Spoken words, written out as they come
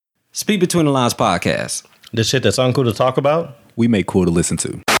Speak Between the Lines podcast. The shit that's uncool to talk about, we make cool to listen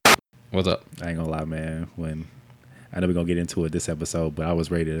to. What's up? I ain't gonna lie, man. When I know we're gonna get into it this episode, but I was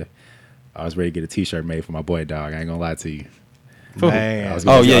ready to get a t-shirt made for my boy dog. I ain't gonna lie to you. man. I was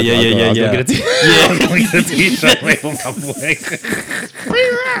gonna get a t-shirt made for my boy.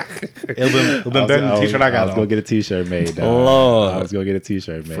 It'll been better than the t-shirt I got. I was gonna get a t-shirt made, dog. Lord. I was gonna get a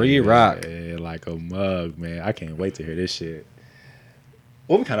t-shirt made. Free rock. Yeah, like a mug, man. I can't wait to hear this shit.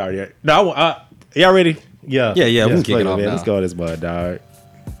 Well, we kind of already. No, y'all ready? Yeah. Yeah, we can kick it off man. now. Let's go with this mud, dog.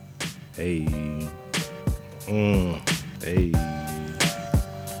 Hey. Hey.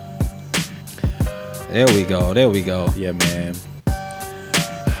 There we go. Yeah, man.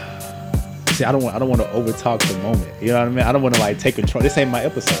 See, I don't want to overtalk the moment. You know what I mean? I don't want to like take control. This ain't my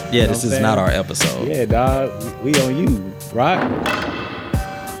episode. Yeah, you know this what is I'm not saying? our episode. Yeah, dog. We on you, right?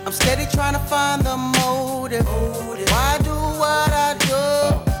 I'm steady trying to find the motive. Why do what I do?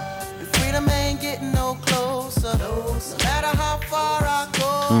 And freedom ain't getting no closer. No matter how far I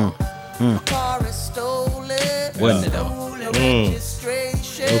go, my car is stolen. Wasn't it, though?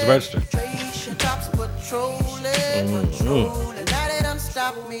 Registration. It was registered. Cops patrolling. Now they done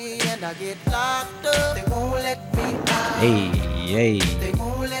stop me and I get locked up. They won't let me out. Hey. They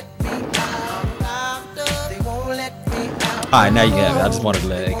won't let me out. Locked up. They won't let me out. All right, now you have it. I just wanted to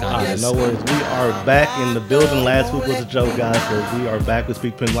let it kind Yeah, of no worries. We are back in the building. Last week was a joke, guys, but we are back with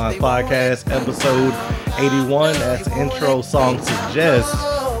Speak Between the Lines podcast, episode 81. As the intro song suggests,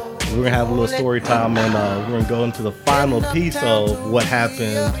 we're going to have a little story time, and we're going to go into the final piece of what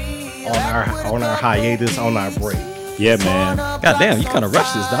happened on our hiatus, on our break. Yeah, man. God damn, you kind of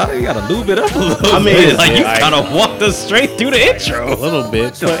rushed this, dog. You got to lube it up a little I mean, bit. Like, you yeah, kind of walked us straight through the intro. A little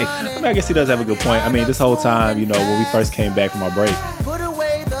bit. But, I mean, I guess he does have a good point. I mean, this whole time, you know, when we first came back from our break,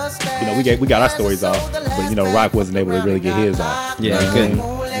 you know, we got our stories off, but you know, Rock wasn't able to really get his off. Yeah, You know he what I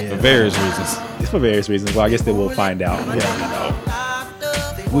couldn't. mean? For various reasons. It's for various reasons. Well, I guess that we'll find out. Yeah, you know.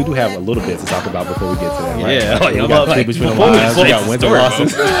 We do have a little bit to talk about before we get to that, right? Yeah, we got like, Speak Between the before we Lines, we got finish wins the and story,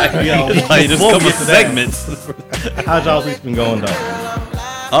 losses. Like, just Before we couple get to that, segments. How's y'all's week been going, though?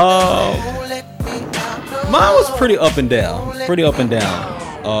 Mine was pretty up and down.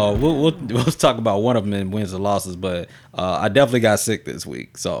 We'll talk about one of them in wins and losses, but I definitely got sick this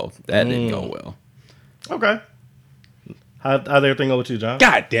week, so that didn't go well. Okay. How'd everything go with you, John?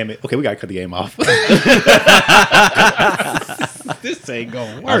 God damn it. Okay, we got to cut the game off. This ain't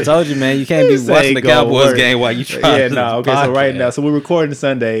going to work. I told you, man, you can't be This watching ain't the gonna Cowboys work. game while you try. Yeah, no. Okay, so right now, podcast. so we're recording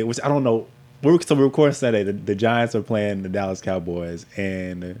Sunday, which I don't know. We're recording Sunday. The Giants are playing the Dallas Cowboys,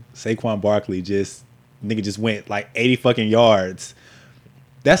 and Saquon Barkley just went like 80 fucking yards.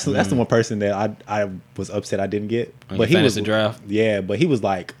 That's the one person that I was upset I didn't get. On But your he was fantasy draft? Yeah, but he was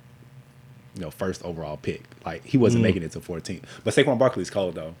like, you know, first overall pick. Like he wasn't making it to 14. But Saquon Barkley's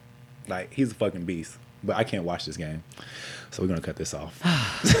cold though. Like he's a fucking beast. But I can't watch this game, so we're gonna cut this off.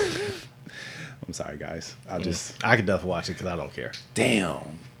 I'm sorry, guys. I could definitely watch it because I don't care.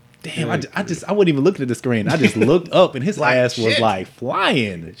 Damn. I wasn't even looking at the screen. I just looked up and his ass was shit. like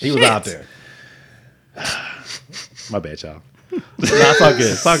flying. He was out there. My bad, y'all. Nah, it's all good.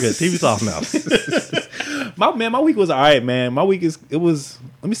 It's all good. TV's off now. My week was all right, man. My week was.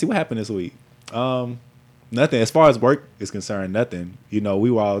 Let me see what happened this week. Nothing. As far as work is concerned, nothing. You know, we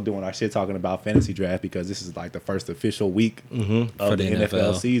were all doing our shit talking about fantasy draft because this is like the first official week of For the the NFL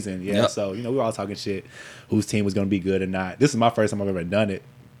NFL. season. Yeah, Yep. so you know, we were all talking shit, whose team was going to be good or not. This is my first time I've ever done it,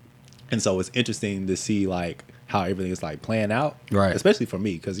 and so it's interesting to see like how everything is like playing out. Right. Especially for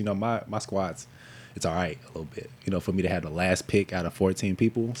me because you know my squad's it's all right a little bit. You know, for me to have the last pick out of 14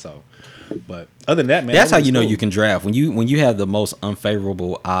 people. So, but other than that, man, That's how everything's you know cool. you can draft when you have the most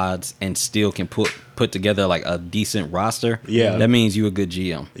unfavorable odds and still can put together like a decent roster. Yeah. that means you a good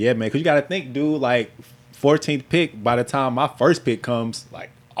GM. Yeah, man, because you got to think, dude, like 14th pick, by the time my first pick comes,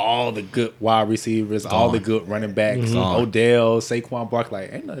 like all the good wide receivers, all the good running backs, Gone. Odell, Saquon Barkley,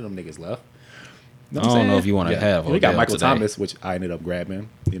 like, ain't none of them niggas left. You know what I'm I don't know saying? if you want to have. We got Odell Michael today. Thomas, which I ended up grabbing,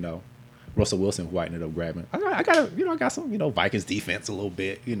 you know. Russell Wilson, who I ended up grabbing. I got some, you know, Vikings defense a little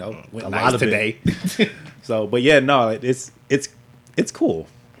bit, you know, went A nice lot of today. So, but yeah, no, it's cool.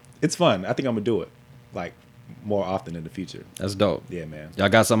 It's fun. I think I'm gonna do it like more often in the future. That's dope. Yeah, man. Y'all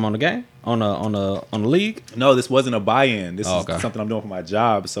got something on the game on the league? No, this wasn't a buy-in. This Oh, is okay. something I'm doing for my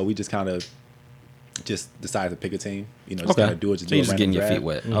job. So we just kind of decided to pick a team. You know, just Okay. kind of do it. So do you're a just random getting your draft. feet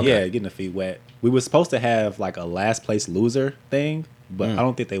wet. Okay. Yeah, getting the feet wet. We were supposed to have like a last place loser thing, but I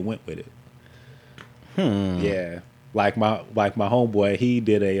don't think they went with it. Yeah, like my homeboy, he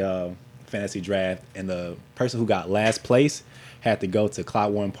did a fantasy draft, and the person who got last place had to go to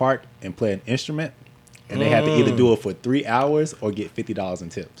Cloudwarren Park and play an instrument. and they had to either do it for 3 hours or get $50 in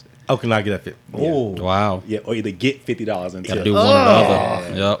tips. Oh, can I get that fit? Oh, Wow. Yeah, or either get $50 in Got to tips do one or the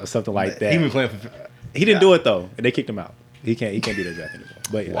other. Yep. or something like that. he been playing for. He didn't do it though, and they kicked him out. He can't do that draft anymore.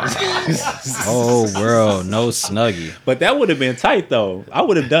 But yeah. Oh, bro. No Snuggie. But that would have been tight though. I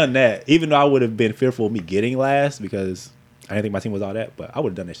would have done that, even though I would have been fearful of me getting last because I didn't think my team was all that. But I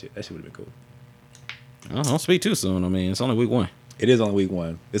would have done that shit. That shit would have been cool. Oh, don't speak too soon. I mean, it's only week 1. It is only week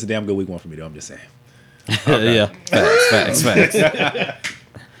 1. It's a damn good week 1 for me though. I'm just saying. Yeah. Facts.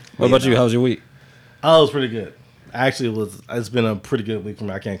 What about you? How's your week? Oh, it was pretty good. Actually, it's been a pretty good week for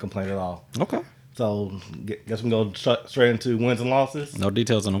me. I can't complain at all. Okay. So, guess we can go straight into wins and losses. No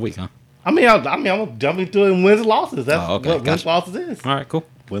details on the week, huh? I'm gonna jump into it in wins and losses. That's Oh, okay, what wins gotcha. and losses is. All right, cool.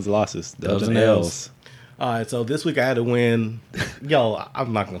 Wins and losses, Dubs dubs and and Ls. L's. All right, so this week I had to win. Yo,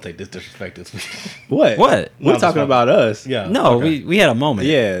 I'm not gonna take this disrespect this week. What? What? We're No, talking that's about us. Yeah. No, okay. we had a moment.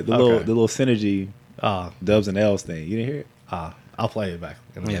 Yeah, the Okay. little synergy Uh, dubs and L's thing. You didn't hear it? I'll play it back.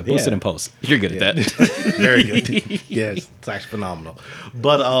 Yeah, boost it Yeah. in post. You're good at that. Very good. Yes, it's actually phenomenal.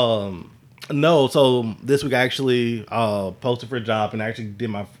 But no, so this week I actually posted for a job and actually did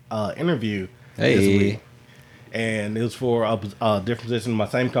my interview this Hey. week. And it was for a different position in my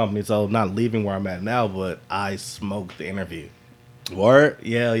same company, so not leaving where I'm at now, but I smoked the interview. Word.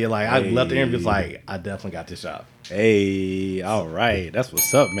 Yeah, like I left the interview, it's Hey. like, I definitely got this job. Hey, all right. That's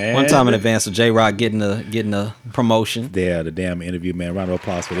what's up, man. One time in advance of J Rock getting a promotion. Yeah, the damn interview, man. Round of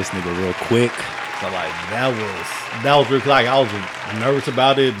applause for this nigga real quick. So like that was really like I was nervous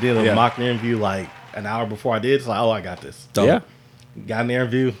about it. Did a Yeah. mock interview like an hour before I did. It's like, oh, I got this. Dope. Yeah. Got in the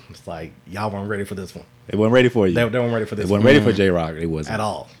interview. It's like y'all weren't ready for this one. They weren't ready for you. They weren't ready for They this weren't one ready for J-Rock. They wasn't. at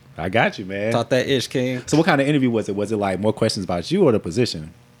all. I got you, man. Taught that ish, King. So what kind of interview was it? Was it like more questions about you or the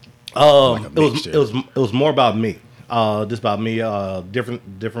position? Like a it was mixture. it was more about me. Just about me.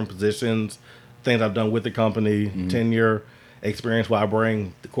 Different positions, things I've done with the company, tenure, experience. What I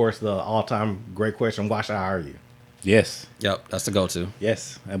bring. Of course, the all time great question: why should I hire you? Yes. Yep, that's the go-to.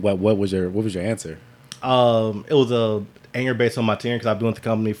 Yes. And what was your answer? It was a anger based on my tenure because I've been with the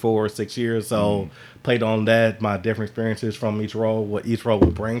company for 6 years. So played on that, my different experiences from each role, what each role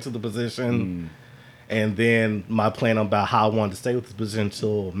would bring to the position. And then my plan about how I wanted to stay with this position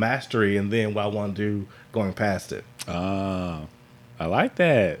until mastery, and then what I want to do going past it. I like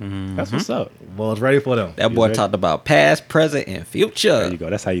that. That's what's up. Well, it's ready for them. That boy ready? talked about past, present, and future. There you go.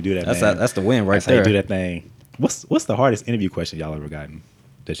 That's how you do that, That's man. that's the win right That's there. how you do that thing. What's the hardest interview question y'all ever gotten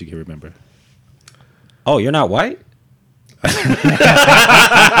that you can remember? Oh, you're not white?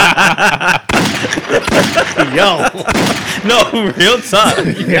 Yo, No, real talk.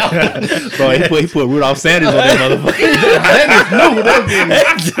 Bro, he put Rudolph Sanders on that motherfucker.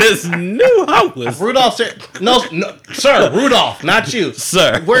 I just knew I was Rudolph said, no, sir, Rudolph, not you.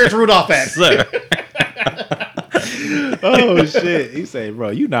 Sir. Where's Rudolph at? sir. Oh shit. He said, bro,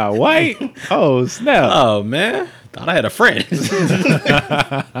 you not white? Oh snap. Oh man, thought I had a friend.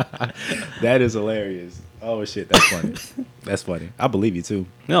 That is hilarious. Oh shit, that's funny. That's funny. I believe you too.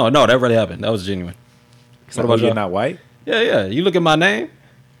 no, that really happened. That was genuine. So What about you're y'all? not white? Yeah. You look at my name,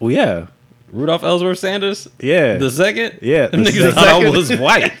 Well, yeah. Rudolph Ellsworth Sanders. Yeah. The second. Yeah, Them the niggas thought I second. was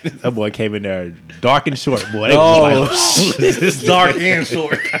white. That boy came in there dark and short, boy. They Oh, was like, It's dark and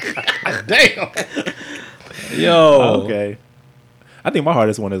short. Damn. Yo. okay. I think my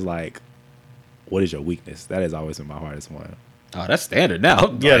hardest one is like, what is your weakness? That has always been my hardest one. Oh, that's standard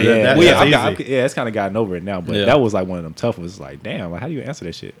now. Yeah, Yeah, that's easy. it's kind of gotten over it now, but Yeah. that was like one of them tough ones. Like, damn, like how do you answer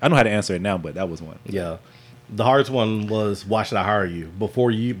that shit? I know how to answer it now, but that was one. Yeah. The hardest one was why should I hire you?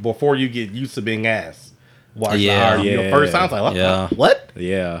 Before you get used to being asked. Why should I Yeah. hire you? Yeah. First time, it's like, Yeah. what?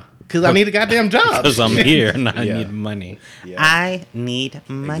 Yeah, Because I need a goddamn job. Because I'm here and I Yeah. need money. yeah, I need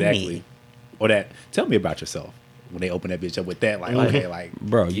money. exactly. Or that. Tell me about yourself. When they open that bitch up with that, like, okay, like,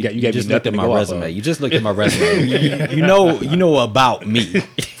 Bro, you gave me just looked at nothing to my go off resume. of. You just looked at my resume. you know about me.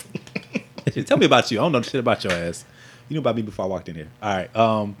 Tell me about you. I don't know shit about your ass. You knew about me before I walked in here. All right.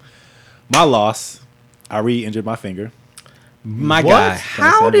 My loss. I re-injured my finger. My What? guy, Playing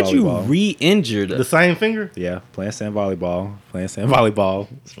how sand did you volleyball. re-injure The the same finger? Yeah, playing sand volleyball.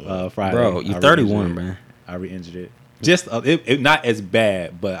 Friday. Bro, you I 31, re-injured it. man. I re-injured it. Just it not as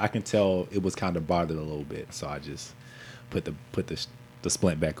bad, but I can tell it was kind of bothered a little bit. So I just put the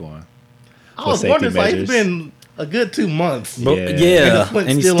splint back on. I For was safety wondering, like, measures. it's been a good 2 months. Bro, Yeah. yeah, And the splint's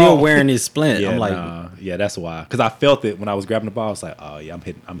and he's still still on. wearing his splint. Yeah, I'm like, yeah, that's why. Because I felt it when I was grabbing the ball. I was like, oh yeah,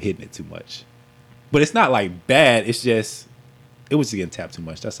 I'm hitting it too much. But it's not like bad. It's just it was just getting tapped too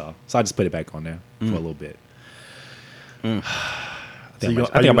much. That's all. So I just put it back on there for a little bit. I you I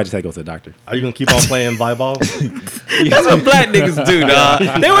think I might just have to go to the doctor. Are you gonna keep on playing volleyball? That's what black niggas do, dog.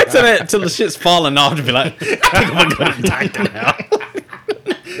 They wait till the shit's falling off to be like, I think I'm gonna go to the doctor now.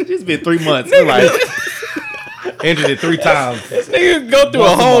 It's been 3 months. We're like, Injured it 3 times. This nigga go through a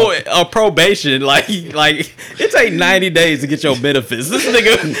whole probation. Like it take 90 days to get your benefits. This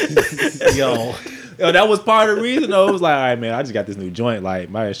nigga, yo, that was part of the reason though. It was like, all right, man, I just got this new joint. Like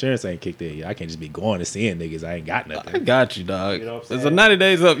my insurance ain't kicked in yet. I can't just be going to seeing niggas. I ain't got I nothing. got you, dog. You know what I'm Is saying? the 90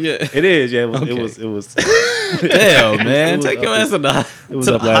 days up yet? It is, yeah. It was. Okay. It was. Damn, man, was take your up- ass to the It was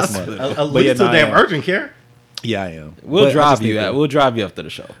to up the last hospital. month. At But yeah, least to nah, damn I am. urgent care. Yeah, I am. We'll But I drive just you need out. to- We'll drive you after the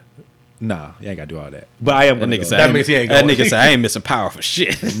show. Nah, you ain't gotta do all that. But I am. That gonna nigga go. say, That means he ain't that going. nigga say, I ain't missing power for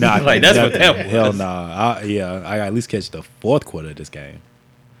shit. Nah, like that's what that was. Hell nah. I gotta at least catch the fourth quarter of this game.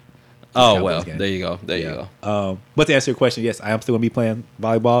 Oh Cowboys well, game. there you go. There you go. But to answer your question, yes, I am still gonna be playing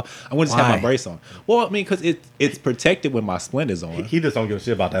volleyball. I want to just have Why? my brace on. Well, I mean, because it's protected when my splint is on. He just don't give a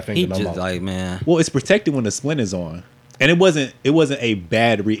shit about that finger He no just more. like, man. Well, it's protected when the splint is on, and it wasn't a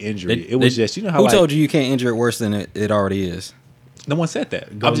bad re-injury. It was just, you know how who like, told you can't injure it worse than it already is? no one said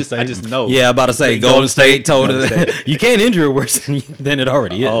that. Golden I State. just know. Yeah, I'm about to say Golden State told Golden us you can't injure it worse than it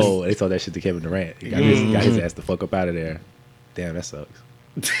already is. Oh, they told that shit to Kevin Durant. He got his ass the fuck up out of there. Damn, that sucks.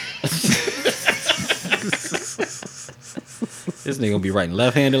 This nigga gonna be writing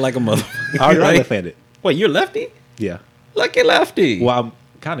left-handed like a mother. I already Right? left-handed. Wait, you're lefty? Yeah. Lucky lefty. Well, I'm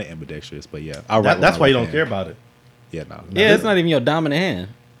kind of ambidextrous, but yeah, I'll write with That's my why you left don't care hand. about it. Yeah, no. yeah, it's not even your dominant hand.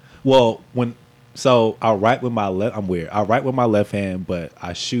 Well, I'll write with my left. I'm weird. I'll write with my left hand, but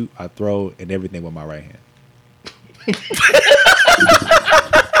I shoot, I throw, and everything with my right hand.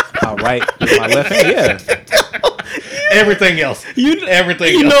 I'll write with my left hand. Yeah. Everything else.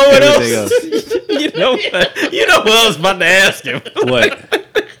 Everything You else. know what Everything else? you know what I was about to ask him. What?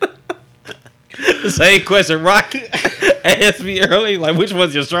 The same question Rock asked me earlier. Like, which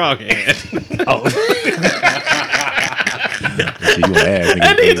one's your strong hand? Shit, you wanna ask, nigga,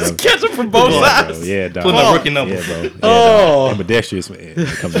 And he you just know. catch him from both Yeah, sides. bro. Yeah, dog. Putting up rookie numbers. Yeah, bro. Yeah, Oh. dog. Ambidextrous. When it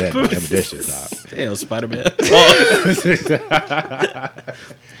comes to that. Ambidextrous, dog. Damn, Spider-Man.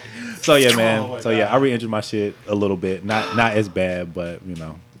 So yeah, man. I re-injured my shit a little bit. Not as bad, but you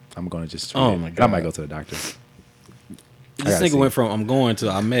know, I'm gonna just. Oh, my I God. might go to the doctor. This gotta nigga see. went from I'm going to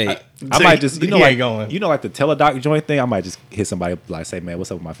I may. I might just, He like ain't going. you know, like the teledoc joint thing. I might just hit somebody like, say, man,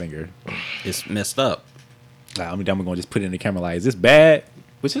 what's up with my finger? It's messed up. Like, I'm gonna just put it in the camera. Like, is this bad?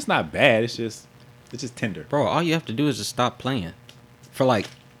 Which is not bad. It's just tender. Bro, all you have to do is just stop playing for like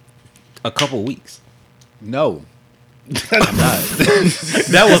a couple weeks. No,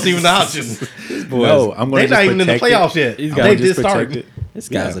 That wasn't even the option. no. I'm gonna They're just not even in the protect it. playoffs yet. He's I'm got They gonna did just start. protect it. This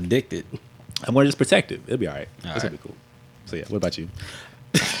guy's Yeah. addicted. I'm gonna just protect it. It'll be all right. All This will right. be cool. So yeah, what about you?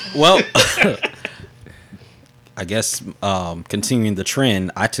 Well, I guess continuing the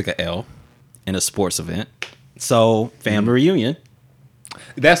trend, I took a L in a sports event. So family reunion.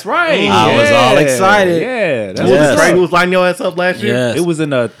 That's right. I was all excited. Yeah, that's Was Yes. it Trey who was lining your ass up last year? Yes. It was in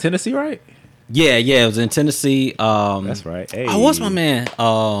Tennessee, right? Yeah, it was in Tennessee. That's right. Hey. Oh, what's my man?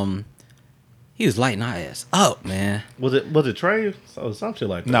 He was lighting our ass up, man. Was it Trey? So some shit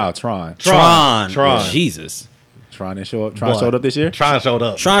like that. No, Tron. Tron. Tron. Jesus. Tron didn't show up. Tron But showed up this year. Tron showed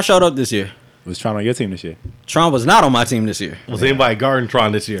up. Tron showed up this year. Was Tron on your team this year? Tron was not on my team this year. Was anybody guarding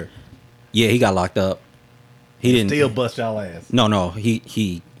Tron this year? Yeah, he got locked up. He didn't. Still bust y'all ass. No.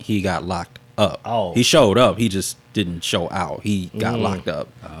 He got locked up. Oh. He showed up. He just didn't show out. He got locked up.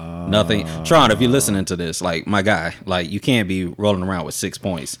 Nothing. Tron, if you're listening to this, like my guy, like you can't be rolling around with 6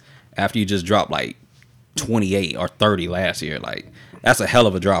 points after you just dropped like 28 or 30 last year. Like that's a hell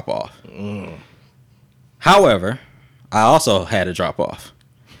of a drop off. However, I also had a drop off.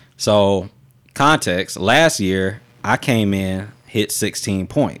 So context, last year I came in, hit 16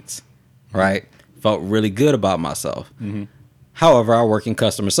 points, right? Felt really good about myself. However, I work in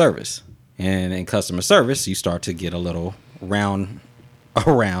customer service. And in customer service, you start to get a little round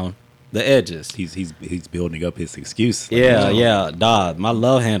around the edges. He's building up his excuse. Yeah, dog. My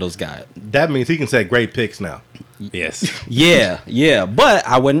love handles guy. That means he can set great picks now. Yes. Yeah. But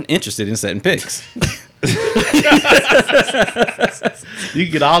I wasn't interested in setting picks. You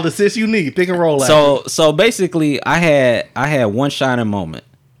can get all the assists you need. Pick and roll out. So basically, I had one shining moment.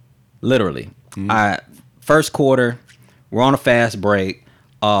 Literally, first quarter, we're on a fast break.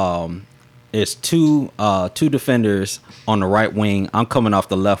 It's two defenders on the right wing. I'm coming off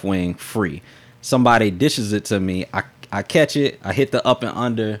the left wing free. Somebody dishes it to me. I catch it. I hit the up and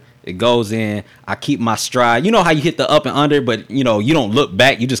under. It goes in. I keep my stride. You know how you hit the up and under, but you know you don't look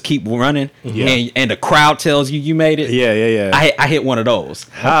back. You just keep running, and the crowd tells you made it. Yeah. I hit one of those.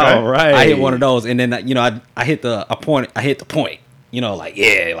 All right. I hit one of those, and then I hit the point. like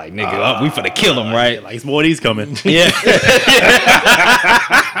yeah, like nigga, we finna kill him, right? Like it's more of these coming. Yeah.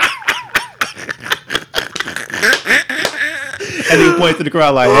 And he points to the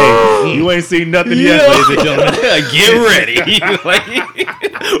crowd like, "Hey, you ain't seen nothing yet, ladies and gentlemen. Get ready,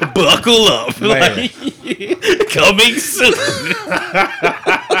 like, buckle up, Man. like, coming soon."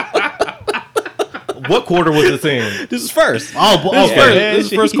 What quarter was this in? This is first. Oh, This is okay. first. This is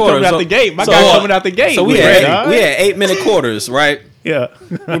Shit, first he quarter. coming out the gate. My so, guy coming out the gate. So we with had red eye. 8-minute quarters, right? Yeah.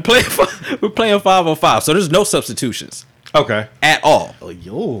 We're playing 5-on-5, so there's no substitutions Okay. at all. Oh,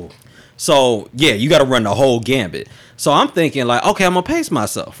 yo. So yeah, you got to run the whole gambit. So I'm thinking like, okay, I'm gonna pace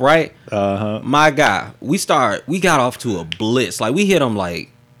myself, right? My guy, we got off to a blitz. Like we hit them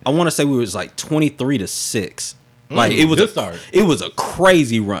like, I want to say we was like 23-6. Like it was good start. It was a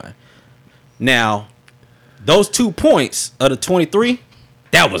crazy run. Now, those 2 points of the 23,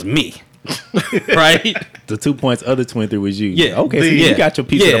 that was me, right? The 2 points, other 23 was you. Yeah. Okay, so Yeah. you got your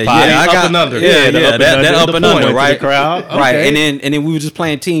piece of the Yeah, pie. yeah, I Up got and under. Yeah, the yeah, up and that under, up the and point under, to the right? crowd. Right, Okay. and then we were just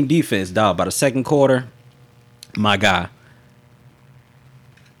playing team defense, dog. By the second quarter, my guy,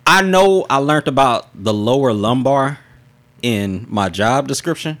 I know I learned about the lower lumbar in my job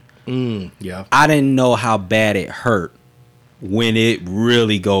description. Yeah. I didn't know how bad it hurt when it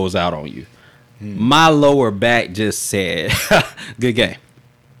really goes out on you. My lower back just said, "Good game."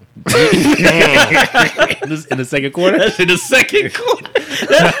 In the second quarter? That's in the second quarter.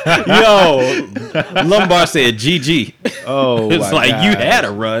 Yo, lumbar said GG. Oh, It's my like God. you had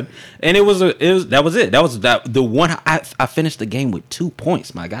a run, and that was it. That was the one. I finished the game with 2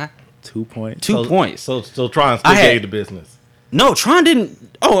 points, my guy. 2 points. 2 points. So try and still I had- gave the business. No, Tron didn't.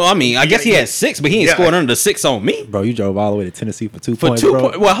 Oh, I mean, I guess he had 6, but he ain't Yeah. scored under the 6 on me. Bro, you drove all the way to Tennessee for 2 For points, 2 bro.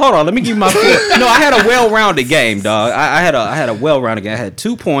 points. Well, hold on. Let me give you my full. No, I had a well-rounded game, dog. I had a well-rounded game. I had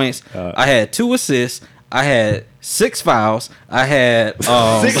 2 points. I had 2 assists. I had 6 fouls. I had He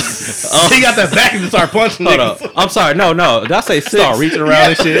got that back and just start punching Hold niggas. up. I'm sorry. No. Did I say 6? Start reaching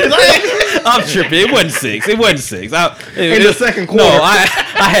around and shit. I'm tripping. It wasn't 6. It wasn't 6. In the second quarter. No, I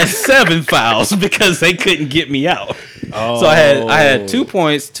had 7 fouls because they couldn't get me out. So I had 2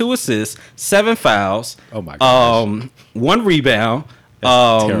 points, 2 assists, 7 fouls. Oh my gosh. 1 rebound.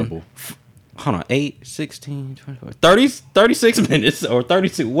 That's terrible. Hold on. 8, 16, 24, 30, 36 minutes or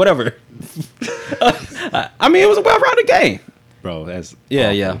 32, whatever. I mean, it was a well-rounded game. Bro, that's Yeah,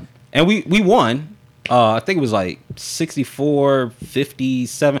 awful. yeah. And we won. I think it was like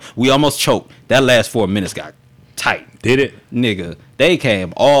 64-57. We almost choked. That last 4 minutes got tight. Did it? Nigga, they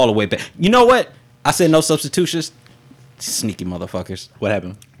came all the way back. You know what? I said no substitutions. Sneaky motherfuckers. What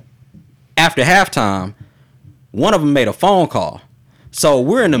happened? After halftime, one of them made a phone call. So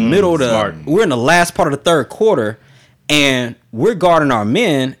we're in the middle of smart. we're in the last part of the third quarter, and we're guarding our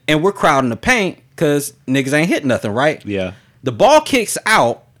men, and we're crowding the paint because niggas ain't hitting nothing, right? Yeah. The ball kicks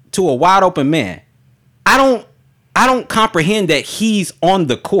out to a wide open man. I don't comprehend that he's on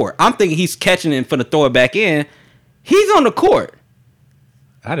the court. I'm thinking he's catching it and finna throw it back in. He's on the court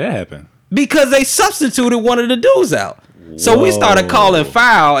How did that happen? because they substituted one of the dudes out. So we started calling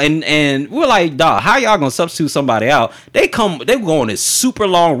foul, and we're like, dog, how y'all gonna substitute somebody out? They go on this super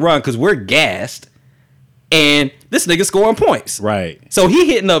long run because we're gassed, and this nigga scoring points. Right. So he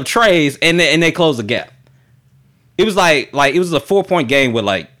hitting up trays, and they close the gap. It was like it was a 4-point game with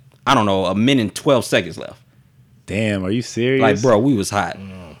like, I don't know, 1 minute and 12 seconds left. Damn, are you serious? Like, bro, we was hot.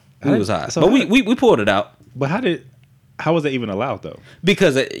 We was hot. So But how- we pulled it out But how was that even allowed though?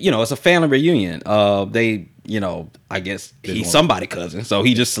 because it's a family reunion. They, I guess he's somebody's cousin, so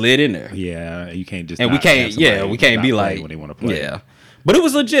he just slid in there. Yeah, you can't just And we not have can't, somebody we can't not be play like, when they want to play. yeah. But it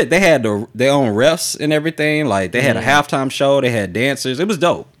was legit. They had their own refs and everything. Like they had a halftime show. They had dancers. It was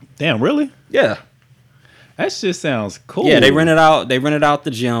dope. Damn, really? Yeah. That shit sounds cool. Yeah, they rented out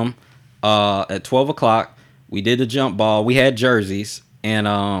the gym at 12 o'clock. We did the jump ball. We had jerseys. And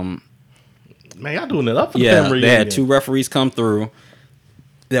Man, y'all doing it up for the yeah, family they had reunion. 2 referees come through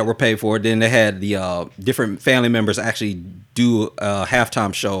that were paid for. Then they had the different family members actually do a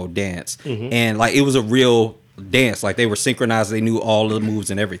halftime show dance. And like it was a real dance. Like they were synchronized. They knew all the moves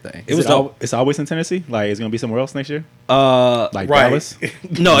and everything. It was dope. It's always in Tennessee. Like it's gonna be somewhere else next year. Right. Like Dallas.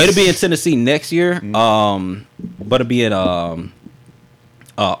 No, it'll be in Tennessee next year. But it'll be at our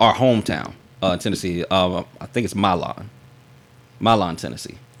hometown, Tennessee. I think it's Milan,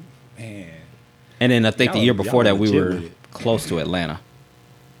 Tennessee. Man, And then I think the Y'all- year before y'all that we legit were with it. close to Atlanta.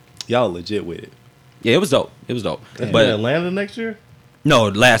 y'all legit with it. Yeah, it was dope. It was dope. But But Atlanta next year? no,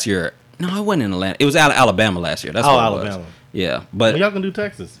 last year. No, it wasn't in Atlanta. It was Alabama last year. That's Oh, what it was. Alabama. Yeah, but Well, y'all can do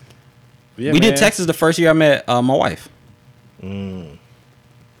Texas. Yeah, we did man. Texas the first year I met my wife. They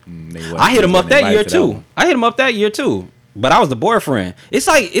wasn't- I hit him they up wasn't that year invited to too. one. I hit him up that year too. But I was the boyfriend. It's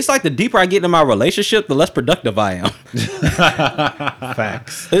like the deeper I get in my relationship, the less productive I am.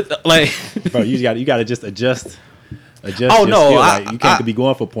 Facts. Like, Bro, you got to just adjust. Oh, your no, skill. I- Like, you can't be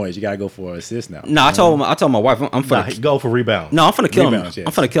going for points. You got to go for assists now. no, I told my wife I'm Nah, finna go for rebound. no, I'm finna kill him. Rebounds, yes.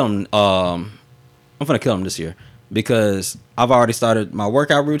 I'm finna kill him. I'm finna kill him this year because I've already started my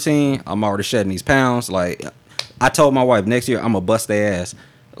workout routine. I'm already shedding these pounds. Like, I told my wife next year I'm gonna bust their ass.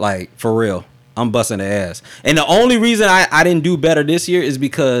 Like, for real, I'm busting their ass. And the only reason I didn't do better this year is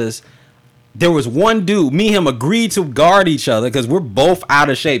because there was one dude. Me and him agreed to guard each other because we're both out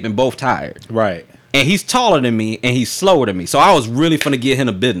of shape and both tired. Right. And he's taller than me and he's slower than me. So I was really finna get him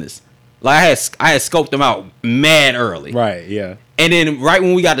the business. Like, I had scoped him out mad early. Right. Yeah. And then right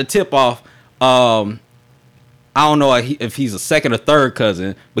when we got the tip off, I don't know if he's a second or third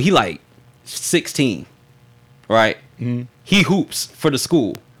cousin, but he like 16, right? Mm-hmm. He hoops for the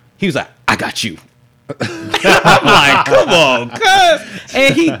school. He was like, I got you. I'm like, come on, cuz.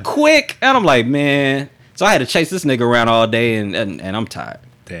 And he quick. And I'm like, man. So I had to chase this nigga around all day and I'm tired.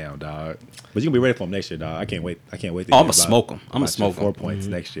 Damn, dog. But you gonna be ready for him next year, dog. I can't wait. To Oh, I'm hear gonna about- smoke him. I'm gonna about smoke your 4 him. points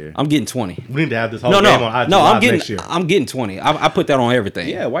next year. I'm getting 20. We need to have this whole No, game on IG no, Live I'm getting next year. I'm getting 20. I put that on everything.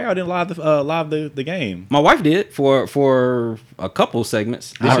 Yeah, why y'all didn't live the game? My wife did for a couple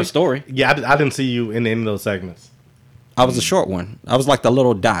segments. Her story. Yeah, I didn't see you in any of those segments. I was a short one. I was like the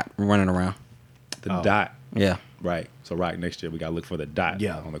little dot running around. The dot. Yeah. Right. So Rock, next year we gotta look for the dot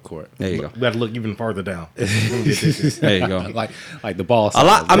on the court. There you go. We got to look even further down. There you go. like the ball. A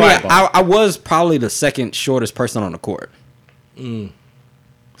lot. I size, mean, right ball. I was probably the second shortest person on the court. So you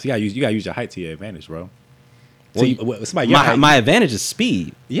gotta use your height to your advantage, bro. Well, Somebody your height, my advantage is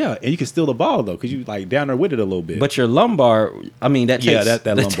speed, yeah, and you can steal the ball though, cause you like down there with it a little bit. but your lumbar. I mean, that takes, that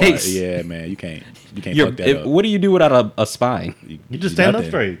lumbar. takes, Yeah, man, you can't your- fuck that up. what do you do without a spine? You just stand up Nothing.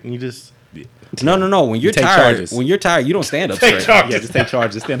 straight. And you just No. When you're take tired, charges. you don't stand up take straight. charge. Yeah, just take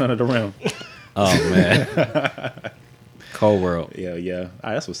charge. Just stand under the rim. Oh man, cold world. Yeah. All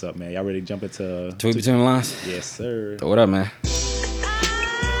right, that's what's up, man. Y'all ready to jump into? Tweet between the lines. Yes, sir. What up, man?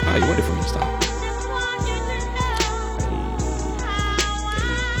 Oh, you waited for me to stop.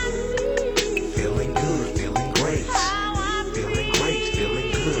 Feeling good, feeling great. Feeling great,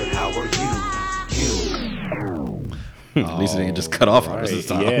 feeling good. How are you? At least it didn't just cut off on us Right, this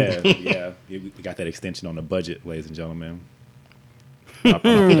time. yeah. We got that extension on the budget, ladies and gentlemen. Our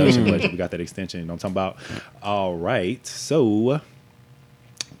production budget. We got that extension. You know what I'm talking about? All right. So,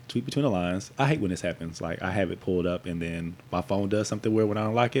 tweet between the lines. I hate when this happens. Like, I have it pulled up and then my phone does something weird when I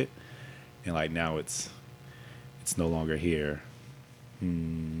unlock it. And, like, now it's no longer here.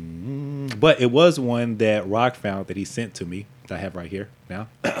 But it was one that Rock found that he sent to me that I have right here now.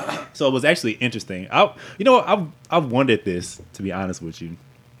 So it was actually interesting. I've wondered this, to be honest with you.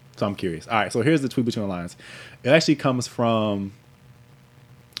 So I'm curious. All right, so here's the tweet between the lines. It actually comes from.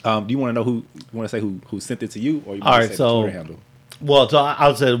 Do you want to know who? You want to say who sent it to you, or you want All to right, say so- the Twitter handle? Well, so I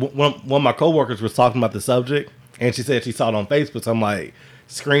would say one of my coworkers was talking about the subject, and she said she saw it on Facebook. So I'm like,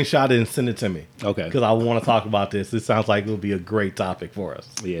 screenshot it and send it to me. Okay. Because I want to talk about this. This sounds like it'll be a great topic for us.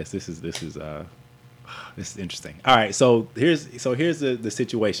 Yes, this is interesting. All right, so here's the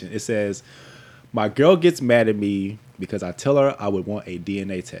situation. It says, my girl gets mad at me because I tell her I would want a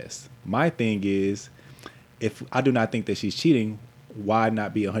DNA test. My thing is, if I do not think that she's cheating, why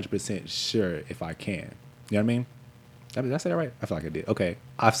not be 100% sure if I can? You know what I mean? Did I say that right? I feel like I did. Okay.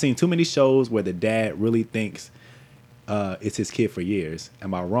 I've seen too many shows where the dad really thinks it's his kid for years.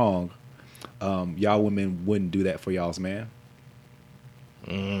 Am I wrong? Y'all women wouldn't do that for y'all's man?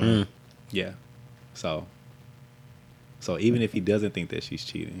 Yeah. So even if he doesn't think that she's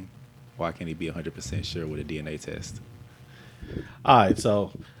cheating, why can't he be 100% sure with a DNA test? All right,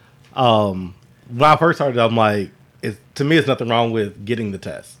 so when I first started, I'm like, to me, it's nothing wrong with getting the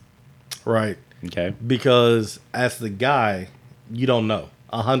test, right? Okay. Because as the guy, you don't know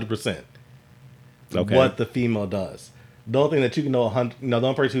 100% Okay. what the female does. The only thing that you can know, the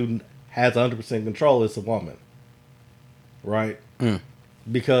only person who has 100% control is the woman, right?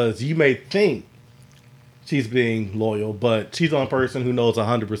 Because you may think she's being loyal, but she's the only person who knows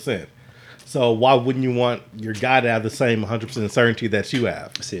 100%. So why wouldn't you want your guy to have the same 100% certainty that you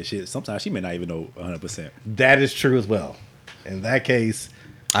have? Shit. Sometimes she may not even know 100%. That is true as well. In that case,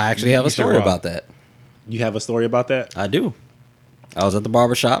 I actually have a You sure story are. about that. You have a story about that? I do. I was at the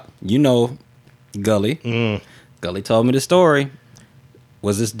barbershop. You know, Gully. Gully told me the story.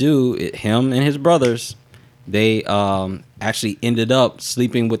 Was this dude, him and his brothers, they actually ended up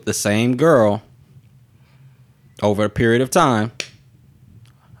sleeping with the same girl over a period of time.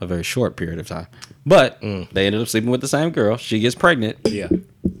 A very short period of time. But they ended up sleeping with the same girl. She gets pregnant. Yeah.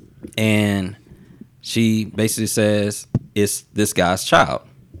 And she basically says, it's this guy's child.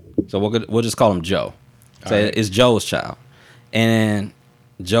 So we'll just call him Joe. Say it's Joe's child. And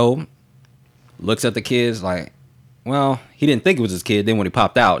Joe looks at the kids like, well, he didn't think it was his kid. Then when he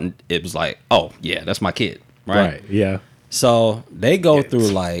popped out, and it was like, oh, yeah, that's my kid. Right? Yeah. So they go through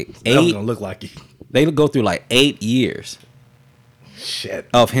like That was 8. gonna look like you. They go through like 8 years Shit.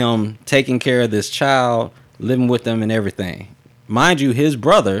 of him taking care of this child, living with them and everything. Mind you, his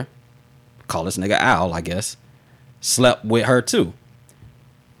brother, call this nigga Al, I guess, slept with her too.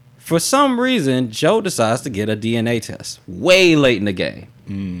 For some reason, Joe decides to get a DNA test way late in the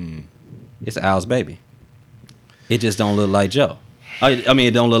game. It's Al's baby. It just don't look like Joe. I mean,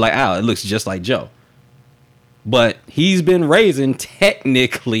 it don't look like Al. It looks just like Joe. But he's been raising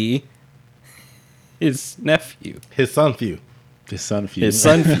technically his nephew. His son few. His son feud. His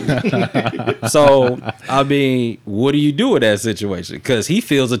son. So, I mean, what do you do with that situation? Because he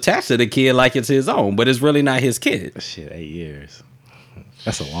feels attached to the kid like it's his own, but it's really not his kid. Shit, 8 years.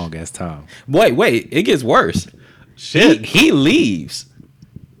 That's a long ass time. Wait, it gets worse. Shit. He leaves.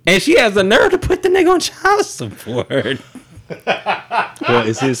 And she has the nerve to put the nigga on child support. Well,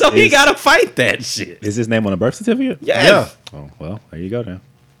 is his, So he got to fight that shit. Is his name on a birth certificate? Yes. Oh, well, there you go then.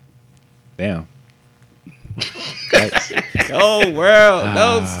 Damn. Oh, world.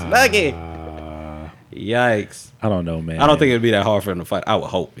 No snuggie. Yikes. I don't know, man. I don't think it'd be that hard for him to fight. I would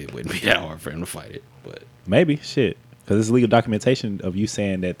hope it wouldn't be that hard for him to fight it. But Maybe. Shit. Because it's legal documentation of you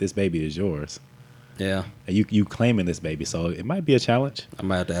saying that this baby is yours. yeah, And you claiming this baby. So it might be a challenge. I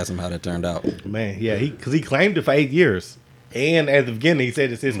might have to ask him how that turned out. Man, yeah, because he claimed it for 8 years. And at the beginning, he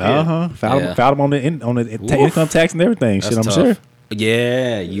said it's his kid. Filed him on the income tax and everything. Shit, I'm That's sure. tough.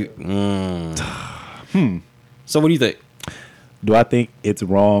 Yeah, you. So what do you think? Do I think it's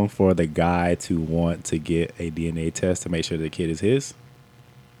wrong for the guy to want to get a DNA test to make sure the kid is his?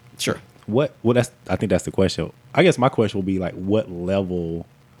 Sure. Well, I think that's the question. I guess my question will be like, what level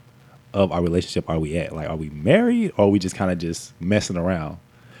of our relationship are we at? Like, are we married or are we just kind of just messing around?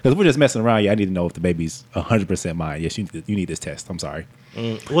 Because if we're just messing around, yeah, I need to know if the baby's 100% mine. Yes, you need this test. I'm sorry.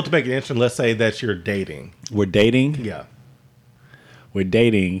 Well, to make it interesting, let's say that you're dating. We're dating. Yeah. We're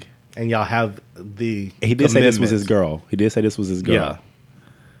dating. And y'all have the He did say this was his commitment. girl. He did say this was his girl. Yeah.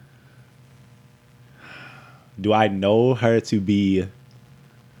 Do I know her to be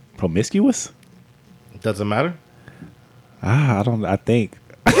promiscuous? Doesn't matter. I don't. I think.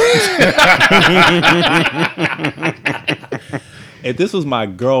 If this was my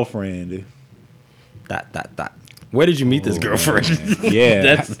girlfriend, Where did you meet this girlfriend?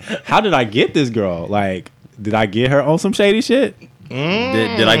 yeah. How did I get this girl? Like, did I get her on some shady shit?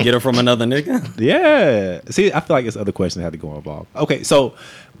 Did I get her from another nigga? Yeah. See, I feel like there's other questions that have to go involved. Okay, so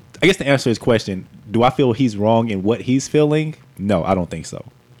I guess to answer his question, do I feel he's wrong in what he's feeling? No, I don't think so.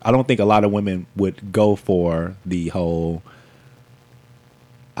 I don't think a lot of women would go for the whole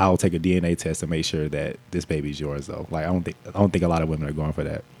I'll take a DNA test to make sure that this baby's yours though. Like I don't think a lot of women are going for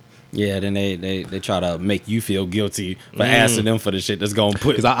that. Yeah, then they try to make you feel guilty for asking them for the shit that's gonna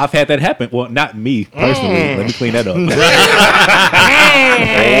put. Because I've had that happen. Well, not me personally. Let me clean that up.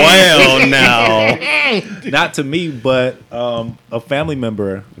 Well, now, Not to me, but a family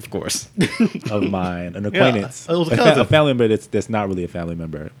member of course. of mine, an acquaintance, it was a cousin. a family member that's not really a family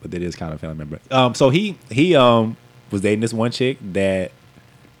member, but it is kind of a family member. So he was dating this one chick that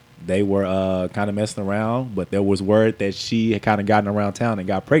they were kind of messing around, but there was word that she had kind of gotten around town and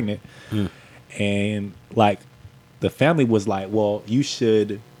got pregnant, and like the family was like, "Well, you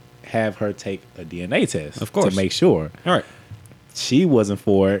should have her take a DNA test, Of course. to make sure." All right. She wasn't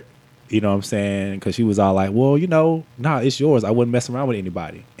for it. You know what I'm saying? Because she was all like, well, nah, it's yours. I wouldn't mess around with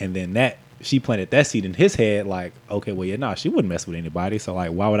anybody. And then she planted that seed in his head, like, okay, well, yeah, nah, she wouldn't mess with anybody. So,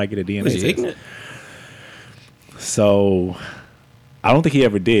 like, why would I get a DNA Was he test? ignorant? So, I don't think he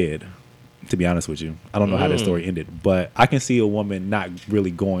ever did, to be honest with you. I don't know how that story ended. But I can see a woman not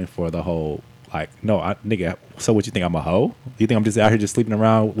really going for the whole, like, no, nigga, so what you think, I'm a hoe? You think I'm just out here just sleeping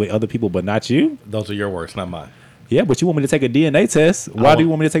around with other people but not you? Those are your words, not mine. Yeah, but you want me to take a DNA test. Why do you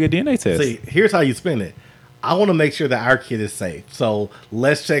want me to take a DNA test? See, here's how you spin it. I want to make sure that our kid is safe. So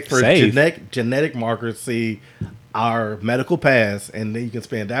let's check for Safe? genetic markers, see our medical pass, and then you can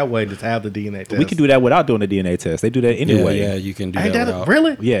spin it that way. Just have the DNA test. We can do that without doing a DNA test. They do that anyway. Yeah, you can do Ain't that. that without-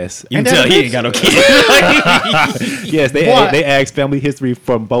 really? Yes. You can Ain't that tell a he bitch? ain't got no kids. Yes, What? they ask family history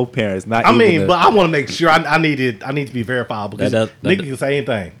from both parents. Not I even mean, the- but I want to make sure I need to be verifiable because That- nigga can say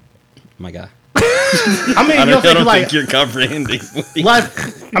anything. My God. I mean, I you don't, know, like, think you're comprehending.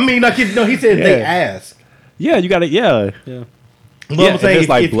 like, I mean, like, he said they Yeah. ask. yeah, you got to. Yeah, Yeah. But Yeah, I'm and saying there's,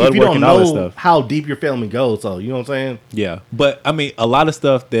 like, if blood you work don't and all this know stuff. how deep your family goes, so you know what I'm saying? Yeah, but I mean, a lot of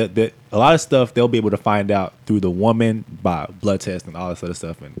stuff they'll be able to find out through the woman by blood test and all this other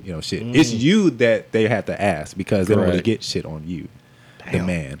stuff, and shit. It's you that they have to ask because they don't really Correct. get shit on you, the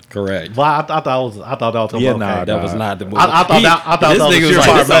man. Correct. Well, I thought that was Yeah, okay. nah, That was not the movie. I thought that this was nigga a was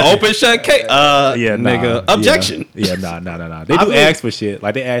sure like, this part. an open shut case. Nigga, objection. Yeah, nah. They do ask for shit.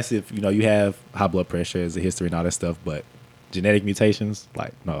 Like they ask if you have high blood pressure as a history and all that stuff, but genetic mutations,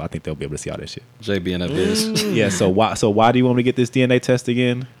 like no, I think they'll be able to see all that shit. JB and a bitch. Yeah. So why do you want me to get this DNA test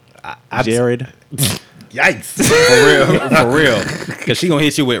again, Jared? Yikes. For real. Because she gonna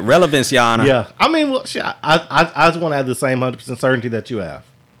hit you with relevance, Yana. Yeah. I mean, well, shit, I just want to have the same 100% certainty that you have.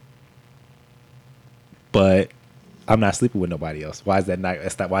 But I'm not sleeping with nobody else. Why is that not?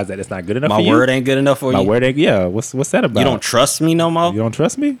 Why is that? It's not good enough. My for you? word ain't good enough for My you. word ain't. Yeah. What's that about? You don't trust me no more? You don't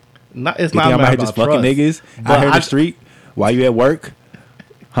trust me? Not, it's You not think I'm about out here just fucking trust. niggas But out here in I- the street while you at work?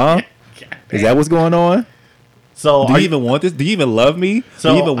 Huh? Is that what's going on? So Do are you even want this? Do you even love me? so,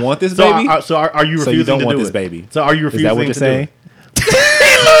 do you even want this so baby? Are, so are you refusing So you don't to want do this it? baby? So are you Is refusing that what you're to saying? do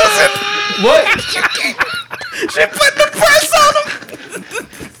it?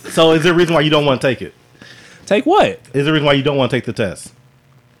 So is there a reason why you don't want to take it? Take what? Is there a reason why you don't want to take the test?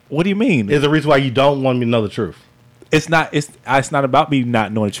 What do you mean? Is there a reason why you don't want me to know the truth? It's not about me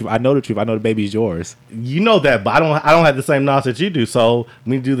not knowing the truth. I know the truth. I know the baby's yours. You know that, but I don't have the same knowledge that you do. So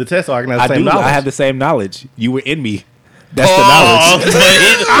we do the test so I can have the I same do. knowledge. I have the same knowledge. You were in me. That's the knowledge. but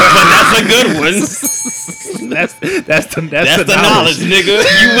that's a good one. That's the That's the knowledge, nigga.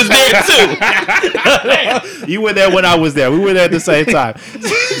 You was there too. You were there when I was there. We were there at the same time.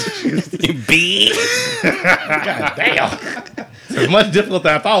 B. It's much difficult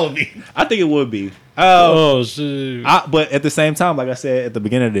than I thought it would be. I think it would be. Oh shit. But at the same time, like I said at the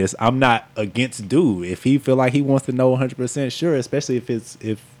beginning of this, I'm not against dude. If he feel like he wants to know 100% sure, especially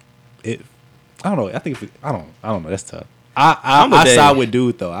if I don't know. I think I don't know. That's tough. I with Dave. side with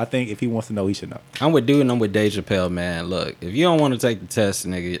dude though. I think if he wants to know, he should know. I'm with dude and I'm with Dave Chappelle, man. Look, if you don't want to take the test,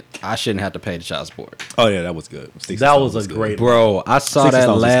 nigga, I shouldn't have to pay the child support. Oh yeah, that was good. That was a great Bro, I saw 60 that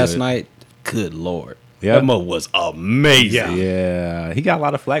Stones is last good. night. Good lord. Yeah. That mother was amazing. Yeah, he got a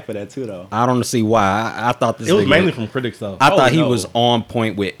lot of flack for that too though. I don't see why. I thought this It was nigga- mainly from critics, though. I thought he no. was on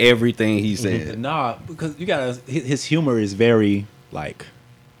point with everything he said. Nah, because you gotta. His humor is very like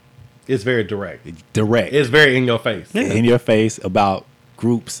It's very direct. direct, It's very in your face. in your face about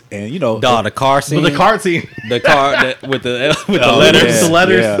groups, and Dog, the car scene. But the card scene the car that, with the Oh, letters. yeah, The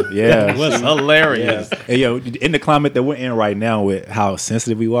letters. yeah. was hilarious. And, in the climate that we're in right now, with how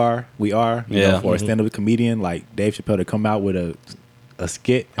sensitive we are, you Yeah. know, for a stand-up comedian like Dave Chappelle to come out with a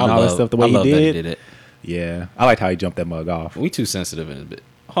skit and I all love, that stuff the I way love he that did. he did it. Yeah, I liked how he jumped that mug off. We too sensitive in a bit.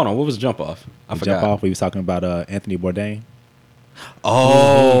 Hold on, what was jump off? I forgot. Jump off. We was talking about Anthony Bourdain.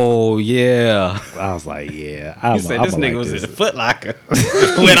 Oh yeah. I was like, yeah, He said this nigga was in Foot Locker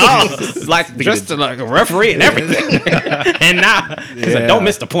with all like dressed like a referee and everything. And now he said, "Don't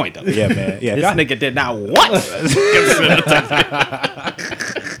miss the point though." Yeah, man. Yeah, This nigga did not once consider the touchdown.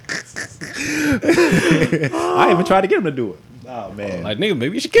 I even tried to get him to do it. Oh man, Like nigga,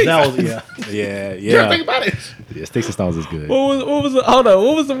 maybe you should keep That that. was, yeah. yeah, You ever think yeah. about it? Yeah, Sticks and Stones is good. What was the, hold on?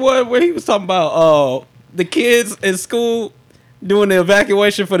 What was the one where he was talking about the kids in school doing the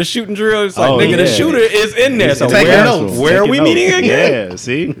evacuation for the shooting drill? It's like Oh, nigga, the yeah. shooter is in there. So Taking where, notes. where are we Taking meeting notes. again? Yeah,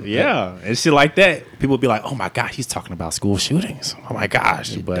 see, yeah, and shit like that. People be like, "Oh my god, he's talking about school shootings." Oh my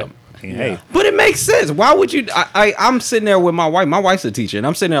gosh, but hey, But it makes sense. Why would you? I'm sitting there with my wife. My wife's a teacher, and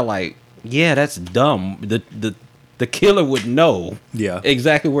I'm sitting there like, yeah, that's dumb. The killer would know Yeah.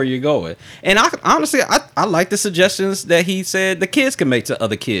 exactly where you're going. And I honestly, I like the suggestions that he said the kids can make to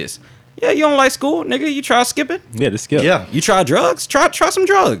other kids. Yeah, you don't like school, nigga. You try skipping. yeah, the skill. Yeah. You try drugs. Try some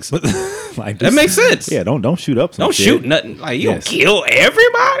drugs. like That makes sense. Yeah, don't shoot up. Some Don't shit. shoot nothing. Like you Yes. don't kill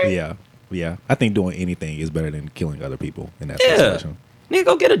everybody. Yeah, yeah. I think doing anything is better than killing other people in that Yeah. situation. Nigga,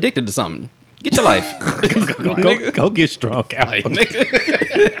 go get addicted to something. Get your life. Nigga. Go get strong out. Like,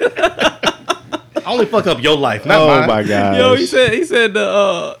 nigga. I only fuck up your life, not Oh mine. my god. Yo, he said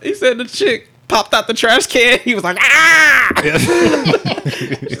the chick popped out the trash can. He was like, ah. She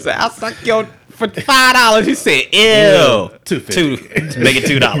said, I'll suck your for $5. He said, ew. $2.50. Make it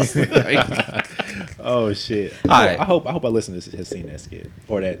 $2. Oh shit. All right. I hope our listeners has seen that skit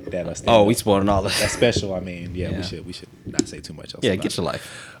or that stand-up. Oh, we spoiling all that that. special. I mean, yeah, Yeah. we should not say too much else. Yeah, about get it. your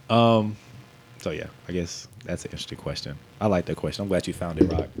life. So yeah, I guess that's an interesting question. I like that question. I'm glad you found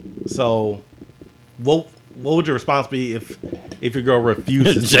it, Rock. So, what would your response be if your girl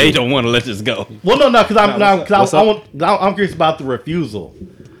refuses? Jay to? don't want to let this go. Well, no, because What's up? I'm curious about the refusal.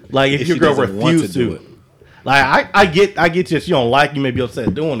 Like if If your she girl doesn't want refused to do to, it. Like I get that you don't like, you may be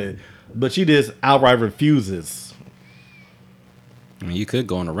upset doing it, but she just outright refuses. I mean, you could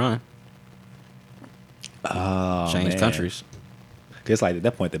go on a run. Change man. countries. It's like at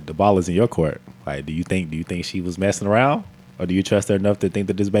that point, the ball is in your court. Like, do you think she was messing around, or do you trust her enough to think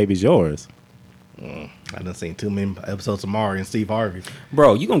that this baby's yours? I done seen too many episodes of Maury and Steve Harvey.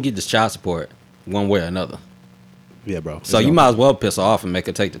 Bro, you gonna get this child support one way or another. Yeah, bro. So you might as well piss her off and make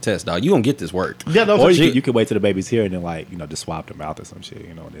her take the test, dog. You gonna get this work. Yeah, no, Or she- you could wait till the baby's here and then just swap their mouth or some shit,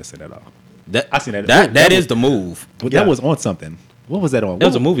 and then send that off. I seen that. That is the move. But Yeah. that was on something. What was that on? It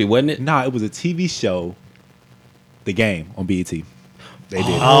was a movie, wasn't it? Nah, it was a TV show. The Game on BET. They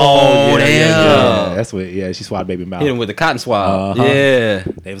did. Oh, yeah. damn. That's what. Yeah, she swabbed baby mouth. Hit him with the cotton swab. Uh-huh. Yeah.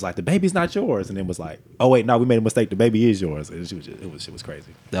 They was like, the baby's not yours, and then was like, oh wait, no, we made a mistake. The baby is yours. And it was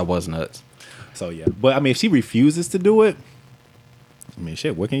crazy. That was nuts. So yeah, but I mean, if she refuses to do it, I mean,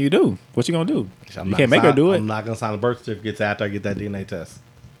 shit, what can you do? What you gonna do? I'm You not can't make her sign- do it. I'm not gonna sign the birth certificate after I get that DNA test.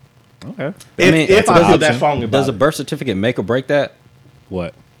 Okay. If I feel that strong about does a it. birth certificate make or break that?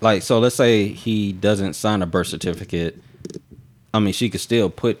 What? Like, so let's say he doesn't sign a birth certificate. I mean, she could still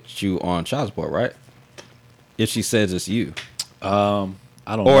put you on child support, right? If she says it's you. I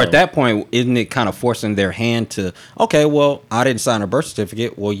don't know. Or at that point, isn't it kind of forcing their hand to, okay, well, I didn't sign a birth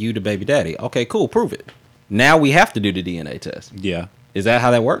certificate. Well, you the baby daddy. Okay, cool. Prove it. Now we have to do the DNA test. Yeah. Is that how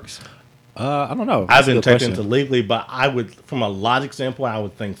that works? I don't know. I've That's a been good checked question. into legally, but I would, from a logic standpoint, I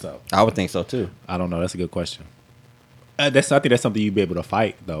would think so. I would think so, too. I don't know. That's a good question. I think that's something you'd be able to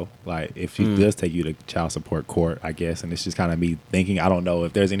fight though. Like if she does take you to child support court, I guess, and it's just kind of me thinking. I don't know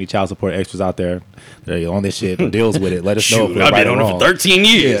if there's any child support extras out there that are on this shit or deals with it. Let us know if we're I've right been or on it wrong. for 13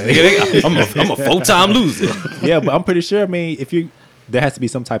 years. nigga. I'm a full-time loser. Yeah, but I'm pretty sure. I mean, there has to be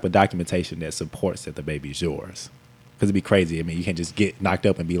some type of documentation that supports that the baby's yours. Because it'd be crazy. I mean, you can't just get knocked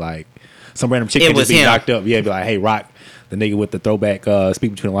up and be like some random chick It can was just be him. knocked up. Yeah, be like, hey, Rock, the nigga with the throwback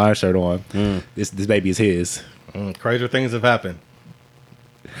Speak Between the Lines shirt on. This baby is his. Crazier things have happened.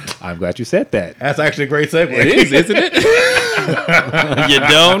 I'm glad you said that. That's actually a great segue. It is, isn't it? You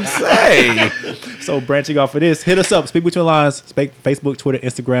don't say. So branching off of this, hit us up. Speak Between the Lines. Facebook, Twitter,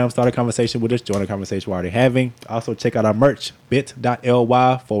 Instagram. Start a conversation with us. Join the conversation we're already having. Also check out our merch.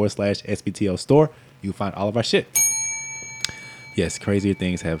 bit.ly/SBTO store. You'll find all of our shit. Yes, crazier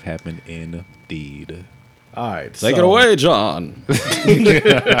things have happened indeed. All right. Take it away, John.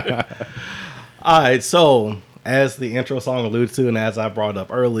 All right. So, as the intro song alluded to, and as I brought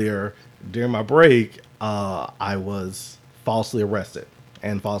up earlier, during my break, I was falsely arrested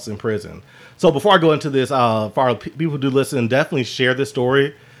and falsely imprisoned. So, before I go into this, for our people who do listen, definitely share this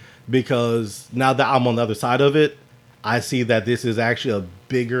story because now that I'm on the other side of it, I see that this is actually a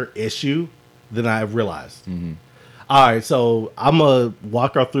bigger issue than I realized. All right, so I'm going to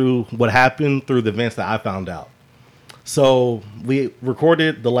walk her through what happened through the events that I found out. So we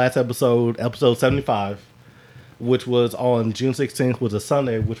recorded the last episode 75, which was on June 16th, was a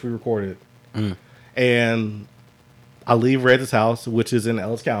Sunday, which we recorded. And I leave Red's house, which is in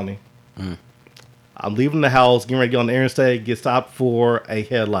Ellis County. I'm leaving the house, getting ready to get on the interstate, get stopped for a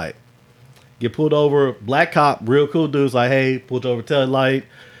headlight. Get pulled over, black cop, real cool dude's like, hey, pulled over taillight.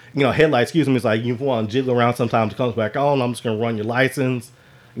 Headlight, excuse me, it's like you want to jiggle around sometimes it comes back on. I'm just going to run your license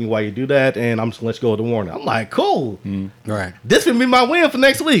while you do that, and I'm just going to let you go with the warning. I'm like, cool. Right. This will be my win for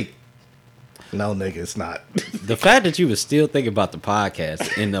next week. No, nigga, it's not. The fact that you would still think about the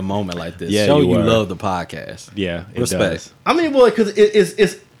podcast in a moment like this Yeah, show you you were. love the podcast. Yeah, it Respect. does. I mean, boy, because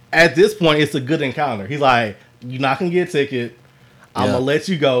it's at this point, it's a good encounter. He's like, you're not going to get a ticket. I'm Yeah. going to let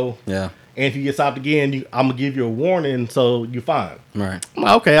you go. Yeah. And if you get stopped again, I'm going to give you a warning, so you're fine. Right. I'm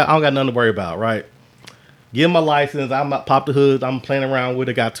like, okay, I don't got nothing to worry about, right? Give him my license. I'm pop the hood. I'm playing around with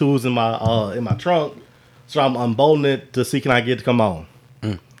it. Got tools in my trunk, so I'm unbolting it to see can I get to come on.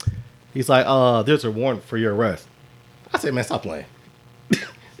 He's like, there's a warrant for your arrest. I said, man, stop playing.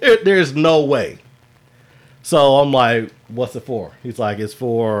 There's no way. So I'm like, what's it for? He's like, it's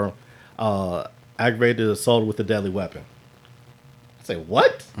for aggravated assault with a deadly weapon. I say,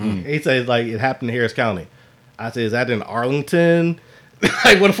 what? He says, like, it happened in Harris County. I said, is that in Arlington?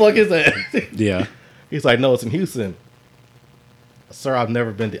 Like, what the fuck is that? Yeah. He's like, no, it's in Houston. Sir, I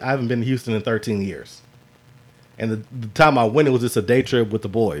haven't been to Houston in 13 years. And the time I went, it was just a day trip with the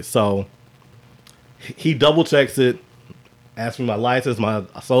boys. So he double checks it, asks me my license, my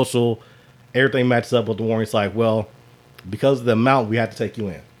social, everything matches up with the warrant. He's like, well, because of the amount, we had to take you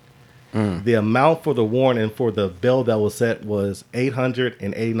in. The amount for the warrant and for the bail that was set was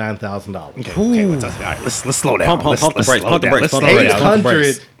 $889,000. Okay, all right, let's slow down. Pump the brakes, pump the brakes, Let's pump slow the down.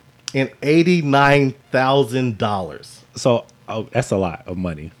 brakes. $889,000. So that's a lot of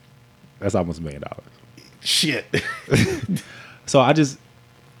money. That's almost $1 million. Shit. So I just,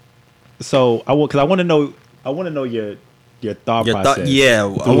 so I want, because I want to know your thought process. Yeah,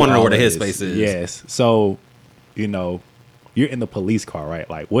 I through want to know all where the of this. headspace is. Yes. So, you know, you're in the police car, right?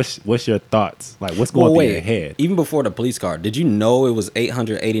 Like, what's your thoughts? Like, what's going through your head? Even before the police car, did you know it was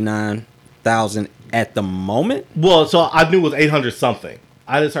 889,000 at the moment? Well, so I knew it was 800 something.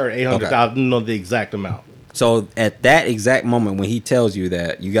 I just heard 800,000. I didn't know the exact amount. So at that exact moment when he tells you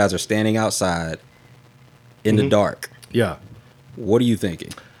that you guys are standing outside in the dark, Yeah. what are you thinking?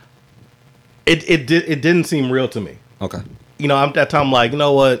 It didn't seem real to me. Okay. You know, I'm at that time like, you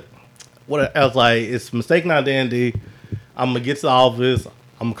know what? I was like, it's mistaken identity. I'm gonna get to the office.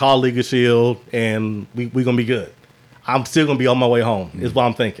 I'm gonna call Legal Shield, and we gonna be good. I'm still gonna be on my way home. Is what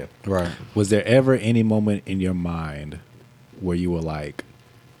I'm thinking. Right. Was there ever any moment in your mind where you were like,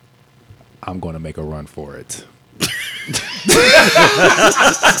 I'm going to make a run for it?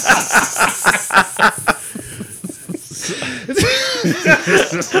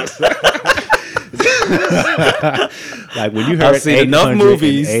 Like when you heard I've seen enough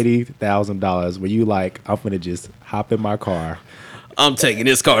movies. $880,000, were you like, I'm gonna just hop in my car? I'm taking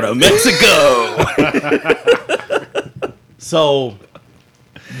this car to Mexico. So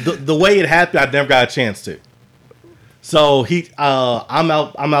the way it happened, I never got a chance to. So I'm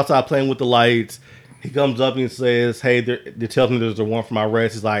outside playing with the lights. He comes up and says, "Hey, they tells me there's a warrant for my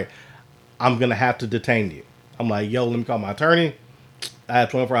arrest." He's like, "I'm gonna have to detain you." I'm like, "Yo, let me call my attorney." I have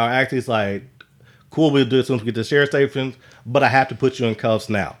 24-hour access. He's like, "Cool, we'll do it as soon as we get to the sheriff's station, but I have to put you in cuffs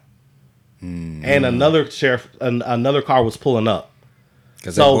now." And another car was pulling up.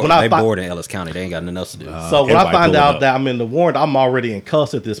 Because So they bored in Ellis County. They ain't got nothing else to do. So when I everybody find pulling out up. that I'm in the warrant, I'm already in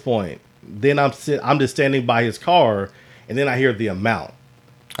cuffs at this point. Then I'm just standing by his car, and then I hear the amount.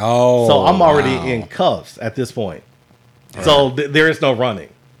 Oh. So I'm already wow. in cuffs at this point. So there is no running.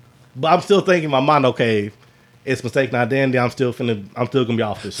 But I'm still thinking in my mind, okay, it's mistaken identity. I'm still gonna be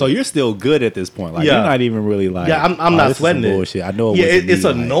off this. So shit. you're still good at this point. Like Yeah. you're not even really like, Yeah, I'm "Oh, not this is sweating some it. bullshit." I know. Yeah, wasn't it's me,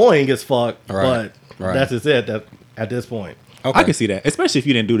 like- annoying as fuck, Right, but right. that's just it at this point. Okay. I can see that, especially if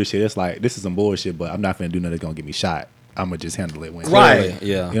you didn't do the shit. It's like, this is some bullshit, but I'm not gonna do nothing that's gonna get me shot. I'm gonna just handle it when Right. Clearly,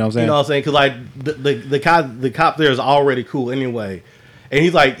 yeah. You know what I'm saying? You know what I'm saying? Because like the cop there is already cool anyway, and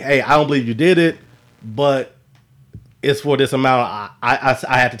he's like, "Hey, I don't believe you did it, but it's for this amount. I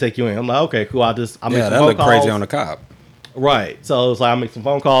have to take you in." I'm like, "Okay, cool. I'll make Yeah, some that phone looked calls." crazy on the cop. Right. So it's like I make some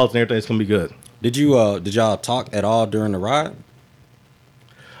phone calls and everything's gonna be good. Did y'all talk at all during the ride?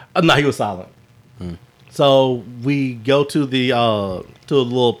 No, he was silent. So we go to the to a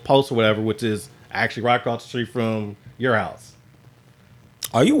little post or whatever, which is actually right across the street from your house.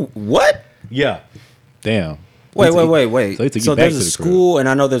 Are you what? Yeah, Damn. Wait. So he took you back there's to a the crib. school, and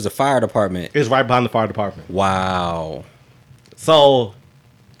I know there's a fire department. it's right behind the fire department. Wow. So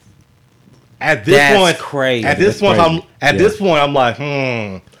at this That's point, crazy. At this That's point, crazy. this point, I'm like,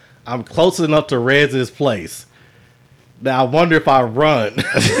 I'm close enough to Red's place. Now I wonder if I run.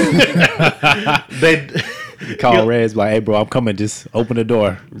 They, Call you know, Reds like, "Hey, bro, I'm coming. Just open the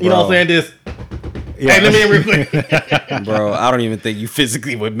door." you know what I'm saying? This. Yeah. Hey, let me in real quick. Bro, I don't even think you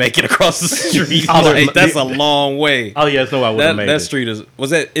physically would make it across the street. Oh, Like, that's a long way. Oh yeah, no, I wouldn't have made That it. street it's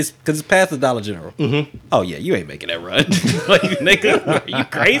because it's past the Dollar General. Mm-hmm. Oh yeah, you ain't making that run. Like, nigga, are you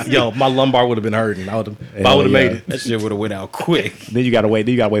crazy? Yo, my lumbar would have been hurting. I would have Hell made yeah. it. That shit would have went out quick. Then you gotta wait.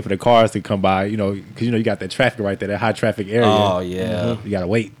 Then you gotta wait for the cars to come by. You know, because you got that traffic right there, that high traffic area. Oh yeah. You gotta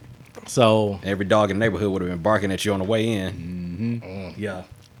wait. So Every dog in the neighborhood would have been barking at you on the way in. yeah.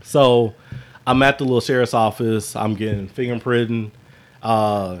 So I'm at the little sheriff's office. I'm getting fingerprinting.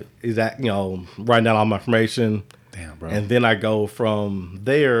 Is that writing down all my information. Damn, bro. And then I go from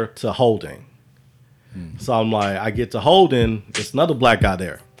there to holding. So I'm like, I get to holding. It's another black guy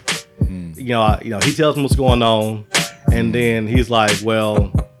there. He tells me what's going on, and then he's like,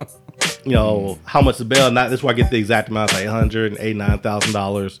 "Well, how much the bail?" Not this is where I get the exact amount, like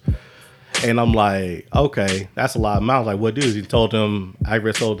 $189,000. And I'm like, okay, that's a lot of amount. Like, what dude? He told him I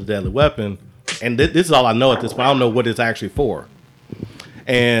sold a deadly weapon, and this is all I know at this point. I don't know what it's actually for.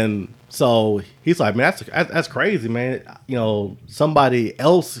 And so he's like, man, that's crazy, man. Somebody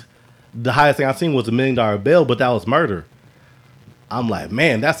else, the highest thing I seen was $1 million bail, but that was murder. I'm like,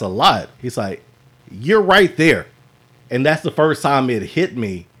 man, that's a lot. He's like, you're right there. And that's the first time it hit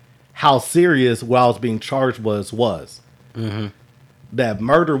me how serious what I was being charged was. Mm-hmm. That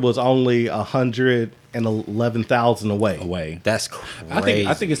murder was only 111,000 away. That's crazy.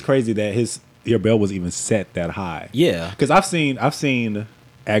 I think it's crazy that your bail was even set that high. Yeah. Because I've seen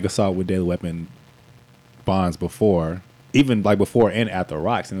ag assault with deadly weapon bonds before, even like before and after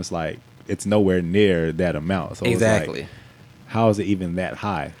rocks, and it's like it's nowhere near that amount. So Exactly. It's like, how is it even that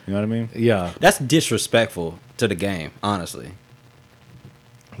high? You know what I mean? Yeah. That's disrespectful to the game, honestly.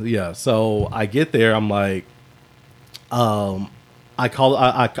 Yeah. So I get there. I'm like, I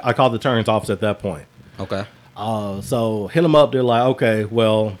call the turns office at that point. Okay. So hit them up. They're like, okay,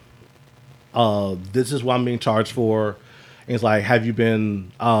 well, this is what I'm being charged for. And it's like, have you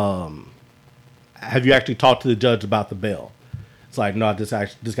actually talked to the judge about the bail? It's like, no, this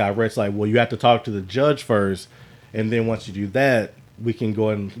got arrested. It's like, well, you have to talk to the judge first, and then once you do that, we can go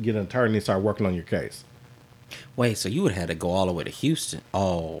and get an attorney and start working on your case. Wait, so you would have had to go all the way to Houston?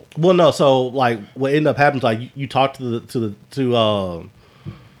 Oh, Well, no. So like, what ended up happening is like you talked to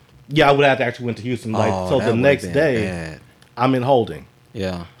yeah, I would have to actually went to Houston. Like, Oh, so that the would've next been day, bad. I'm in holding.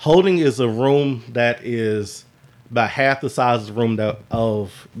 yeah. Holding is a room that is about half the size of the room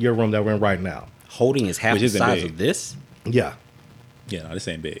of your room that we're in right now. Holding is half Which the isn't size big. of this. Yeah. Yeah, no, this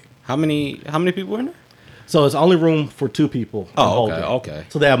ain't big. How many people in there? So it's only room for 2 people. in Oh, okay, Holding. okay.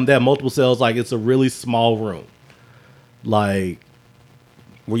 So they have multiple cells. Like, it's a really small room. Like,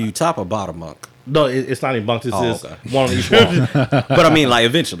 Were you top or bottom bunk? no, it's not even bunks. It's Oh, just okay. one on each wall. But I mean, like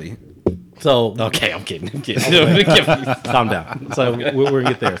eventually. So Okay, I'm kidding. I'm kidding. calm down. So we're gonna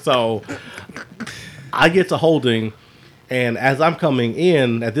get there. So I get to Holding, and as I'm coming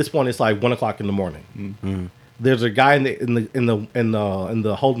in, at this point it's like 1:00 in the morning. Mm-hmm. There's a guy in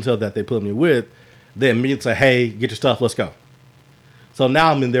the holding cell that they put me with. They immediately say, "Hey, get your stuff. Let's go." So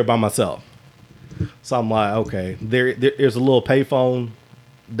now I'm in there by myself. So I'm like, okay. There's a little payphone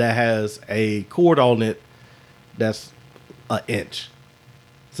that has a cord on it that's an inch.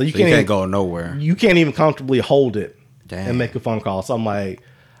 So you So you can't can't go nowhere. you can't even comfortably hold it Damn. and make a phone call. So I'm like,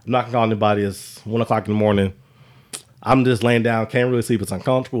 I'm not gonna call anybody. It's 1:00 in the morning. I'm just laying down, can't really sleep. It's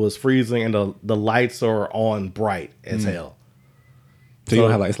uncomfortable. It's freezing, and the lights are on bright as hell. So you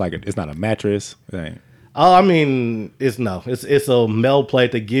don't have like it's not a mattress. It ain't. Oh, I mean, it's a metal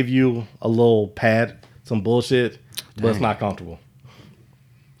plate that give you a little pad, some bullshit, but it's Dang. not comfortable.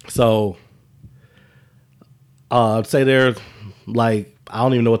 So, I'd say they're like, I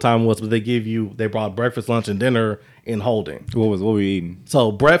don't even know what time it was, but they brought breakfast, lunch, and dinner in Holding. What were we eating?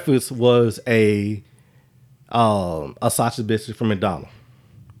 So breakfast was a sausage biscuit from McDonald's.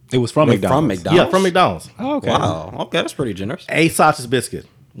 It was from Wait, McDonald's. from McDonald's? Yeah, from McDonald's. Oh, okay. Wow. Okay, that's pretty generous. A sausage biscuit.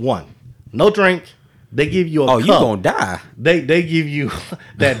 One. No drink. They give you a Oh, cup. you gonna die? They give you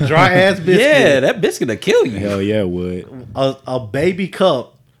that dry ass biscuit. Yeah, that biscuit will kill you. Hell yeah, it would. a baby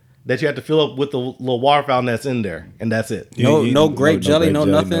cup that you have to fill up with the little water fountain that's in there, and that's it. No grape jelly, no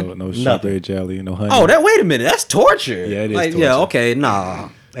nothing? No Nothing. strawberry jelly, no honey. Oh, wait a minute. That's torture. Yeah, it is Like, yeah, torture. okay, nah.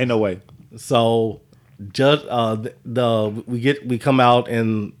 Ain't no way. So, judge, we come out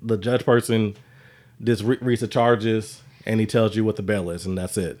and the judge person just reads the charges and he tells you what the bail is, and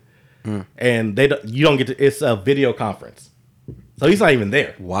that's it. And you don't get to. It's a video conference, so he's not even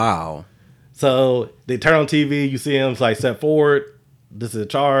there. Wow. So they turn on TV, you see him, it's like, step forward, this is a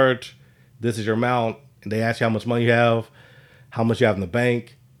charge, this is your amount, and they ask you how much money you have, how much you have in the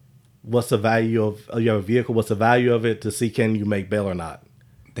bank, what's the value of you have a vehicle, what's the value of it, to see can you make bail or not.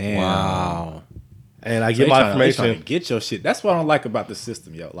 Damn. Wow. And I So get they my tryna- they information. tryna get your shit. That's what I don't like about the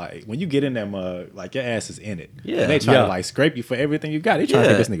system, yo. Like when you get in that mug, like your ass is in it. Yeah. And they try Yeah. to like scrape you for everything you got. They trying to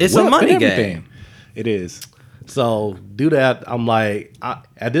Yeah, make this nigga it's a whip money and everything. game. It is. So do that. I'm like,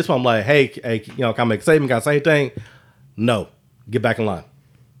 at this point, I'm like, hey, can I make a statement? Can I say anything? No. Get back in line.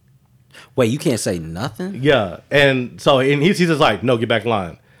 Wait, you can't say nothing? Yeah. And he's just like, no, get back in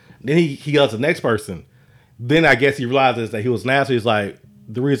line. Then he goes to the next person. Then I guess he realizes that he was an asshole. He's like,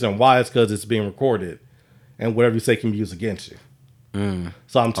 the reason why is because it's being recorded, and whatever you say can be used against you.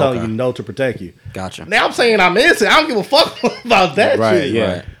 So I'm telling Okay. you no to protect you. Gotcha. Now I'm saying I'm innocent. I don't give a fuck about that Right, shit.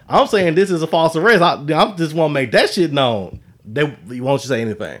 yeah. Right. I'm saying this is a false arrest. I just want to make that shit known. They won't you say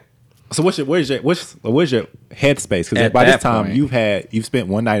anything. So where's your headspace? Because At by that this time point. you've spent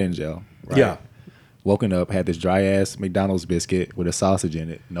one night in jail. Right? Yeah. Woken up, had this dry ass McDonald's biscuit with a sausage in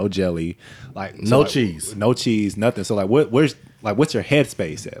it, no jelly, like No cheese. no cheese, nothing. So like, what's your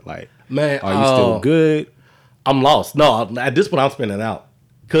headspace at? Like, Man, are you still good? I'm lost. No, at this point I'm spinning out.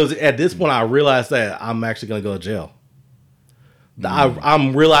 Because at this point I realized that I'm actually going to go to jail.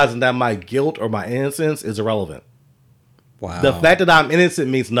 I'm realizing that my guilt or my innocence is irrelevant. Wow. The fact that I'm innocent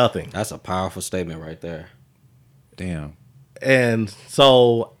means nothing. That's a powerful statement right there. Damn. And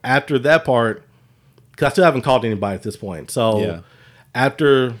so after that part, because I still haven't called anybody at this point. So Yeah.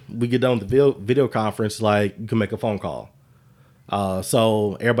 after we get done with the video conference, like, you can make a phone call.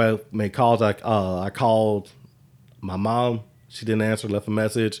 So everybody made calls. I called my mom. She didn't answer, left a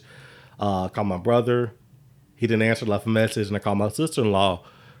message. I called my brother. He didn't answer, left a message. And I called my sister-in-law,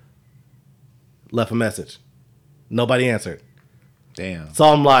 left a message. Nobody answered. Damn. So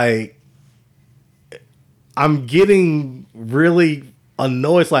I'm like, I'm getting really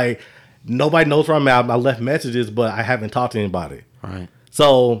annoyed. It's like nobody knows where I'm at. I left messages, but I haven't talked to anybody. Right.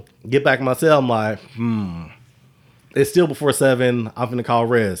 So get back in my cell. I'm like, it's still before 7. I'm finna call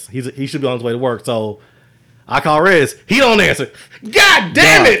Rez. He should be on his way to work. So I call Rez. He don't answer. God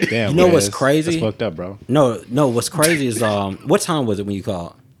damn it! Damn. You know what's Rez. crazy? That's fucked up, bro. No. What's crazy is what time was it when you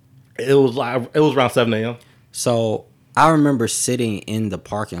called? It was around 7 a.m. So I remember sitting in the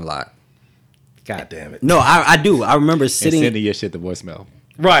parking lot. God damn it! No, I do. I remember And sitting. sending your shit to voicemail.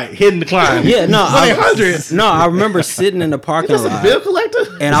 Right, hitting the climb. Yeah, no, 1-800. I remember sitting in the parking Is this a lot, bill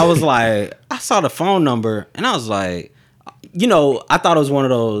collector? and I was like, I saw the phone number, and I was like, I thought it was one of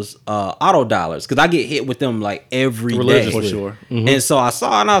those auto dollars because I get hit with them like every day. Religiously. For sure. And so I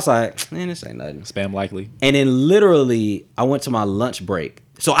saw it, and I was like, man, this ain't nothing. Spam likely. And then literally, I went to my lunch break,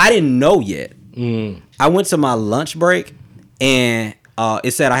 so I didn't know yet. I went to my lunch break, and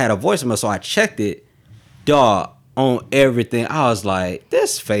it said I had a voicemail, so I checked it. Dog, on everything, I was like,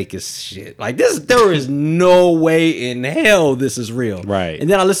 this fake as shit. Like this, there is no way in hell this is real. Right. And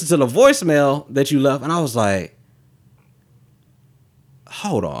then I listened to the voicemail that you left, and I was like,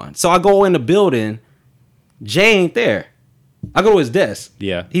 hold on. So I go in the building, Jay ain't there. I go to his desk.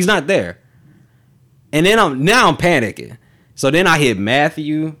 Yeah. He's not there. And then I'm panicking. So then I hit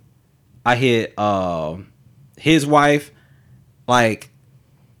Matthew. I hit his wife, like,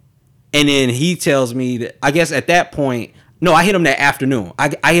 and then he tells me that, I guess at that point, no, I hit him that afternoon. I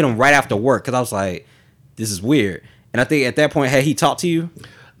hit him right after work because I was like, this is weird. And I think at that point, had he talked to you?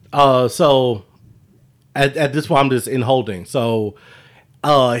 So at this point, I'm just in holding. So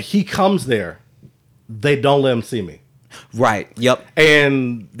he comes there. They don't let him see me. Right. Yep.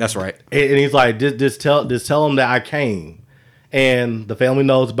 And That's right. And he's like, just tell him that I came, and the family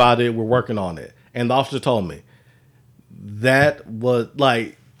knows about it. We're working on it. And the officer told me that was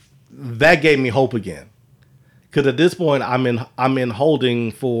like, that gave me hope again, because at this point I'm in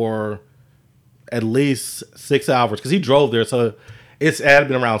holding for at least 6 hours because he drove there. So it had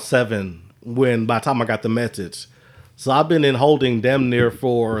been around 7 when by the time I got the message. So I've been in holding damn near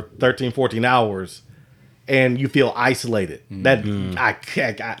for 13, 14 hours. And you feel isolated. That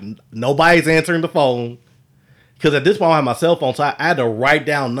I nobody's answering the phone, because at this point I have my cell phone, so I had to write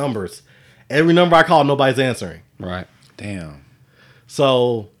down numbers. Every number I call, nobody's answering. Right. Damn.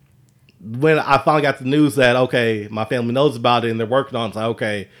 So when I finally got the news that okay, my family knows about it and they're working on it, it's like,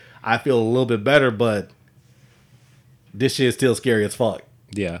 okay, I feel a little bit better, but this shit is still scary as fuck.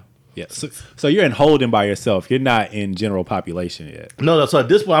 Yeah. Yeah. So you're in holding by yourself. You're not in general population yet. No, so at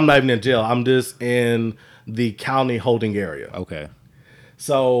this point I'm not even in jail. I'm just in the county holding area. Okay.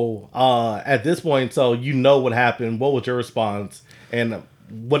 So at this point, so you know what happened. What was your response, and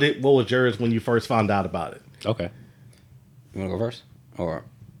what was yours when you first found out about it? Okay. You want to go first? Or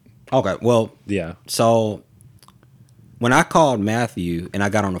okay. Well, Yeah. so when I called Matthew and I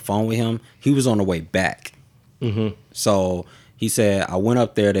got on the phone with him, he was on the way back. So he said, I went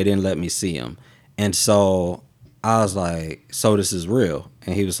up there, they didn't let me see him. And so I was like, so this is real?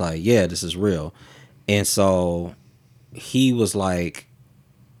 And he was like, yeah, this is real. And so he was like,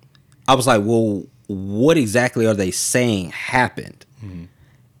 I was like, well, what exactly are they saying happened?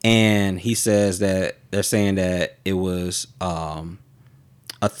 And he says that they're saying that it was a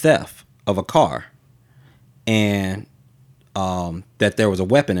theft of a car, and that there was a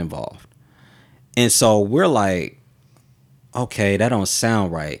weapon involved. And so we're like, okay, that don't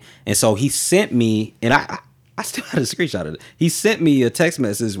sound right. And so he sent me, and I still had a screenshot of it. He sent me a text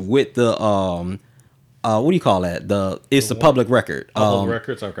message with the what do you call that? It's the public record. Public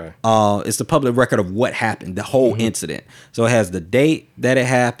records, okay. It's the public record of what happened, the whole incident. So it has the date that it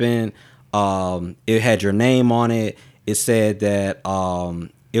happened. It had your name on it. It said that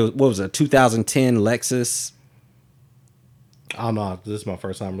it was, what was it, a 2010 Lexus. I don't know. This is my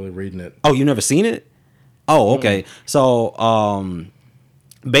first time really reading it. Oh, you never seen it? Oh, okay. So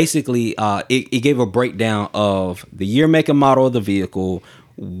basically, it gave a breakdown of the year, make, and model of the vehicle,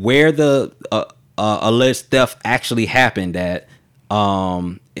 where the alleged theft actually happened at,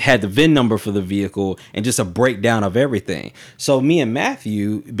 had the VIN number for the vehicle, and just a breakdown of everything. So me and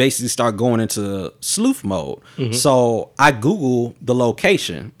Matthew basically start going into sleuth mode. So I Google the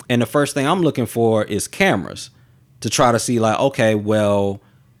location, and the first thing I'm looking for is cameras to try to see, like, okay, well,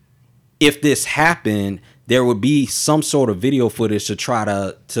 if this happened, there would be some sort of video footage to try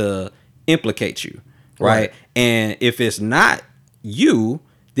to implicate you, right? And if it's not you,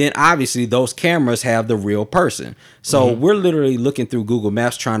 then obviously those cameras have the real person. So we're literally looking through Google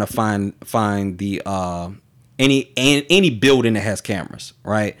Maps trying to find the any building that has cameras,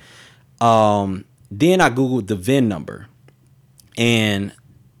 right? Then I Googled the VIN number, And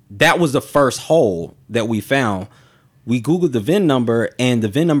that was the first hole that we found. We Googled the VIN number, and the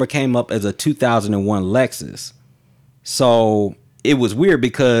VIN number came up as a 2001 Lexus. So it was weird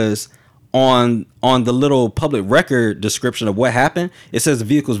because on the little public record description of what happened, it says the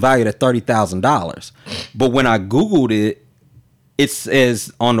vehicle's valued at $30,000. But when I Googled it, it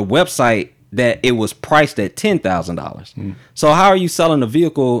says on the website that it was priced at $10,000. So how are you selling a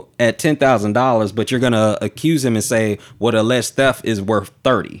vehicle at $10,000, but you're gonna accuse him and say, well, the alleged theft is worth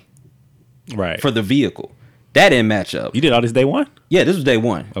 $30 Right. for the vehicle? That didn't match up. You did all this day one? Yeah, this was day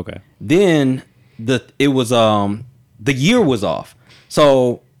one. Okay. Then the year was off.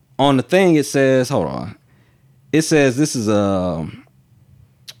 So on the thing it says, hold on. It says this is 1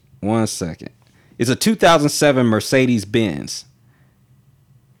 second. It's a 2007 Mercedes-Benz.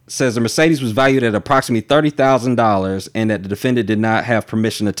 It says the Mercedes was valued at approximately $30,000 and that the defendant did not have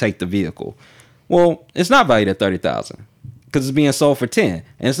permission to take the vehicle. Well, it's not valued at $30,000 because it's being sold for $10,000.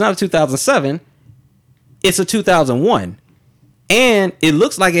 And it's not a 2007. It's a 2001. And it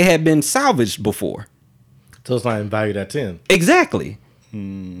looks like it had been salvaged before. So it's not even valued at 10. Exactly.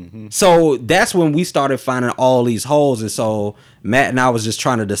 So that's when we started finding all these holes. And so Matt and I was just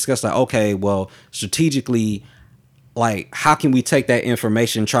trying to discuss, like, okay, well, strategically, like, how can we take that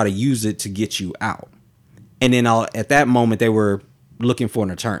information and try to use it to get you out? And then at that moment, they were looking for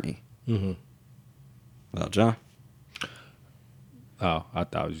an attorney. Well, John? Oh, I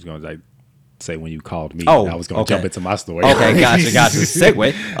thought I was just going to say when you called me. Oh, I was going to jump into my story. Okay, gotcha.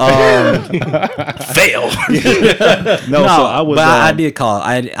 Segue. Fail. No, so I was. but I did call.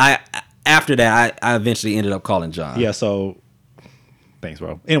 I after that, I eventually ended up calling John. Yeah. So thanks,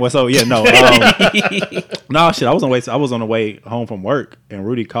 bro. Anyway, so yeah, no, no shit. I was on the way home from work, and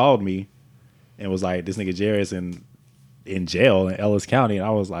Rudy called me, and was like, "This nigga Jerry is in jail in Ellis County," and I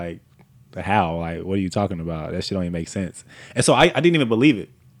was like, "How? Like, what are you talking about? That shit don't even make sense." And so I didn't even believe it.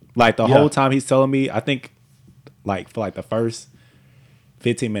 Like the whole time he's telling me, I think, like for like the first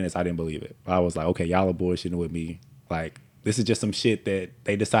 15 minutes, I didn't believe it. I was like, okay, y'all are bullshitting with me. Like, this is just some shit that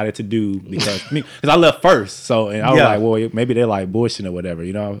they decided to do because I left first. So, and I was like, well, maybe they're like bullshitting or whatever,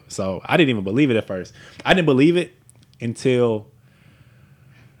 you know? So I didn't even believe it at first. I didn't believe it until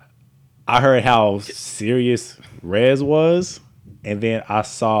I heard how serious Rez was. And then I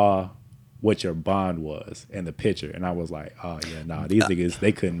saw what your bond was and the picture. And I was like, oh yeah, nah, these niggas,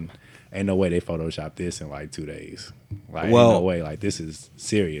 they couldn't, ain't no way they photoshopped this in like 2 days. Like, ain't no way, like this is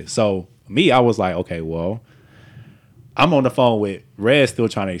serious. So me, I was like, okay, well, I'm on the phone with Red still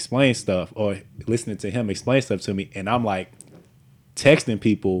trying to explain stuff or listening to him explain stuff to me. And I'm like texting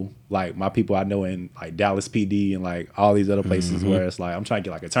people, like my people I know in like Dallas PD and like all these other places where it's like, I'm trying to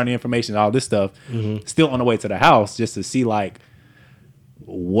get like attorney information and all this stuff, still on the way to the house just to see like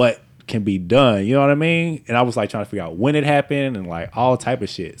what can be done, you know what I mean? And I was like trying to figure out when it happened and like all type of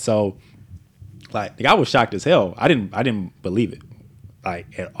shit. So like I was shocked as hell. I didn't believe it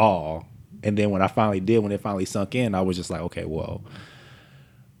like at all. And then when I finally did, when it finally sunk in, I was just like, okay, well,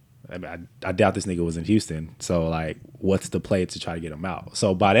 I mean, I doubt this nigga was in Houston. So like, what's the play to try to get him out?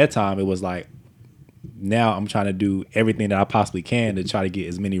 So by that time, it was like, now I'm trying to do everything that I possibly can to try to get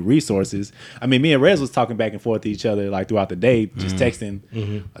as many resources. I mean, me and Rez was talking back and forth to each other like throughout the day, just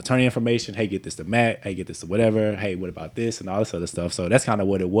texting attorney information. Hey, get this to Matt. Hey, get this to whatever. Hey, what about this and all this other stuff. So that's kind of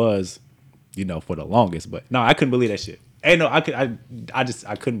what it was, you know, for the longest. But no, I couldn't believe that shit. Ain't no,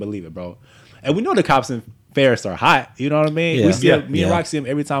 I couldn't believe it, bro. And we know the cops in Ferris are hot. You know what I mean? Yeah. We see me and Rock see them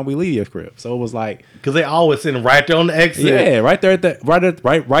every time we leave your crib. So it was like, because they always sitting right there on the exit. yeah, right there at the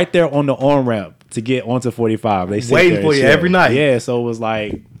right there on the on ramp to get onto 45. They sit waiting there for and you chill. every night. Yeah, so it was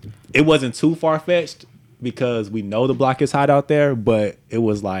like, it wasn't too far fetched because we know the block is hot out there, but it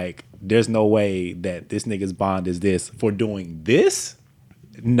was like, there's no way that this nigga's bond is this for doing this.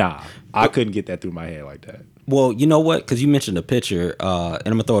 Nah, I couldn't get that through my head like that. Well, you know what? Because you mentioned the picture, and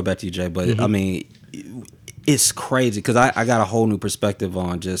I'm gonna throw it back to you, Jay. But I mean, it's crazy because I got a whole new perspective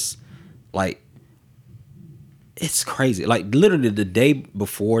on just like, it's crazy. Like literally the day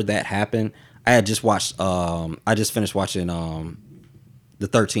before that happened, I had just watched. I just finished watching the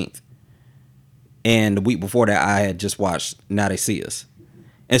 13th, and the week before that, I had just watched Now They See Us,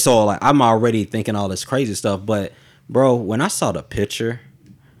 and so like I'm already thinking all this crazy stuff. But bro, when I saw the picture,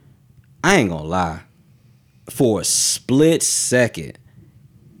 I ain't gonna lie. For a split second,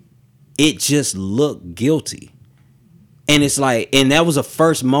 it just looked guilty. And it's like, and that was the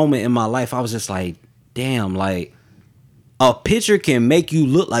first moment in my life I was just like, damn, like a picture can make you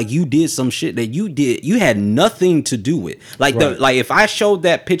look like you did some shit that you had nothing to do with. Like like if I showed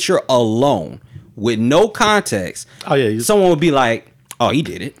that picture alone with no context, someone would be like, oh, he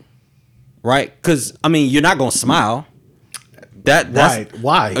did it. Right? Because I mean, you're not gonna smile. That's Right.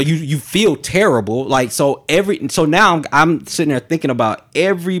 Why? You feel terrible. Like so now I'm sitting there thinking about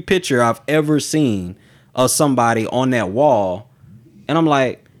every picture I've ever seen of somebody on that wall, and I'm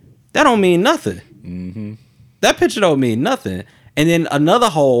like, that don't mean nothing. Mm-hmm. That picture don't mean nothing. And then another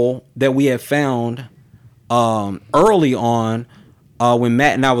hole that we had found early on when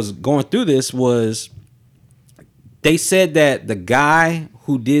Matt and I was going through this was they said that the guy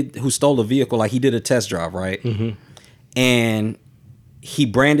who stole the vehicle, like he did a test drive, right? Mm-hmm. And he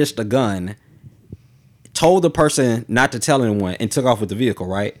brandished a gun, told the person not to tell anyone, and took off with the vehicle,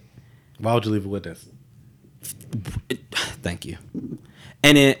 right? Why would you leave a witness? Thank you.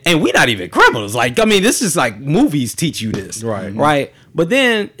 And we're not even criminals. Like, I mean, this is like movies teach you this. Right. Right. But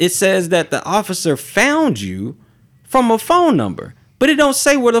then it says that the officer found you from a phone number, but it don't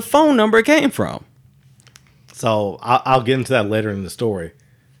say where the phone number came from. So I'll get into that later in the story.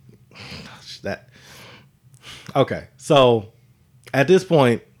 Okay. So at this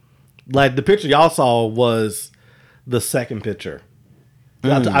point, like the picture y'all saw was the second picture.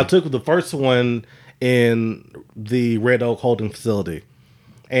 I took the first one in the Red Oak holding facility.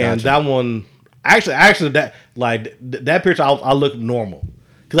 And that one, actually, that picture, I look normal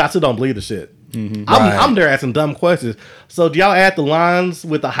because I still don't believe the shit. Mm-hmm. I'm there asking dumb questions. So do y'all add the lines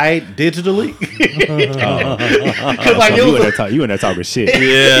with the height digitally? Like you in there talking shit.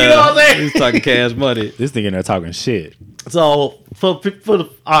 Yeah, you know what I'm saying? He's talking cash money. This nigga in there talking shit. So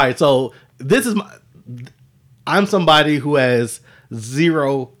all right. So this is I'm somebody who has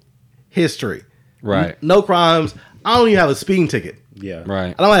zero history. Right. No crimes. I don't even have a speeding ticket. Yeah.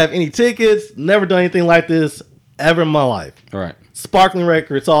 Right. I don't have any tickets. Never done anything like this ever in my life. Right. Sparkling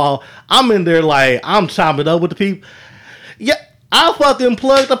record. So I'm in there like I'm chopping up with the people. Yeah, I fucking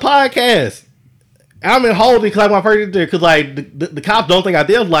plugged the podcast. I'm in holding because like my first there because like the cops don't think I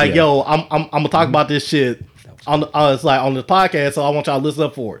did. Like, yo, I'm gonna talk about this shit on it's like on the podcast. So I want y'all to listen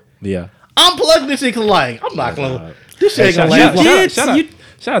up for it. Yeah. I'm plugging this shit because like I'm not gonna. This shit ain't gonna last long.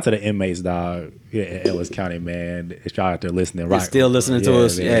 Shout out to the inmates, dog. Yeah, in Ellis County, man. If y'all out there listening, right? Still listening to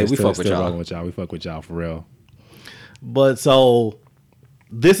us. Man, Yeah, we fuck with still y'all. rocking with y'all. We fuck with y'all for real. But so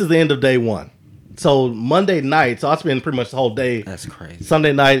this is the end of day one. So Monday night, so I spent pretty much the whole day. That's crazy.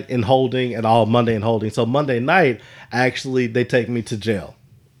 Sunday night in holding and all Monday in holding. So Monday night, actually, they take me to jail.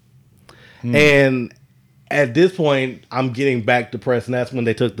 And at this point, I'm getting back depressed. And that's when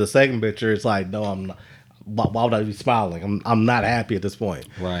they took the second picture. It's like, no, I'm not. Why would I be smiling? I'm not happy at this point.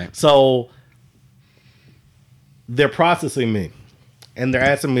 Right. So they're processing me. And they're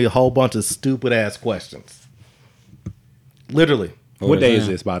asking me a whole bunch of stupid ass questions. Literally. What day is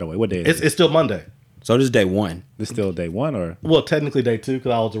this, by the way? What day is it? It's still Monday. So this is day one. This still day one or? Well, technically day two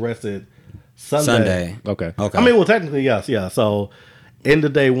because I was arrested Sunday. Okay. Okay. I mean, well, technically, yes. Yeah. So into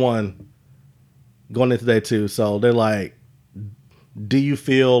day one, going into day two. So they're like, do you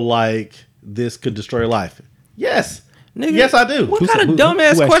feel like this could destroy your life? Yes. Nigga, yes, I do. What kind of who dumbass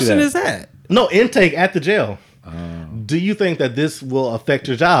asked you question that? is that? No, intake at the jail. Do you think that this will affect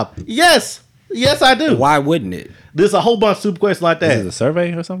your job? Yes. Yes, I do. Why wouldn't it? There's a whole bunch of super questions like that. Is it a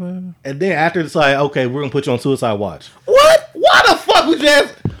survey or something? And then after it's like, okay, we're gonna put you on suicide watch. What? Why the fuck would you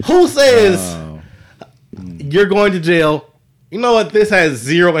ask? Who says you're going to jail? You know what? This has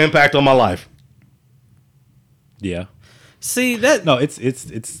zero impact on my life. Yeah. See that? No, it's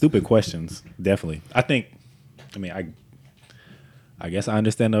stupid questions. Definitely. I guess I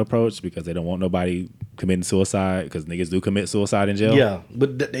understand the approach because they don't want nobody committing suicide because niggas do commit suicide in jail. Yeah,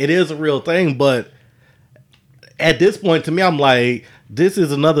 but it is a real thing. But at this point, to me, I'm like, this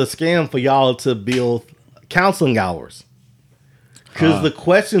is another scam for y'all to build counseling hours. Because the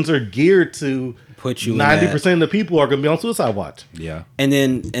questions are geared to Put you in 90% of the people are going to be on suicide watch. Yeah. And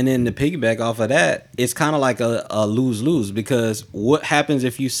then to piggyback off of that, it's kind of like a lose-lose because what happens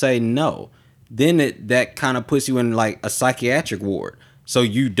if you say no? Then that kind of puts you in like a psychiatric ward. So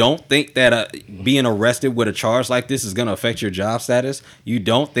you don't think that being arrested with a charge like this is going to affect your job status? You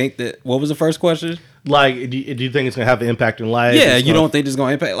don't think that... What was the first question? Like, do you think it's going to have an impact in life? Yeah, you don't think it's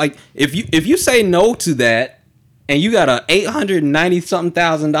going to impact... Like, if you say no to that and you got a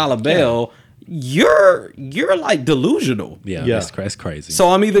 $890,000 bail... You're like delusional. Yeah. Yeah. That's crazy. So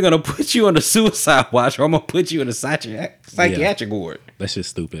I'm either gonna put you on the suicide watch or I'm gonna put you in a psychiatric ward. That's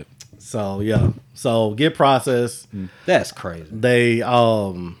just stupid. So, yeah. So, get processed. That's crazy. They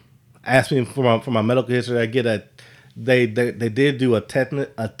asked me for my medical history. I get they did do a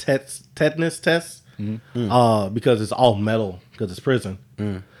tetanus test because it's all metal because it's prison.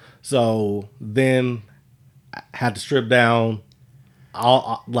 So then I had to strip down.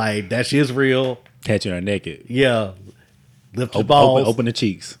 All like that shit is real. Catching her naked. Yeah, lift your balls, Open the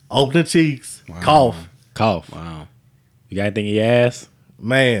cheeks. open the cheeks, Wow. cough. Cough. Wow. You got anything in your ass?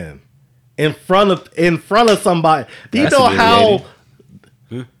 Man, in front of somebody. Do you That's know how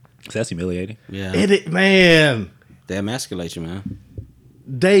humiliating. That's humiliating. Yeah. man? They emasculate you, man.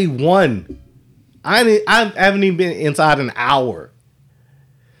 Day one, I haven't even been inside an hour.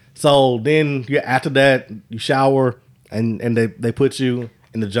 So then after that, you shower and they put you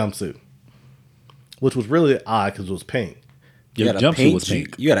in the jumpsuit, which was really odd because it was pink. You Your had a jumpsuit pink was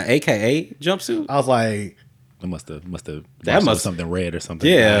pink. You had an AKA jumpsuit? I was like, It must have That must- something red or something.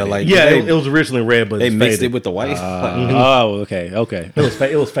 Yeah, like yeah, they, it was originally red, but they it's mixed faded. it with the white. Oh, okay.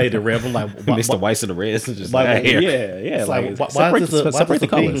 It was faded red. I'm like, mixed the whites and the reds and just why- like, here. Yeah. It's Like, why separate, is this a separate the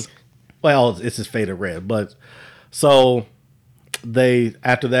pink? colors. Well, it's just faded red. But so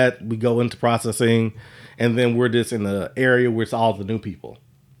after that we go into processing, and then we're just in the area where it's all the new people.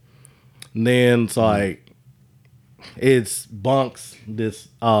 And then it's like it's bunks. It's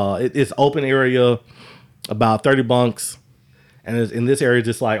open area, about 30 bunks, and in this area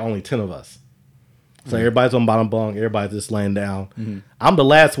just like only 10 of us. So everybody's on bottom bunk. Everybody's just laying down. I'm the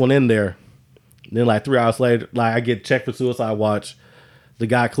last one in there. Then like 3 hours later, like I get checked for suicide watch. The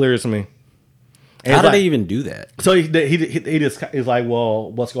guy clears me. And How he's do like- they even do that? So he just is like,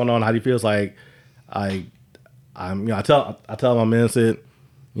 well, what's going on? How do you feel? It's like, I tell him I'm innocent.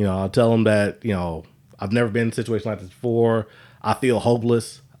 I tell him that I've never been in a situation like this before. I feel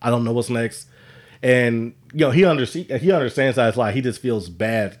hopeless. I don't know what's next. And he understands that it's like he just feels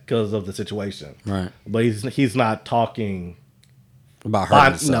bad because of the situation. Right. But he's not talking. About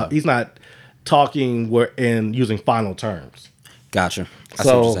hurting himself. He's not talking and using final terms. Gotcha. I see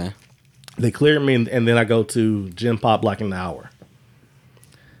what you're So saying. they clear me, and then I go to Gym Pop like an hour.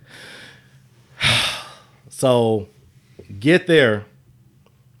 So get there,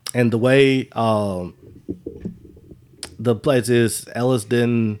 and the way the place is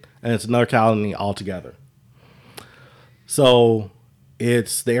Elliston, and it's another colony altogether. So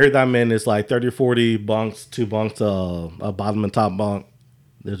it's the area that I'm in is like 30 or 40 bunks, 2 bunks, a bottom and top bunk.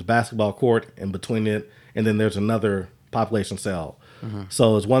 There's a basketball court in between it, and then there's another population cell.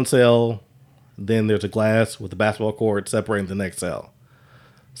 So it's one cell, then there's a glass with the basketball court separating the next cell.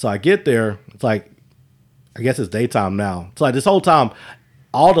 So I get there, it's like, I guess it's daytime now. It's like this whole time,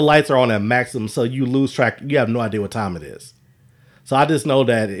 all the lights are on at maximum, so you lose track. You have no idea what time it is. So I just know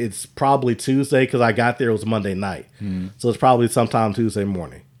that it's probably Tuesday because I got there, it was Monday night. So it's probably sometime Tuesday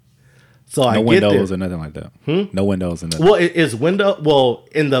morning. So I No get there. windows or nothing like that. No windows or nothing. Well, it's window. Well,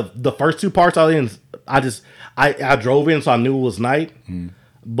 in the first 2 parts I was in, I drove in, so I knew it was night.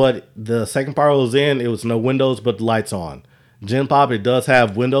 But the second part I was in, it was no windows, but the lights on. Gym Pop, it does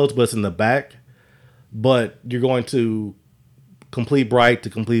have windows, but it's in the back. But you're going to complete bright to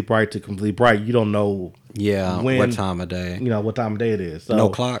complete bright to complete bright. You don't know, Yeah. when- What time of day? what time of day it is. So No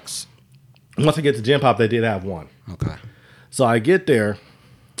clocks. once I get to Gym Pop, they did have one. Okay. So I get there.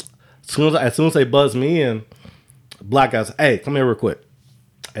 As soon as they buzz me in, black guys, hey, come here real quick.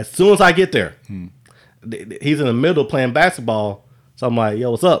 As soon as I get there, he's in the middle playing basketball. So I'm like,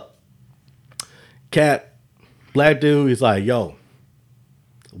 yo, what's up? Cat, black dude, he's like, yo,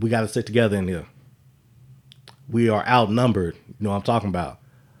 we got to stick together in here. We are outnumbered. You know what I'm talking about.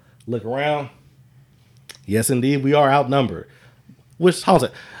 Look around. Yes, indeed, we are outnumbered. Let's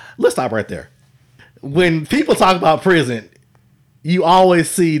stop right there. When people talk about prison, you always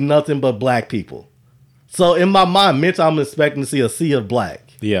see nothing but black people. So in my mind, mentally, I'm expecting to see a sea of black.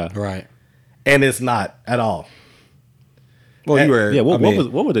 Yeah. Right. And it's not at all. Well, you were. Yeah. I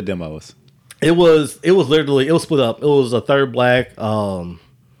mean, What were the demos? It was split up. It was a third black, a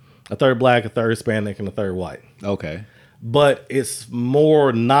third Hispanic, and a third white. Okay. But it's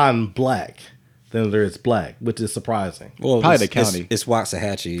more non-black than there is black, which is surprising. well, Probably it's- the county. It's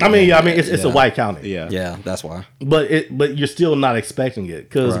Waxahachie. I mean, it's a Yeah. white county. Yeah. Yeah, that's why. But you're still not expecting it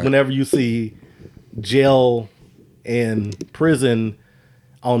because Right. whenever you see jail and prison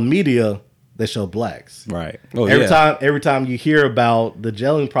on media, they show blacks. Right. Oh, Every time you hear about the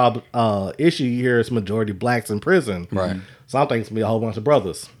jailing issue, you hear it's majority blacks in prison. Right. So I'm thinking it's gonna be a whole bunch of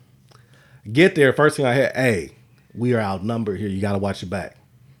brothers. Get there, first thing I hear, hey, we are outnumbered here. You got to watch your back.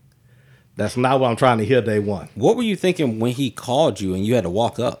 That's not what I'm trying to hear day one. What were you thinking when he called you and you had to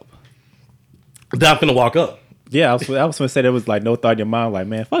walk up? Then I'm gonna walk up. Yeah. I was going to say there was like no thought in your mind, like,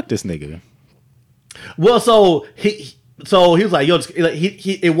 man, fuck this nigga. Well, so he was like, yo,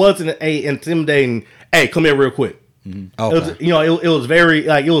 it wasn't a intimidating. Hey, come here real quick. Okay. It was, it was very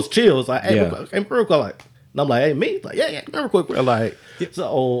like it was chill. It's like, hey, Yeah. come real quick. Like, and I'm like, hey, me, like, yeah, come here real quick. Like,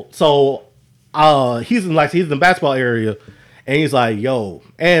 so he's in the basketball area, and he's like, yo,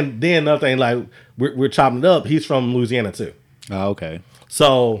 and then another thing, like we're chopping it up. He's from Louisiana too. Oh, okay.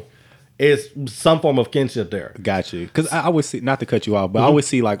 So it's some form of kinship there. Got you. Because I always see, not to cut you off, but I always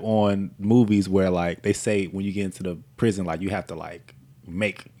see like on movies where like they say when you get into the prison, like you have to like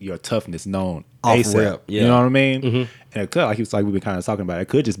make your toughness known Off ASAP. rip, You yeah. know what I mean? And it could, like he was like we've been kind of talking about, it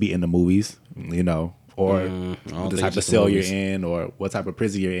could just be in the movies, you know, or don't the think type of just cell movies. you're in, or what type of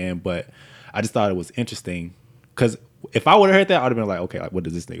prison you're in. But I just thought it was interesting because if I would have heard that, I'd have been like, okay, like what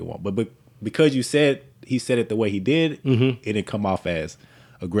does this nigga want? But because he said it the way he did, it didn't come off as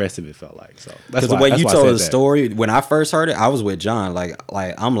aggressive. It felt like so. Because the way you told the story, when I first heard it, I was with John. Like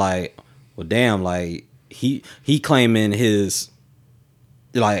I'm like, well, damn, like he claiming his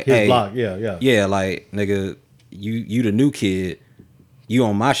like, His hey, block, yeah. yeah, like nigga, you the new kid, you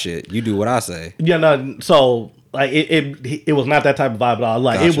on my shit, you do what I say. Yeah, no. So like it was not that type of vibe at all.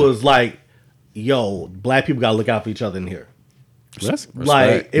 Like it Gotcha. was like, yo, black people gotta look out for each other in here. That's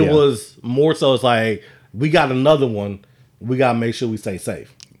Like it yeah. was more so. It's like we got another one. We gotta make sure we stay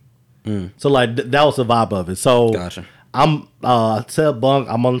safe. So like that was the vibe of it. So Gotcha. I'm said bunk.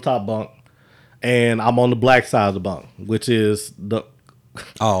 I'm on the top bunk, and I'm on the black side of the bunk, which is the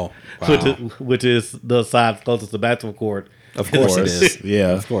Oh, wow. which is the side closest to the basketball court. Of course it is. Yeah.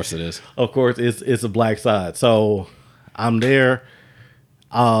 Of course it is. Of course, it's a black side. So I'm there.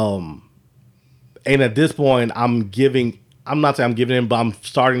 And at this point, I'm not saying I'm giving in, but I'm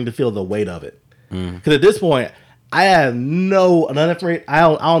starting to feel the weight of it. Because at this point, I have I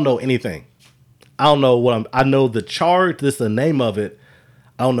don't know anything. I don't know I know the charge, this is the name of it.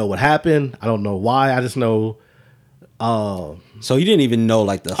 I don't know what happened. I don't know why. I just know. So you didn't even know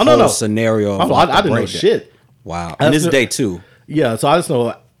like the no, whole no. scenario. Of, I like, the didn't know breakdown. shit. Wow. And this is day 2. Yeah, so I just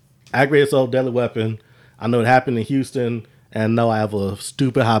know aggravated assault, deadly weapon. I know it happened in Houston, and I know I have a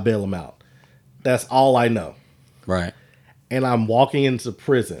stupid high bail amount. That's all I know. Right. And I'm walking into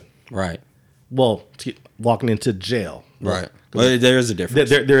prison. Right. Well, walking into jail. Right. Well, there's a difference.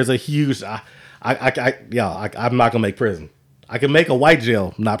 There's a huge. I'm not gonna make prison. I can make a white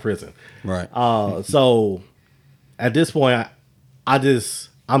jail, not prison. Right. So at this point,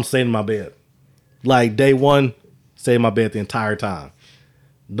 I'm staying in my bed. Like day one, stay in my bed the entire time.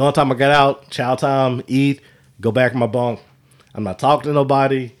 The only time I got out, chow time, eat, go back in my bunk. I'm not talking to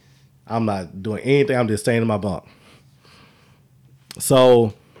nobody. I'm not doing anything. I'm just staying in my bunk.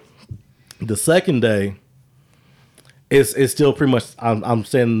 So the second day, it's still pretty much I'm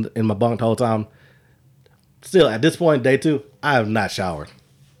sitting in my bunk the whole time. Still at this point, day 2, I have not showered.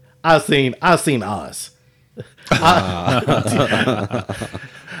 I've seen Oz.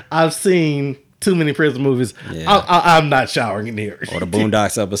 I've seen too many prison movies. Yeah. I'm not showering in here. Or the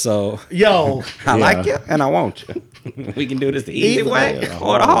Boondocks episode. Yo, I like you and I want you. We can do this the easy Either way way.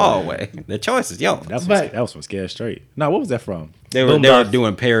 or the hard way. The choice is yo. Right. That was from Scared Straight. No, what was that from? They were Boondocks.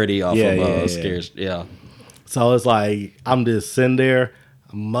 doing parody off Yeah, of yeah, yeah. Scared. Yeah. so it's like I'm just sitting there,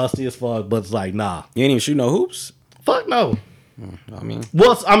 musty as fuck, but it's like nah, You ain't even shoot no hoops. fuck no. I mean,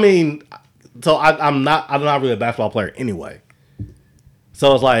 So I'm not really a basketball player anyway.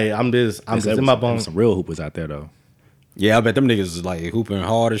 So it's like I'm just in my bunk. Some real hoopers out there though. yeah, I bet them niggas is like hooping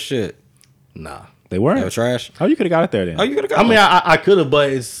hard as shit. Nah. They weren't. They were trash. Oh, you could have got it there then. Oh, you could have got. I mean, I could have, but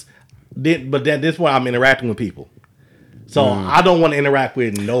at this point, I'm interacting with people, so I don't want to interact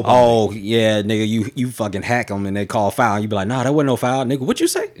with nobody. Oh yeah, nigga, you fucking hack them and they call foul. And you be like, nah, that wasn't no foul, nigga. What you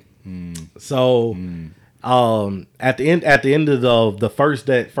say? So, at the end of the first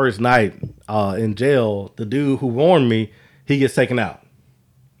night in jail, the dude who warned me, he gets taken out.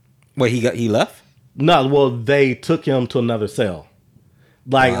 Wait, he left? No, well, they took him to another cell.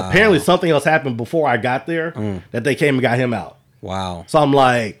 Like apparently something else happened before I got there that they came and got him out. Wow, So I'm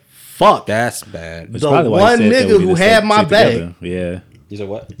like, fuck. that's bad. Which is the probably why he one said that nigga we who just had stick my back. together. Yeah. You said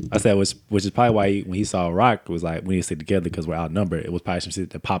what? I said, which is probably why when he saw Rock, it was like, we need to stick together because we're outnumbered. It was probably some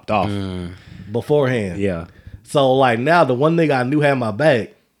shit that popped off. beforehand. Yeah. So like now the one nigga I knew had my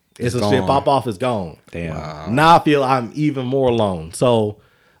back, is some shit gone. pop off is gone. Damn. Now I feel I'm even more alone. So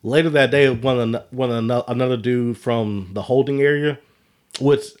later that day, another dude from the holding area,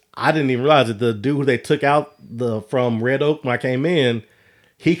 which I didn't even realize that the dude who they took out from Red Oak when I came in,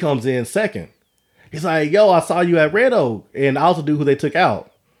 he comes in second. He's like, yo, I saw you at Red Oak. And I also do who they took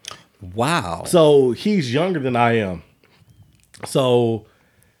out. Wow. So he's younger than I am. So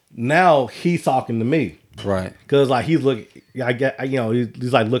now he's talking to me. Right. Cause like he's looking, I get,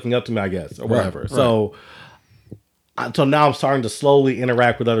 he's like looking up to me, I guess, or whatever. right. So now I'm starting to slowly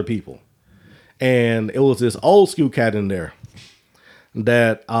interact with other people, and it was this old school cat in there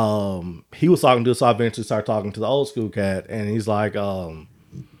that he was talking to. So I eventually started talking to the old school cat, and he's like, what'd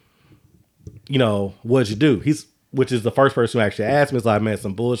you do? Which is the first person who actually asked me. It's like, man,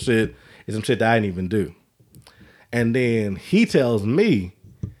 some bullshit. It's some shit that I didn't even do. And then he tells me,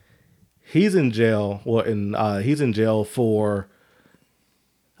 he's in jail. Well, he's in jail for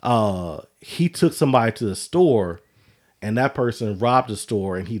he took somebody to the store, and that person robbed the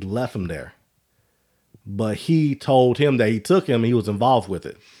store, and he left him there. But he told him that he took him, and he was involved with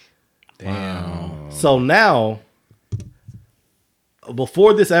it. Damn. So now,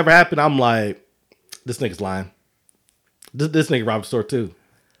 before this ever happened, I'm like, this nigga's lying. This nigga robbed the store too.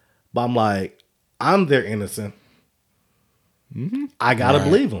 But I'm like, I'm their innocent. I gotta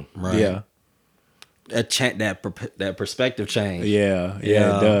believe him. Right. Yeah. That perspective change. Yeah,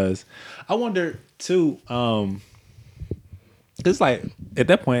 it does. I wonder too, it's like at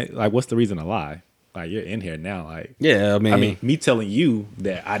that point, like, what's the reason to lie? Like, you're in here now, like, Yeah, I mean, me telling you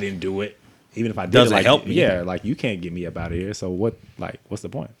that I didn't do it, even if I did, Doesn't like, help me. Yeah, like, you can't get me up out of here. So what's the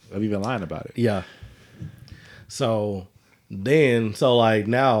point of even lying about it? Yeah. So like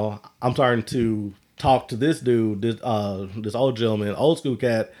now I'm starting to talk to this dude, this old gentleman, old school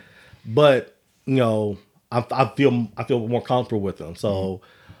cat, but you know, I feel more comfortable with him. So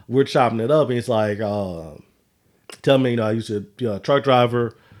we're chopping it up, and he's like, tell me, I used to be a truck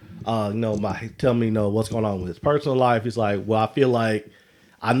driver. Tell me, what's going on with his personal life. He's like, well, I feel like,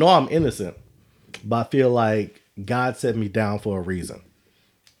 I know I'm innocent, but I feel like God set me down for a reason.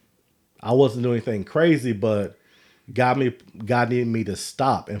 I wasn't doing anything crazy, but God needed me to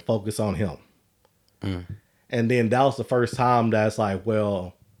stop and focus on him. And then that was the first time that's like,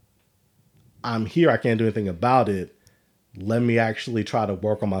 well, I'm here. I can't do anything about it. Let me actually try to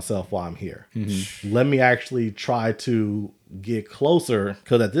work on myself while I'm here. Let me actually try to get closer.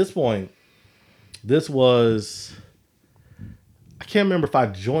 Because at this point, this was, I can't remember if I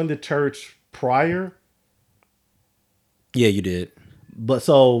joined the church prior. yeah, you did. But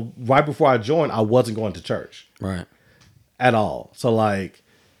so right before I joined, I wasn't going to church Right. at all. So like,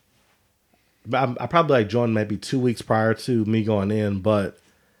 I probably like joined maybe 2 weeks prior to me going in, but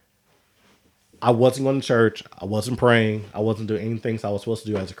I wasn't going to church. I wasn't praying. I wasn't doing anything I was supposed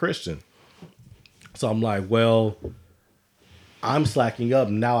to do as a Christian. So I'm like, well, I'm slacking up.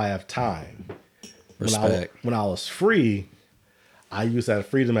 Now I have time. Respect. When I was free, I used that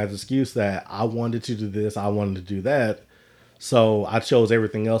freedom as an excuse that I wanted to do this. I wanted to do that. So I chose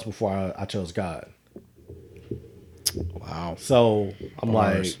everything else before I chose God. Wow. So I'm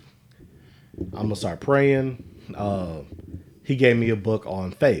Bars. like, I'm gonna start praying. He gave me a book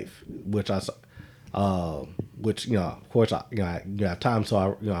on faith, which of course, I have time, so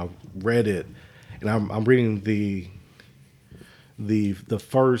I read it, and I'm reading the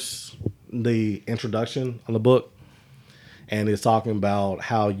introduction on the book, and it's talking about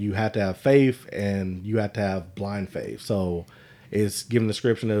how you have to have faith and you have to have blind faith. So it's giving a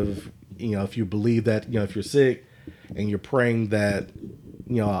description of, if you believe that, if you're sick and you're praying that,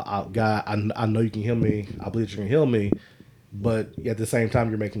 God, I know you can heal me. I believe you can heal me. But at the same time,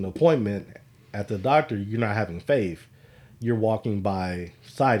 you're making an appointment at the doctor. You're not having faith. You're walking by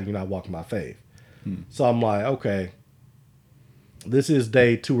sight. You're not walking by faith. So I'm like, okay, this is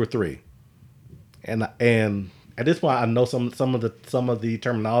day 2 or 3. And at this point, I know some of the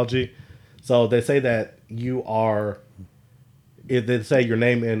terminology. So they say that you are, if they say your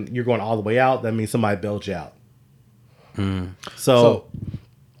name and you're going all the way out, that means somebody bailed you out. So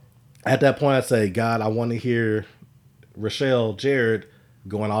at that point, I say, God, I want to hear Rochelle, Jared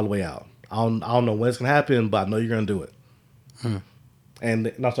going all the way out. I don't know when it's gonna happen, but I know you're gonna do it.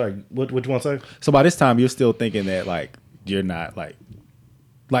 And no, sorry, what you want to say? So by this time, you're still thinking that, like, you're not like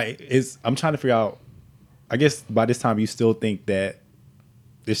I'm trying to figure out. I guess by this time, you still think that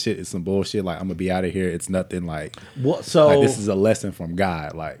this shit is some bullshit. Like, I'm gonna be out of here. It's nothing like. Well, so like, this is a lesson from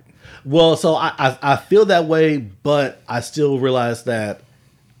God. Like, well, so I feel that way, but I still realize that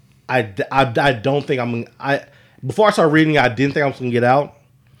I don't think before I started reading, I didn't think I was gonna get out,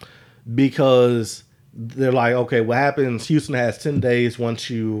 because they're like, okay, what happens? Houston has 10 days once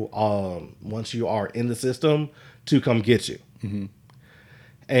you are in the system to come get you,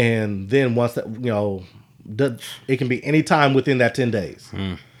 and then once that it can be any time within that 10 days.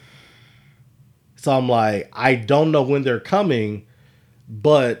 So I'm like, I don't know when they're coming,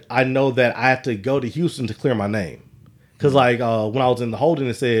 but I know that I have to go to Houston to clear my name, because like when I was in the holding,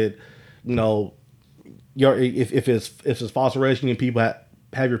 it said, if it's false arrest, people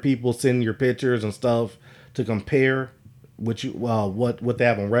have your people send your pictures and stuff to compare what they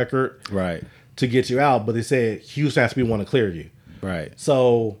have on record, right, to get you out. But they said Houston has to be one to clear you. right.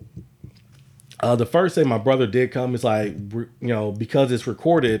 So the first thing my brother did come is like, because it's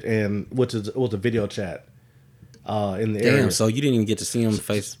recorded, and it was a video chat in the area. Damn, so you didn't even get to see him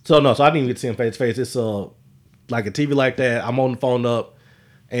face. So I didn't even get to see him face to face. It's like a TV like that. I'm on the phone up,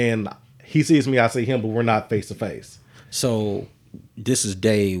 and he sees me, I see him, but we're not face to face. So this is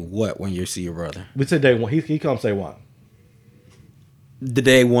day what when you see your brother? We said day one. He comes day one. The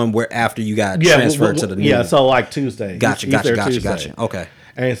day one where after you got transferred to the new. Yeah, so like Tuesday. Gotcha. Tuesday. Okay.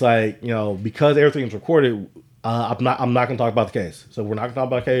 And it's like, because everything's recorded, I'm not gonna talk about the case. So we're not gonna talk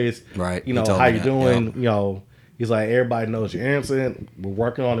about the case. Right. You You know, told how me you that. doing? He's like, everybody knows you're innocent. We're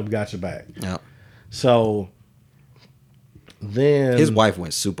working on it. We got your back. Yeah. So then His wife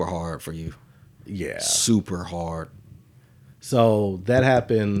went super hard for you. yeah. Super hard. So that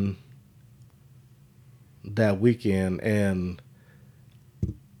happened that weekend, and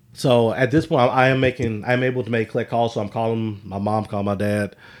so at this point, I'm able to make collect calls. So I'm calling my mom, calling my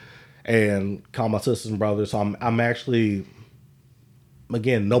dad, and call my sisters and brothers. So I'm actually,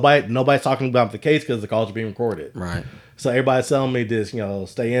 again, nobody's talking about the case because the calls are being recorded. Right. So everybody's telling me this,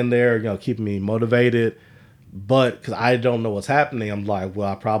 stay in there, keeping me motivated. But because I don't know what's happening, I'm like, well,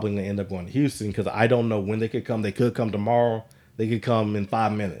 I'm probably going to end up going to Houston because I don't know when they could come. They could come tomorrow. They could come in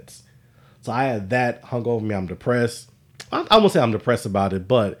 5 minutes. So I had that hung over me. I'm depressed. I won't say I'm depressed about it,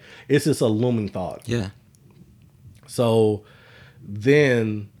 but it's just a looming thought. Yeah. So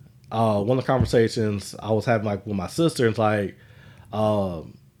then one of the conversations I was having like with my sister, it's like,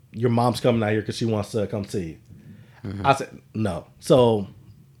 your mom's coming out here because she wants to come see you. Mm-hmm. I said, no. So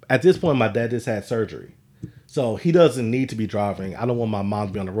at this point, my dad just had surgery. So he doesn't need to be driving. I don't want my mom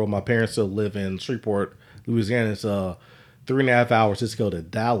to be on the road. My parents still live in Shreveport, Louisiana. It's 3.5 hours just to go to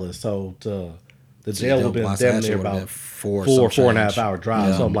Dallas. So the jail would have been damn near about four and a half hour drive.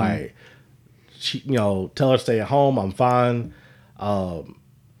 Yeah. So I'm like, tell her to stay at home. I'm fine. And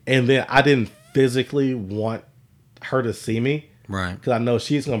then I didn't physically want her to see me. Right. Because I know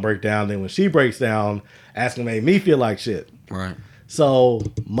she's going to break down. Then when she breaks down, that's going to make me feel like shit. Right. So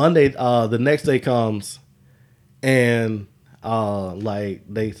Monday, the next day comes, and like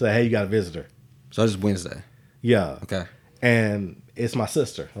they say, hey, you got a visitor. So it's Wednesday. Yeah. Okay. And it's my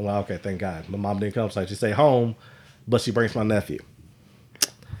sister. I'm like, okay, thank God. My mom didn't come, so she stayed home, but she brings my nephew.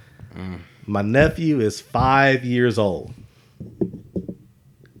 My nephew is 5 years old.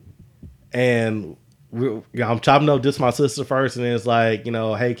 And I'm chopping up just my sister first, and then it's like,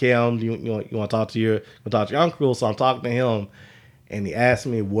 hey Cam, you want to talk to your uncle? So I'm talking to him, and he asked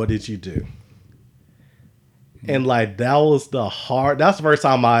me, "What did you do?" And like that's the first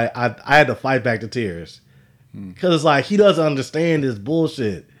time I had to fight back the tears, because it's like he doesn't understand this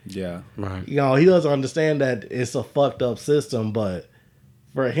bullshit. Yeah. Right. He doesn't understand that it's a fucked up system, but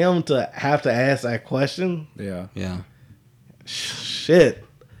for him to have to ask that question, Yeah. Yeah. shit,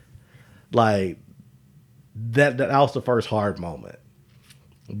 like that was the first hard moment.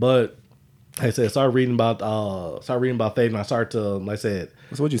 But like I said, started reading about Faith, and I started to, like I said,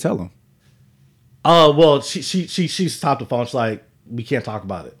 So what'd you tell him? well, she stopped the phone. She's like, we can't talk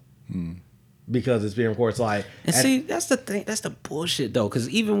about it because it's being recorded. It's like, And see, that's the thing. That's the bullshit, though. Because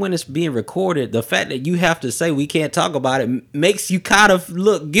even when it's being recorded, the fact that you have to say we can't talk about it makes you kind of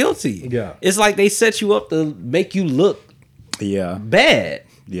look guilty. Yeah. It's like they set you up to make you look Yeah. bad.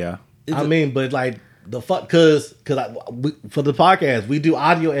 Yeah. I mean, but like the fuck, because for the podcast we do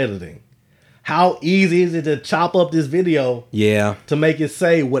audio editing. How easy is it to chop up this video Yeah. to make it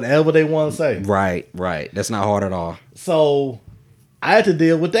say whatever they want to say? Right. Right. That's not hard at all. So I had to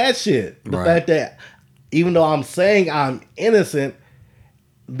deal with that shit. The Right. fact that even though I'm saying I'm innocent,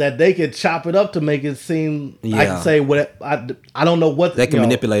 that they could chop it up to make it seem I Yeah. can say what I don't know what They can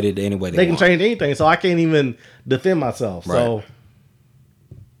manipulate it any way They they can want. change anything, so I can't even defend myself. So, Right.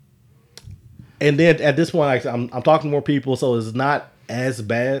 and then at this point, like, I'm talking to more people, so it's not as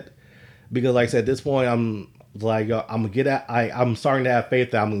bad because, like I said, at this point, I'm like, I'm gonna get out. I'm starting to have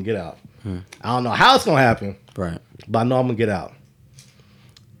faith that I'm gonna get out. I don't know how it's gonna happen, Right. but I know I'm gonna get out.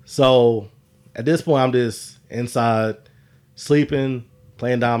 So at this point, I'm just inside, sleeping,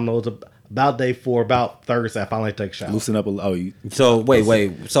 playing dominoes. About day 4, about Thursday, I finally take a shower. Loosen up a little. Oh, you. So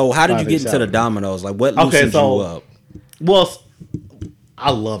wait. So how did you Friday get into the shower. dominoes? Like what Okay, loosened so- you up? Well,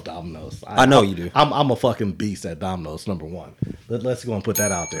 I love dominoes. I know you do. I'm a fucking beast at dominoes. Number one. Let's go and put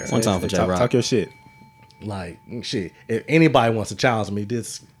that out there. One time for J Rock. Talk your shit. Like shit. If anybody wants to challenge me,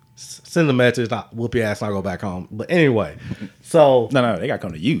 just send a message. Whoop your ass and I'll go back home. But anyway, so No, they got to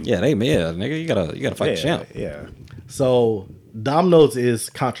come to you. Yeah, nigga, you gotta fight the champ. Yeah. so dominoes is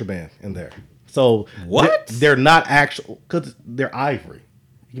contraband in there. So What? They're not actual because they're ivory.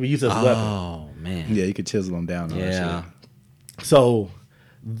 You can be used as a weapon. Oh man. Yeah, you could chisel them down. On Yeah. That shit. So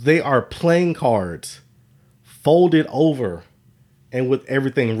they are playing cards folded over and with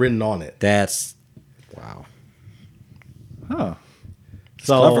everything written on it. That's wow. Huh.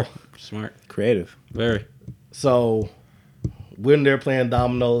 So Clever. Smart. Creative. Very. So when they're playing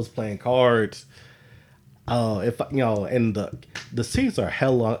dominoes, playing cards, if you know, and the seats are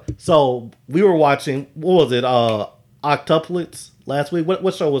hella. So we were watching. What was it? Octuplets last week.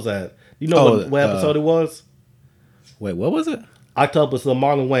 What show was that? You know what episode it was? Wait, what was it? Octuplets, the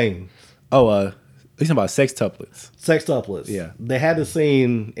Marlon Wayne. Oh, you talking about sextuplets? Yeah. They had a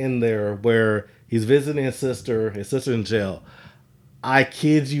scene in there where he's visiting his sister in jail. I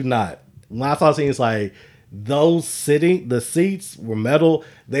kid you not. When I saw the scene, it's like the seats were metal.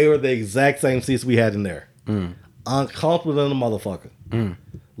 They were the exact same seats we had in there. Uncomfortable than a motherfucker.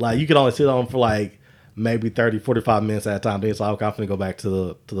 Like you could only sit on for like maybe 30, 45 minutes at a time. Then it's like, okay, I'm gonna go back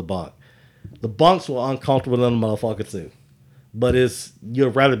to the bunk. The bunks were uncomfortable than a motherfucker too. But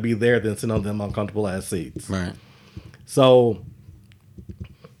you'd rather be there than sit on them uncomfortable ass seats. Right. So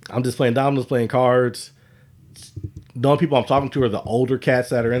I'm just playing dominoes, playing cards. The only people I'm talking to are the older cats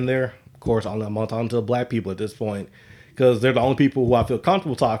that are in there. Of course, I'm talking to black people at this point because they're the only people who I feel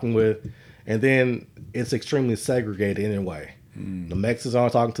comfortable talking with. And then it's extremely segregated anyway. The Mexicans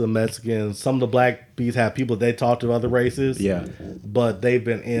aren't talking to the Mexicans. Some of the black bees have people they talk to other races. Yeah. But they've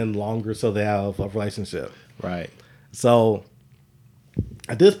been in longer, so they have a relationship. Right. So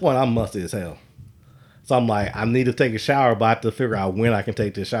at this point, I'm musty as hell. So I'm like, I need to take a shower, but I have to figure out when I can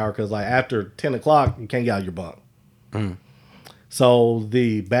take this shower because like after 10 o'clock, you can't get out of your bunk. So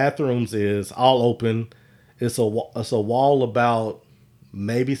the bathrooms is all open. It's a wall about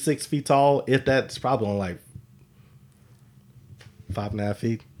maybe 6 feet tall. If that's probably only like 5.5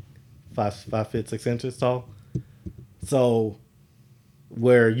 feet, 5 feet 6 inches tall. So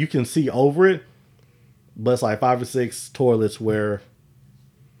where you can see over it, but it's like 5 or 6 toilets where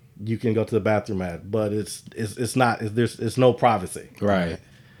you can go to the bathroom at, but it's no privacy. Right.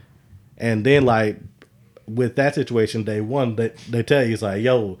 And then like with that situation, day one, they tell you it's like,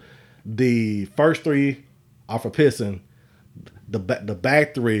 yo, the first 3 are for pissing, the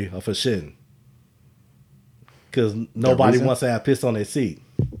back 3 are for shitting, because nobody wants to have piss on their seat.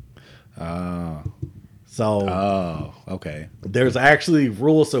 So okay. There's actually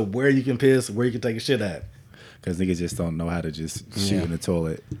rules of where you can piss, where you can take a shit at. Because niggas just don't know how to just shoot in the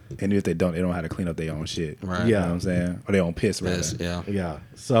toilet. And if they don't know how to clean up their own shit. Right. You Yeah. know what I'm saying? Or their own piss, rather. Yeah. Yeah.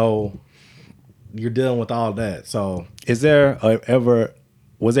 So you're dealing with all that. So Was there ever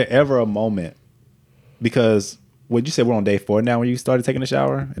a moment, because what you said, we're on day 4 now when you started taking a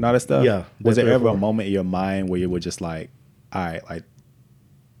shower and all that stuff? Yeah, Was day there 3 or ever a 4. moment in your mind where you were just like, all right, like,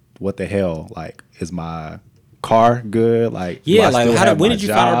 what the hell? Like, is my car good? Like, do Yeah, I like still have when my did you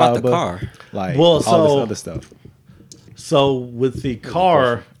find out about the job? car? Like, Well, all this so- other stuff. So with the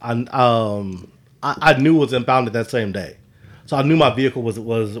car, I knew it was impounded that same day. So I knew my vehicle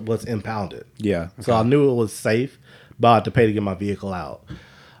was impounded. Yeah. So I knew it was safe, but I had to pay to get my vehicle out.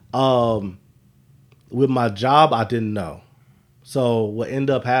 With my job, I didn't know. So what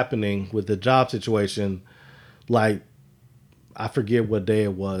ended up happening with the job situation, like I forget what day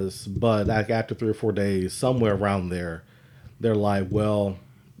it was, but like after 3 or 4 days, somewhere around there, they're like, well,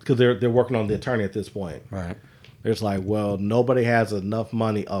 because they're working on the attorney at this point. Right. It's like, well, nobody has enough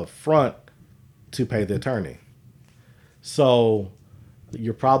money up front to pay the attorney. So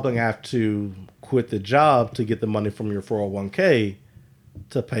you're probably going to have to quit the job to get the money from your 401k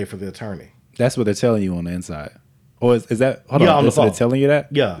to pay for the attorney. That's what they're telling you on the inside. Or is that, hold Yeah, on, on the so they're phone. telling you that?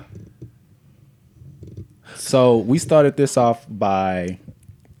 Yeah. So we started this off by,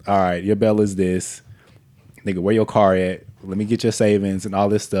 all right, your bill is this. Nigga, where your car at? Let me get your savings and all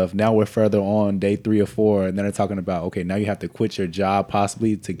this stuff. Now we're further on day 3 or 4, and then they're talking about, okay, now you have to quit your job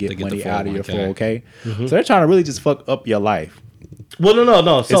possibly to get get the money out of your 401k. 401k. So they're trying to really just fuck up your life. Well,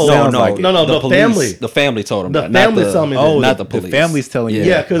 no. So sounds like it. the police, family. The family told him The that. family not told me the, that. oh, not the, the police. The family's telling you.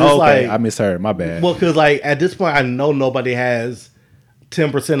 Yeah, that. 'cause it's okay, like- I misheard. My bad. Well, because like at this point, I know nobody has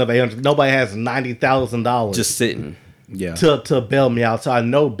 10% of 800. Nobody has $90,000 Just sitting. yeah. to bail me out. So I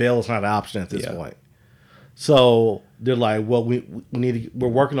know bail's not an option at this Yeah. point. So they're like, well, we're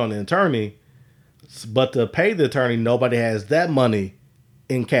working on the attorney, but to pay the attorney, nobody has that money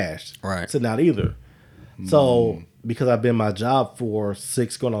in cash. Right. So not either. So because I've been in my job for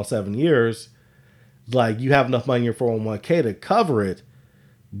 6 going on 7 years, like you have enough money in your 401k to cover it,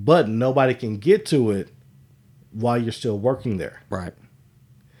 but nobody can get to it while you're still working there. Right.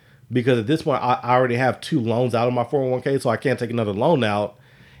 Because at this point, I already have 2 loans out of my 401k, so I can't take another loan out.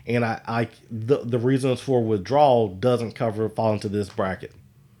 And the reasons for withdrawal doesn't fall into this bracket,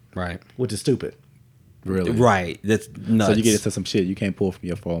 Right. which is stupid. really. Right. That's nuts. So you get into some shit you can't pull from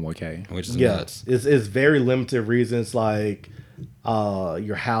your 401k. which is Yeah, nuts. it's very limited reasons like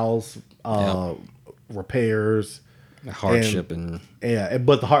your house repairs. Hardship and Yeah,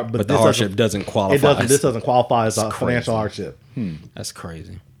 but the hardship doesn't qualify. This doesn't qualify as a That's financial crazy. hardship. That's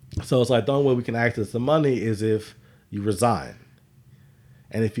crazy. So it's like the only way we can access the money is if you resign.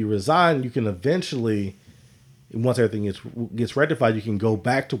 And if you resign, you can eventually, once everything gets rectified, you can go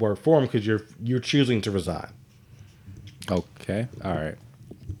back to work for them because you're choosing to resign. Okay. All right.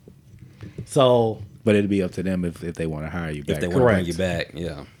 So, But it'd be up to them if they want to hire you back. If they want to Correct. bring you back,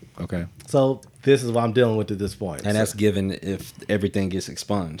 yeah. Okay. so this is what I'm dealing with at this point. And So- that's given if everything gets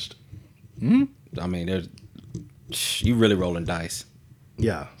expunged. I mean, you really rolling dice.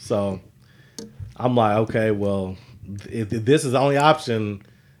 yeah. So I'm like, okay, well, if this is the only option,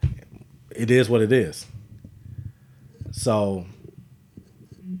 it is what it is. So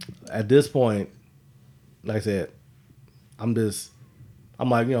at this point, like I said, I'm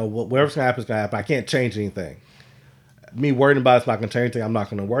like, whatever's gonna happen is gonna happen. I can't change anything. Me worrying about it's not gonna change anything. I'm not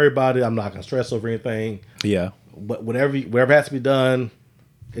gonna worry about it. I'm not gonna stress over anything. Yeah. But whatever has to be done,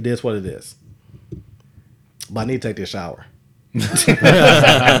 it is what it is. But I need to take this shower.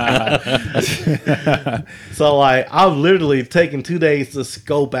 So like I've literally taken 2 days to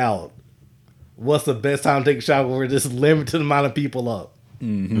scope out what's the best time to take a shower where this limited amount of people up.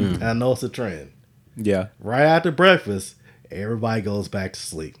 And I know it's a trend. Yeah. Right after breakfast, everybody goes back to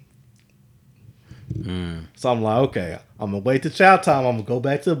sleep. So I'm like, okay, I'm gonna wait till chow time. I'm gonna go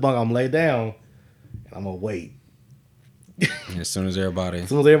back to the bunk. I'm gonna lay down, and I'm gonna wait. As soon as everybody, As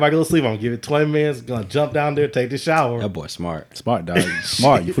soon as everybody goes to sleep, I'm gonna give it 20 minutes. Gonna jump down there, take the shower. that boy smart. Smart, dog.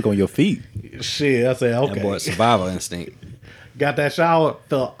 Smart. You quick on your feet. Shit, I said, That boy okay. survival instinct. Got that shower,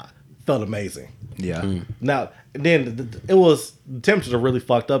 felt amazing. Yeah. Now, then it was the temperatures are really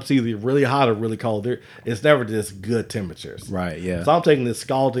fucked up. It's either really hot or really cold. It's never just good temperatures. Right. Yeah. So I'm taking this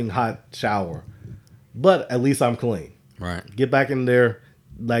scalding hot shower, but at least I'm clean. Right. Get back in there,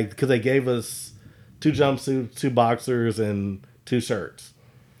 like because they gave us 2 jumpsuits, 2 boxers, and 2 shirts,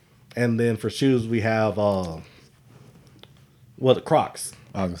 and then for shoes we have the Crocs.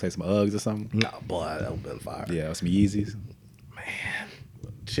 I was gonna say some Uggs or something. No, boy, that would have been fire. Yeah. Some Yeezys.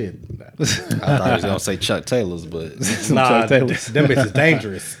 Shit. I thought he was gonna say Chuck Taylors, but Some Nah, Chuck Taylors. them bitches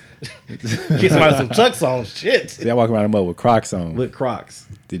dangerous. Get somebody some Chucks on, shit. Yeah, I walk around the mud with Crocs on. With Crocs.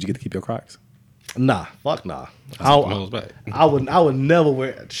 Did you get to keep your Crocs? Nah, fuck nah. back. I would never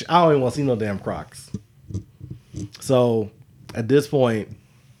wear. I don't even want to see no damn Crocs. So at this point,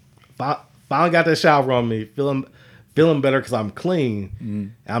 finally got that shower on me, feeling better because I'm clean.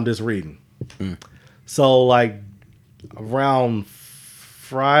 And I'm just reading. So like around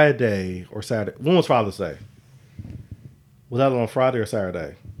Friday or Saturday. When was Father's Day? Was that on Friday or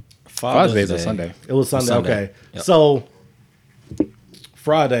Saturday? Father's Day is on Sunday. It was Sunday. Sunday. Okay. Yep. So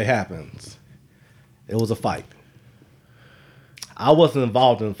Friday happens. It was a fight. I wasn't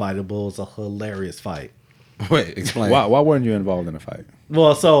involved in the fight, but it was a hilarious fight. Wait, explain. Why weren't you involved in a fight?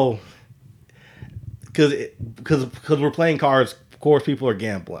 Well, so because we're playing cards, of course, people are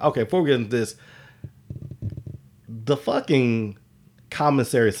gambling. Okay, before we get into this, the fucking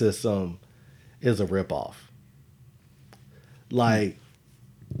commissary system is a ripoff. Like,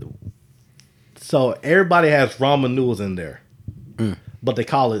 so everybody has ramen noodles in there, but they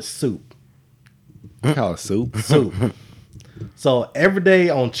call it soup. You call it soup. Soup. So every day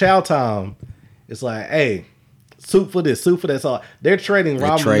on chow time, it's like, hey, soup for this, soup for that. So they're trading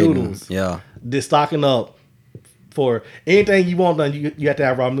ramen noodles. Yeah. They're stocking up for anything you want done. You have to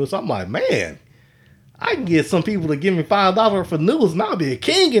have ramen noodles. So I'm like, man, I can get some people to give me $5 for noodles, and I'll be a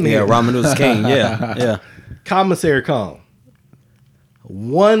king in Yeah, here. ramen noodles king. Yeah. Yeah. Commissary come.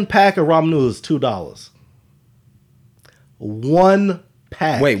 1 pack of ramen noodles, $2. 1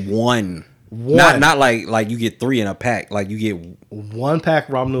 pack. Wait, one. One. Not like you get 3 in a pack. Like you get 1 pack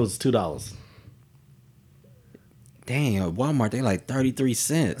of ramen noodles is $2. damn at Walmart they like 33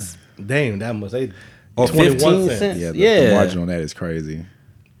 cents. Damn, that much. They Or 15 cents. Yeah, the Yeah. margin on that is crazy.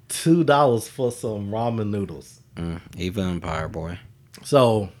 $2 for some ramen noodles. Evil Empire boy.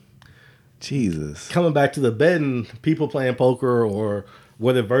 So Jesus. coming back to the betting, people playing poker or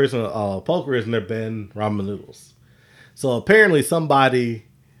what the version of poker is, and they're betting ramen noodles. So apparently somebody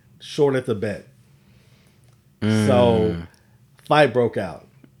shorted the bet. So fight broke out.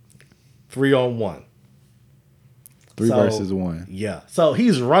 3-on-1. 3 So- versus 1. Yeah. So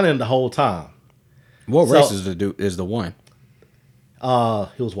he's running the whole time. What So- race is the one?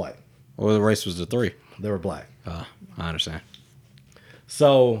 He was white. Or the race was the 3? They were black. I understand.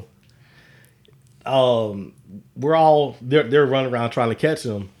 So we're all they're running around trying to catch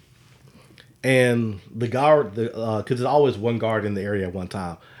him. And the guard, because there's always one guard in the area at one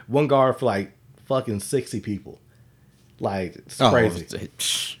time. One guard for like fucking 60 people. Like, it's crazy.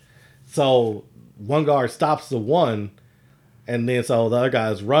 So one guard stops the one, and then so the other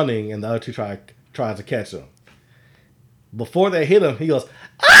guy's running, and the other two tries to catch him. before they hit him, he goes,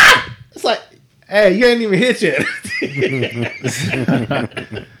 "Ah!" It's like, hey, you ain't even hit yet.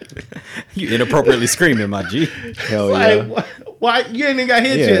 You inappropriately screaming, my G. Hell Like, yeah. why you ain't even got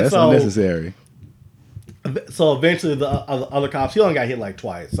hit Yeah, yet? that's So unnecessary. So eventually, the other cops, he only got hit like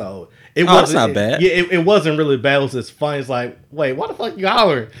twice. So it Oh, wasn't that's not bad. Yeah, it wasn't really bad. It was just funny. It's like, wait, why the fuck you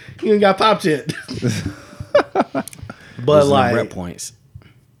hollering? You ain't got popped yet. But Losing them rep like points.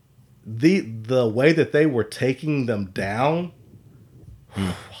 the way that they were taking them down,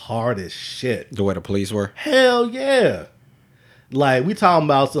 hard as shit. The way the police were. Hell yeah. Like we talking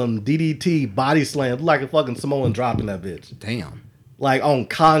about some DDT body slam, look like a fucking Samoan dropping that bitch, Damn. like on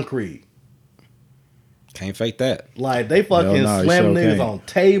concrete. Can't fake that. Like they fucking no, you slam sure niggas can't. on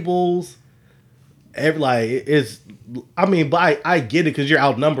tables. It's. I mean, but I get it because you're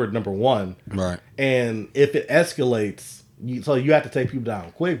outnumbered, number one, Right. and if it escalates, so you have to take people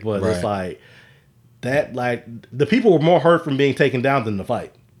down quick. But it's Right. like that. Like the people were more hurt from being taken down than the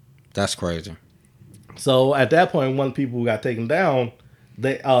fight. That's crazy. So at that point, when people who got taken down,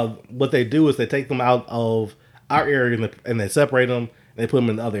 they what they do is they take them out of our area and they separate them and they put them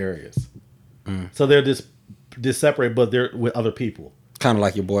in other areas. So they're just separate, but they're with other people. Kind of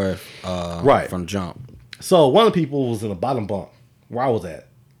like your boy Right. from Jump. So one of the people was in a bottom bunk where I was at.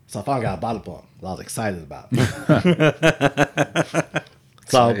 So I finally got a bottom bunk that I was excited about.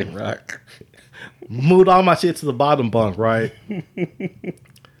 So I Right. moved all my shit to the bottom bunk, right?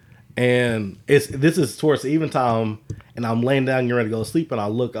 And this is towards the even time, and I'm laying down getting ready to go to sleep, and I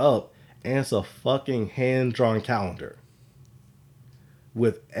look up, and it's a fucking hand-drawn calendar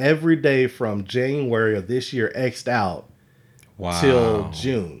with every day from January of this year X'd out Wow. till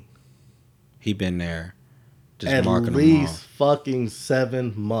June. He been there. Just At marking them least off. fucking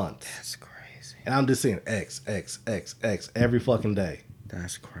 7 months. That's crazy. And I'm just seeing X, X, X, X every fucking day.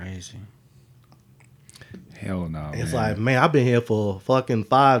 That's crazy. Hell no. It's man. like, man, I've been here for fucking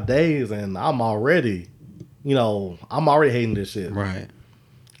 5 days and I'm already hating this shit. Right.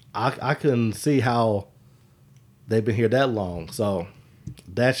 I couldn't see how they've been here that long. So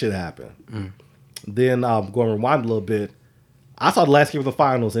that shit happened. Then I'm going to rewind a little bit. I saw the last game of the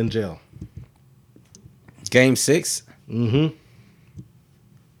finals in jail. Game 6? Mm-hmm.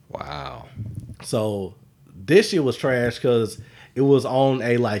 Wow. So this shit was trash because it was on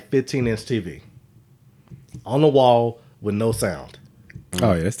a like 15-inch TV on the wall with no sound.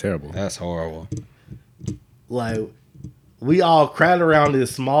 Oh yeah, that's terrible. That's horrible. Like we all crowded around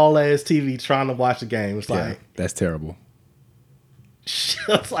this small ass TV trying to watch the game. It's Yeah, like, that's terrible.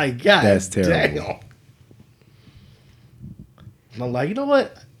 it's like, God, That's terrible. damn. And I'm like, you know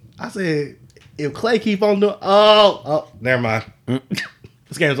what? I said, if Clay keep on doing, oh, never mind.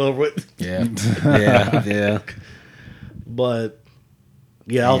 This game's over with. Yeah. yeah. But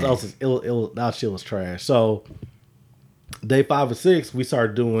yeah, that shit was trash. So day 5 or 6, we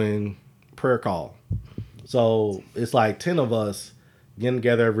started doing prayer call. So it's like 10 of us getting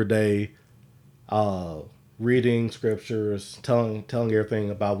together every day, reading scriptures, telling everything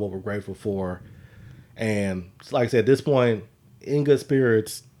about what we're grateful for, and like I said, at this point, in good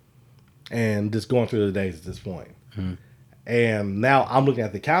spirits, and just going through the days at this point. And now I'm looking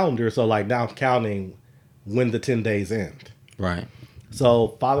at the calendar, so like now I'm counting when the 10 days end. Right.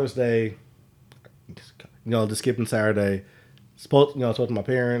 So Father's Day, just skipping Saturday. Spoke to my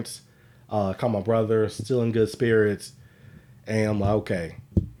parents, called my brother, still in good spirits, and I'm like, okay,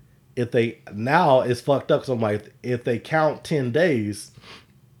 now it's fucked up. So I'm like, if they count 10 days,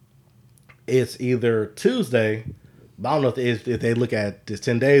 it's either Tuesday. But I don't know if they look at this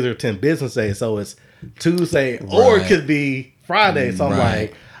 10 days or 10 business days. So it's Tuesday or it Right. could be Friday. So I'm Right.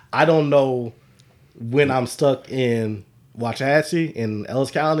 like, I don't know when I'm stuck in Waxahachie in Ellis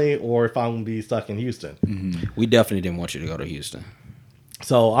County or if I'm going to be stuck in Houston. We definitely didn't want you to go to Houston.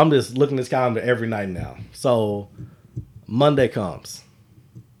 So I'm just looking at this calendar every night now. So Monday comes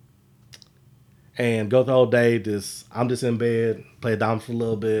and go the whole day. I'm just in bed, play down for a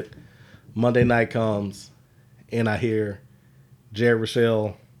little bit. Monday night comes and I hear Jared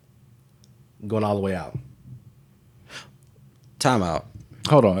Rochelle going all the way out. Time out.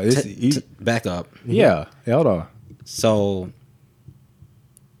 Hold on. Back up. Yeah. Hold on. So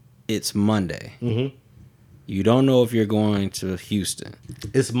it's Monday. Mm-hmm. You don't know if you're going to Houston.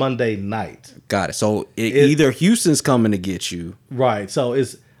 It's Monday night. Got it. So either Houston's coming to get you. Right. So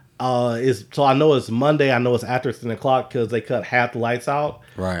so I know it's Monday. I know it's after 10 o'clock because they cut half the lights out.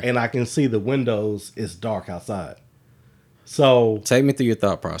 Right. And I can see the windows. It's dark outside. So Take me through your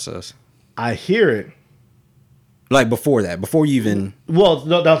thought process. I hear it. Like before that, before you even. Well,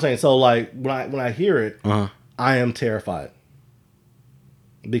 no, I'm saying, so like when I hear it, Uh-huh. I am terrified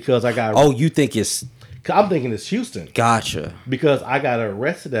because I got. Oh, you think it's. 'Cause I'm thinking it's Houston Gotcha. because I got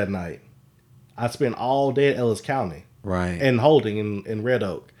arrested that night. I spent all day at Ellis County Right. and holding in Red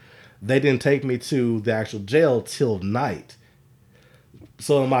Oak. They didn't take me to the actual jail till night.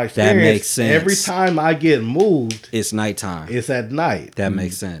 So in my experience, makes sense. every time I get moved, It's nighttime. it's at night. That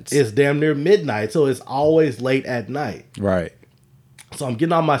makes sense. It's damn near midnight, so it's always late at night. Right. So I'm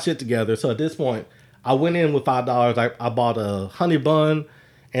getting all my shit together. So at this point, I went in with $5. I bought a honey bun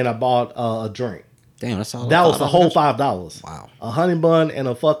and I bought a drink. Damn, that's all. That was the whole $5. Wow. A honey bun and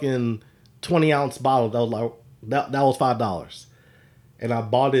a fucking 20-ounce bottle. That was like that was $5. And I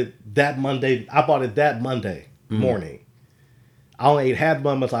bought it that Monday. Morning. I only ate half the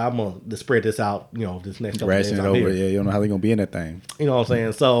bun, but I'm gonna spread this out. You know, this next couple days Ration it I'm over. here. Yeah, you don't know how they're gonna be in that thing. You know what I'm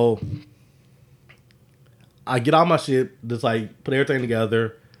saying? So I get all my shit, just like put everything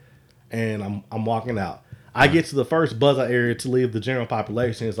together, and I'm walking out. I get to the first buzz out area to leave the general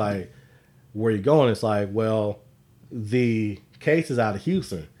population. It's like, where you going? It's like, well, the case is out of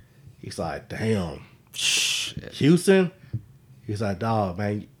Houston. He's like, damn, Shit. Houston? He's like, dog,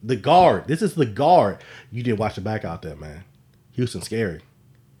 man, the guard. This is the guard. You did watch your back out there, man. Houston's scary.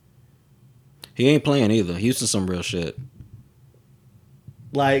 He ain't playing either. Houston's some real shit.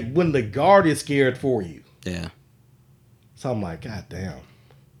 Like when the guard is scared for you. Yeah. So I'm like, God damn.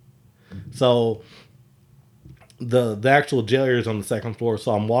 So the actual jail area is on the second floor.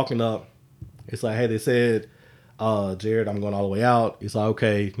 So I'm walking up. It's like, hey, they said, Jared, I'm going all the way out. It's like,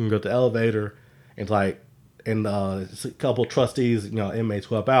 okay, you can go to the elevator. It's like, and it's a couple trustees, you know, inmates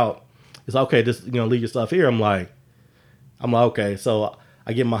who help out. It's like, okay, just, you know, leave your stuff here. I'm like, okay. So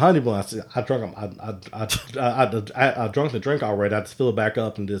I get my honey bun. I said, I drunk the drink already. I just fill it back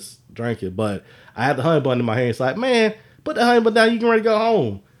up and just drank it. But I had the honey bun in my hand. It's like, man, put the honey bun down. You can ready to go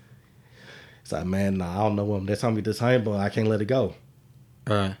home. It's like, man, nah, I don't know when they tell me this honey bun. I can't let it go.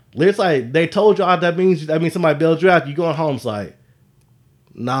 Right. It's like, they told y'all that means somebody bailed you out. You going home. It's like,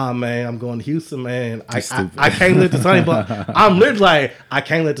 nah, man, I'm going to Houston, man. I can't let this honey bun. I'm literally like, I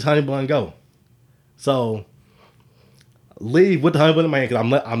can't let this honey bun go. So leave with the honey bun in my hand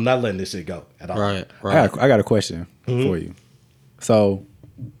because I'm not letting this shit go at all. Right. Right. I got a question for you. So,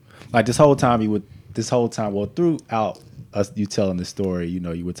 like this whole time, well, throughout us, you telling the story, you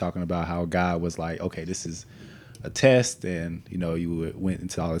know, you were talking about how God was like, okay, this is a test, and you know, you went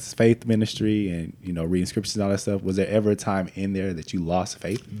into all this faith ministry, and you know, reading scriptures and all that stuff. Was there ever a time in there that you lost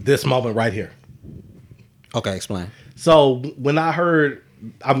faith? This moment right here. Okay, explain. So when I heard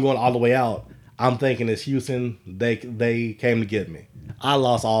I'm going all the way out, I'm thinking it's Houston. They came to get me. I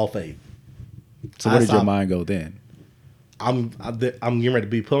lost all faith. So where did your mind go then? I'm getting ready to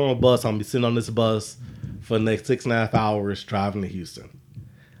be put on a bus. I'm gonna be sitting on this bus for the next 6.5 hours driving to Houston.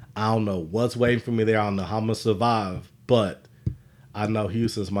 I don't know what's waiting for me there. I don't know how I'm gonna survive, but I know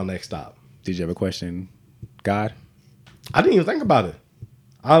Houston's my next stop. Did you ever question God? I didn't even think about it.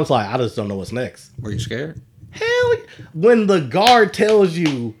 I was like, I just don't know what's next. Were you scared? Hell, when the guard tells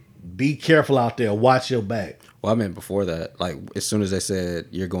you, be careful out there, watch your back. Well, I meant before that. Like, as soon as they said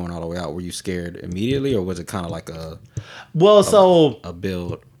you're going all the way out, were you scared immediately, or was it kind of like a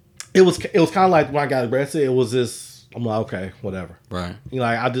build? It was kind of like when I got arrested. It was this. I'm like, okay, whatever. Right. You know,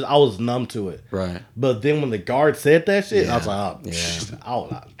 like I was numb to it. Right. But then when the guard said that shit, I was Yeah. like, oh,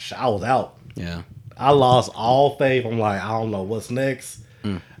 Yeah. I was out. Yeah. I lost all faith. I'm like, I don't know what's next.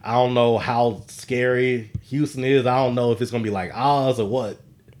 I don't know how scary Houston is. I don't know if it's gonna be like Oz or what.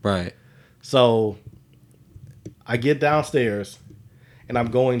 Right. So I get downstairs and I'm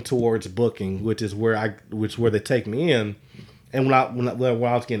going towards booking, which is where they take me in. And when I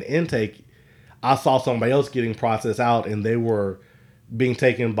was getting intake, I saw somebody else getting processed out, and they were being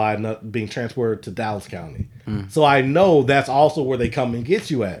being transferred to Dallas County. So I know that's also where they come and get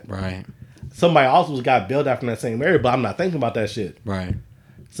you at. Right. Somebody also got bailed out from that same area, but I'm not thinking about that shit. Right.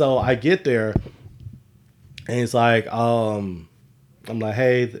 So I get there, and it's like, I'm like,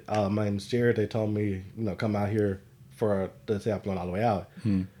 hey, my name's Jared. They told me, you know, come out here for the say I'm going all the way out.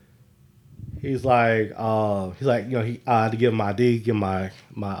 He's like, you know, I had to give him my ID, give my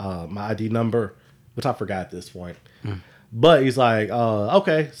ID number, which I forgot at this point. But he's like,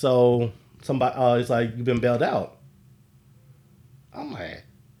 okay, so somebody, he's like, you've been bailed out. I'm like,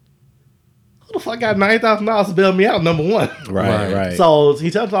 who the fuck got $90,000 to bail me out? Number one. Right. So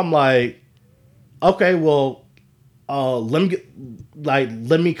he tells me, I'm like, okay, well, let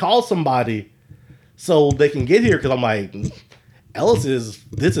me call somebody so they can get here, because I'm like,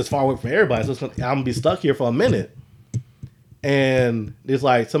 this is far away from everybody, so I'm gonna be stuck here for a minute. And it's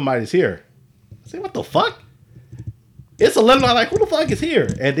like, somebody's here. I say, what the fuck? It's 11. I'm like, who the fuck is here?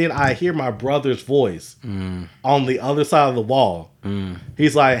 And then I hear my brother's voice on the other side of the wall.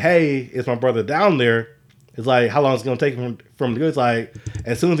 He's like, hey, it's my brother down there. It's like, how long is it going to take him from the good? It's like,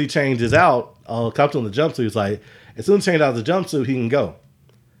 as soon as he changes out, come to the jumpsuit. It's like, as soon as he changes out the jumpsuit, he can go.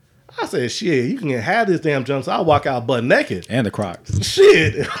 I said, shit, you can have this damn jumpsuit. I'll walk out butt naked. And the Crocs.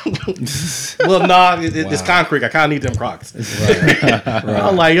 Shit. Well, nah, it's concrete. I kind of need them Crocs. Right.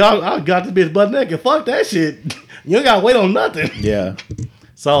 I'm like, y'all, I got this bitch butt naked. Fuck that shit. You ain't got to wait on nothing. Yeah.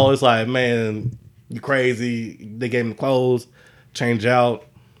 So it's like, man, you crazy. They gave me clothes, change out.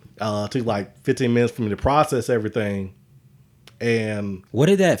 Took like 15 minutes for me to process everything. And what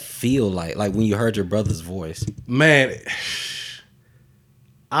did that feel like? Like when you heard your brother's voice? Man,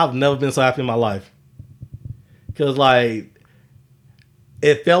 I've never been so happy in my life. Because like,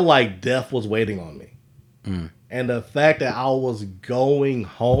 it felt like death was waiting on me. And the fact that I was going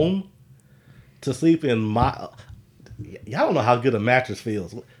home to sleep in my... Y'all don't know how good a mattress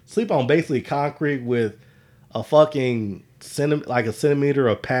feels. Sleep on basically concrete with a fucking like a centimeter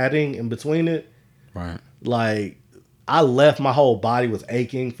of padding in between it. Right. Like, I left, my whole body was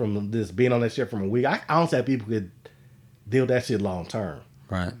aching from this being on that shit from a week. I don't think people could deal with that shit long term.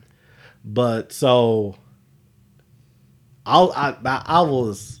 Right. But so I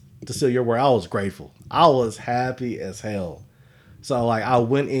was, to steal your word, I was grateful. I was happy as hell. So like I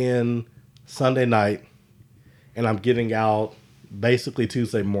went in Sunday night and I'm getting out basically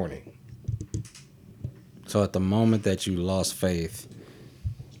Tuesday morning. So at the moment that you lost faith,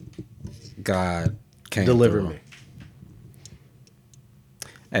 God came delivered through. me.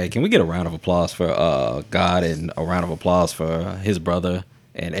 Hey, can we get a round of applause for God and a round of applause for his brother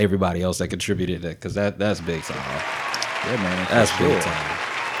and everybody else that contributed? Because that's big time. Yeah, man. That's for big sure. time.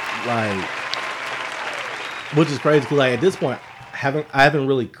 Like, which is crazy because like at this point, I haven't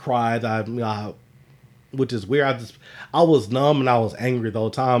really cried. Which is weird. I was numb and I was angry the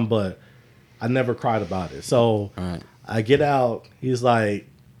whole time, but I never cried about it. So Right. I get out. He's like,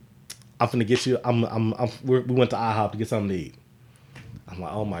 "I'm finna get you." We went to IHOP to get something to eat. I'm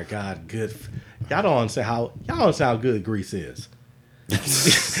like, "Oh my god, good." Y'all don't understand how good grease is. Yo,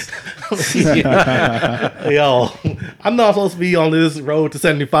 I know I'm supposed to be on this road to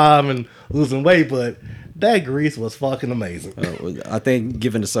 75 and losing weight, but that grease was fucking amazing. I think,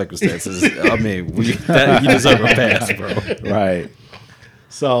 given the circumstances, I mean, you deserve a pass, bro. Right.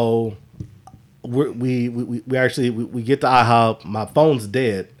 So we get to IHOP. My phone's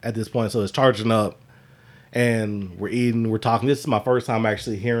dead at this point, so it's charging up, and we're eating. We're talking. This is my first time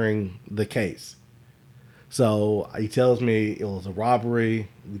actually hearing the case. So he tells me it was a robbery.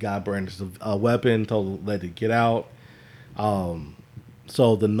 The guy brandished a weapon, told the lady to get out.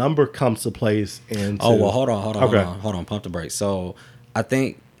 So the number comes to place. And Oh, well, hold on, pump the brakes. So I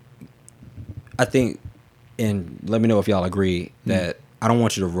think, and let me know if y'all agree that I don't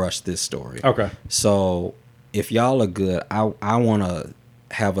want you to rush this story. Okay. So if y'all are good, I want to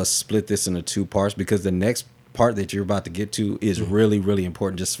have us split this into two parts, because the next part that you're about to get to is really, really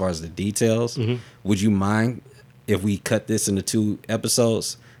important just as far as the details. Would you mind if we cut this into 2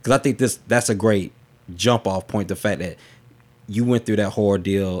 episodes? Because I think that's a great jump off point. The fact that you went through that whole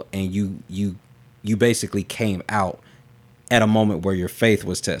ordeal and you basically came out at a moment where your faith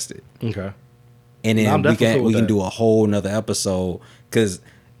was tested. Okay. And No, I'm then definitely cool we with can that. do a whole nother episode, because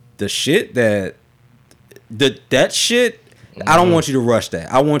the shit that shit, I don't want you to rush that.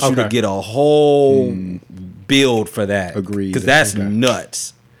 I want you to Okay. get a whole build for that. Agreed. Because that's Okay.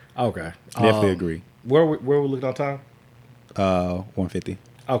 nuts. Okay. Definitely agree. Where we looking on time? 150.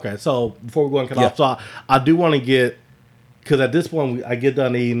 Okay, so before we go and cut Yeah. off, so I do want to get, because at this point I get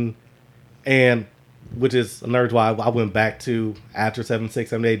done eating, and which is another why I went back to after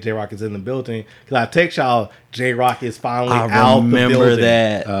 7-6-7-8. J Rock is in the building, because I text y'all J Rock is finally I out the remember building.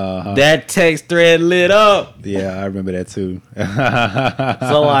 that. That text thread lit up. Yeah, I remember that too.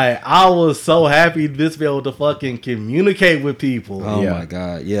 So like I was so happy to just be able to fucking communicate with people. Oh Yeah. my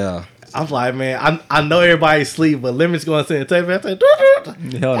God. Yeah. I'm like, man, I know everybody's asleep, but Lemon's going to send a text. I said,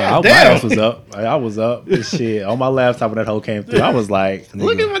 Hell no, my damn. ass was up. I was up. This shit on my laptop when that whole came through. I was like,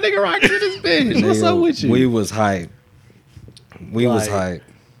 look at my nigga Rock to this bitch. What's up with you? We was hype. We was Like- hype.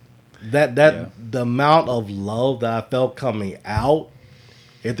 that Yeah. the amount of love that I felt coming out,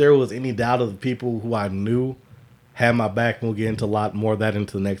 if there was any doubt of the people who I knew had my back, we'll get into a lot more of that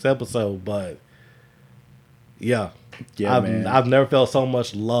into the next episode. But yeah, Yeah, man. I've never felt so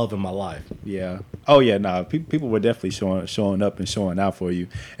much love in my life. Yeah. Oh yeah. Nah. People were definitely showing up and showing out for you.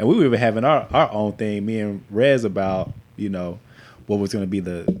 And we were even having our own thing, me and Rez, about what was going to be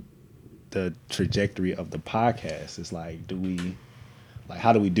the trajectory of the podcast. It's like,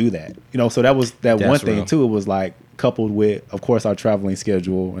 how do we do that? So that was that That's one thing real. too. It was like, coupled with, of course, our traveling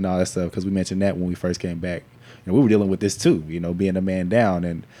schedule and all that stuff, because we mentioned that when we first came back. We were dealing with this too, being a man down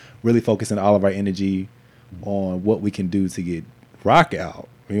and really focusing all of our energy on what we can do to get rock out.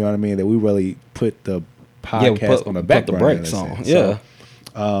 You know what I mean? That we really put the podcast on the back put the burner, brakes on. So, yeah.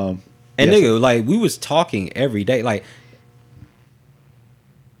 And nigga, like we was talking every day. Like,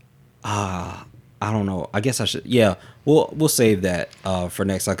 I don't know. I guess I should. Yeah, we'll save that for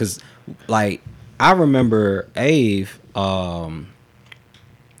next time, because like I remember Ave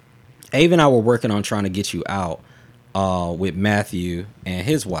and I were working on trying to get you out with Matthew and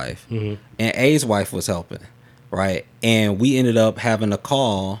his wife, and A's wife was helping, right? And we ended up having to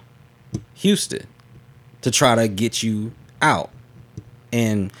call Houston to try to get you out,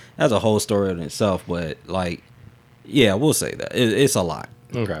 and that's a whole story in itself. But like, yeah, we'll say that it's a lot.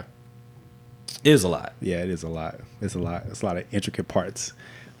 Okay. It is a lot. Yeah, it is a lot. It's a lot. It's a lot of intricate parts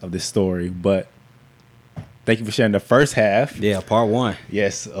of this story. But thank you for sharing the first half. Yeah, part one.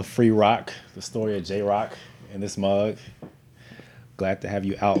 Yes, of Free Rock, the story of J Rock in this mug. Glad to have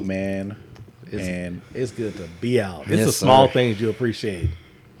you out, man. It's good to be out. It's Yes, the small sir. things you appreciate.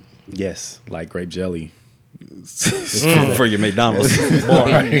 Yes, like grape jelly. For your McDonald's.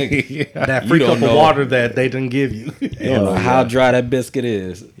 That free You cup don't of know. water that they didn't give you. You don't know how dry that biscuit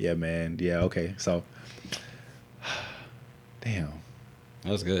is. Yeah, man. Yeah, okay. So, damn.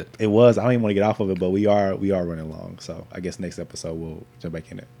 That was good. It was. I don't even want to get off of it, but we are running long. So I guess next episode we'll jump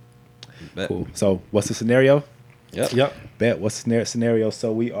back in it. Bet. Cool. So what's the scenario? Yep. Bet. What's the scenario?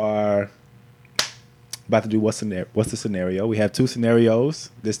 So we are about to do what's the scenario. We have two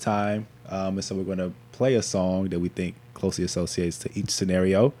scenarios this time, and so we're going to play a song that we think closely associates to each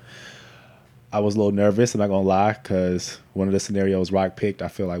scenario. I was a little nervous, I'm not gonna lie, because one of the scenarios Rock picked, I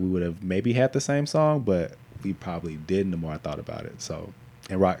feel like we would have maybe had the same song, but we probably didn't the more I thought about it. So,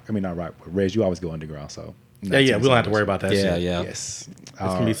 and Rock, I mean not Rock, but Reg, you always go underground, so Yeah, we don't have to worry about that Yeah, shit. yeah. Yes. It's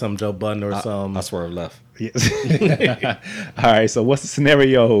going to be some Joe Budden or some... I swerved left. Yes. All right, so what's the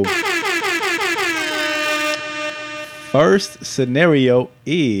scenario? First scenario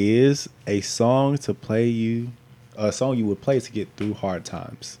is a song to play you, a song you would play to get through hard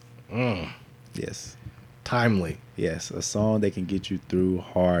times. Yes. timely. Yes, a song that can get you through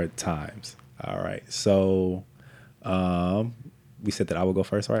hard times. All right, so we said that I will go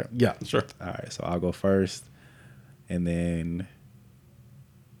first, right? Yeah, sure. All right, so I'll go first, and then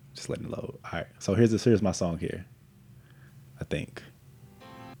just letting it load. All right, so here's my song here. I think.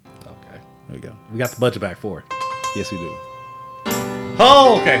 Okay. There we go. We got the budget back for it. Yes, we do.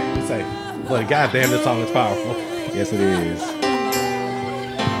 Oh, okay. Let's say, but goddamn, this song is powerful. Yes, it is.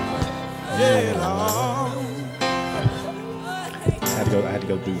 I had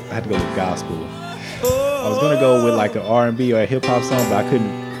to go with gospel. I was gonna go with like an R&B or a hip hop song, but I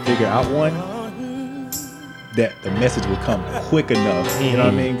couldn't figure out one that the message would come quick enough. You know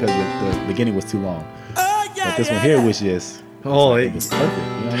what I mean? Because the beginning was too long. But this one here was just it was perfect. You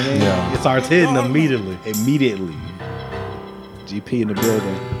know what I mean? Yeah. It starts hitting immediately. Immediately. GP in the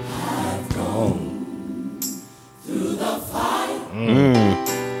building. Come on.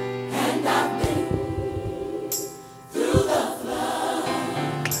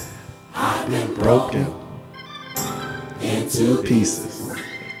 Been broken into pieces.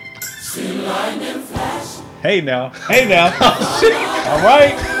 Hey now. All right. All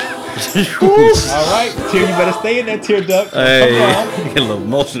right. Tear, you better stay in that tear duct. Hey, Come get a little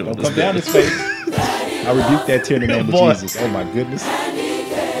emotional. on. Come down his face. I rebuke that tear in the name of Boy. Jesus. Oh my goodness.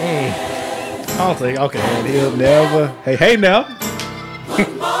 I don't think. Okay. And he'll never. Hey now.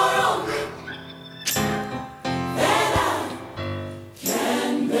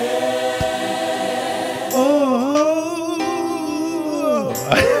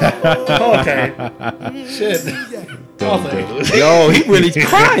 Okay. Shit. I'll say. Yo, he really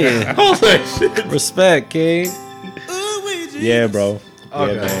crying. I'll say shit. Respect, King. Yeah, bro.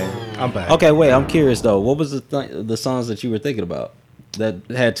 Okay. Yeah, man. I'm back. Okay, wait. I'm curious though. What was the songs that you were thinking about that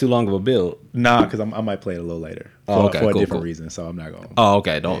had too long of a build? Nah, because I might play it a little later. Oh, okay, For a cool, different cool. reason, so I'm not going to. Oh,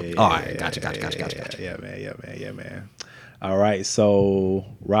 okay. Don't. Yeah, All right. yeah, Gotcha. Yeah, man. All right, so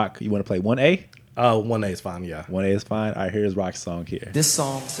Rock, you want to play 1A? 1A is fine, yeah. 1A is fine. All right, here's Rock's song here. This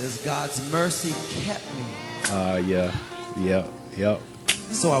song says God's mercy kept me, Yep.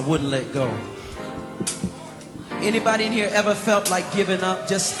 so I wouldn't let go. Anybody in here ever felt like giving up,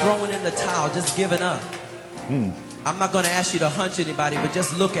 just throwing in the towel, just giving up? I'm not going to ask you to hunch anybody, but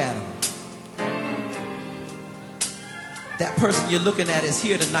just look at them. That person you're looking at is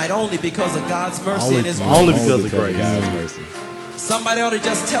here tonight only because of God's mercy and His grace. Only because of grace. God's mercy. Somebody ought to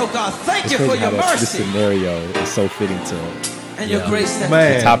just tell God, thank It's you for crazy how your this mercy scenario is so fitting to and your grace. That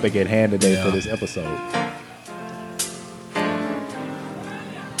Man. the topic at hand today for this episode.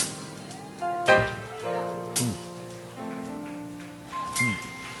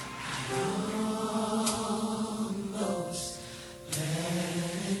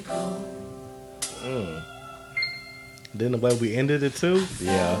 then the way we ended it too.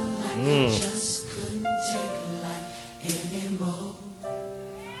 Yeah.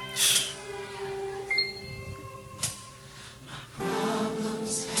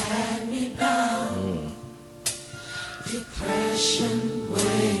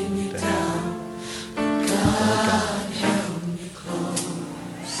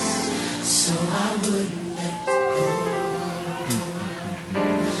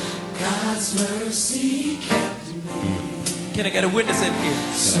 Can I get a witness in here?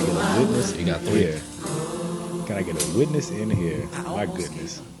 Can I get a witness? You got 3. Here. Can I get a witness in here? My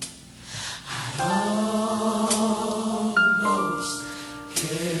goodness.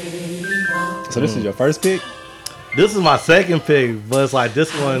 So this is your first pick? This is my second pick, but it's like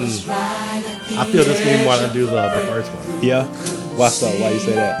this one. I feel this one more than do the first one. Yeah. Why so? Why you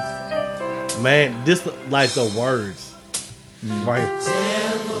say that? Man, this like the words, right?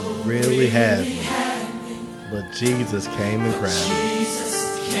 Really had me. But Jesus came and grabbed me.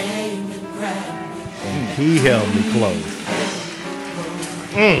 And he held me close.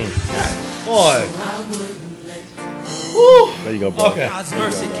 Boy. Woo. There you go, bro. Okay. God's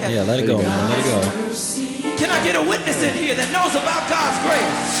mercy kept Yeah, let it go, man. Let it go. Can I get a witness in here that knows about God's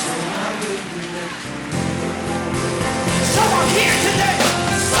grace? Someone here today.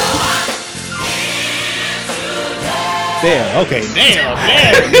 Damn. Okay. Damn.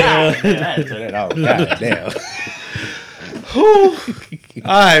 God damn.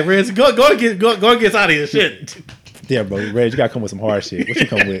 All right, Riz, go and get us out of here. Shit. Yeah, bro. Reg, you gotta come with some hard shit. What you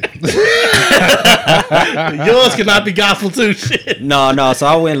come with? Yours cannot be gospel too. Shit. No. So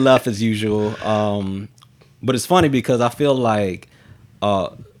I went left as usual. But it's funny because I feel like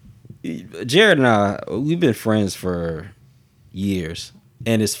Jared and I, we've been friends for years,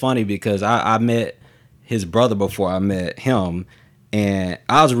 and it's funny because I met his brother before I met him, and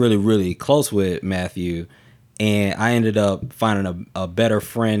I was really, really close with Matthew, and I ended up finding a better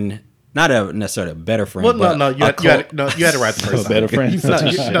friend. Not necessarily a better friend. Well, but you had it right the first time. Better friend. You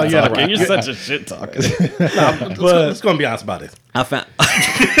had it right. You're such a shit talker. Let's go and be honest about it. I found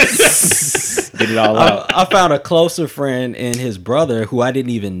Get it all out. I found a closer friend in his brother who I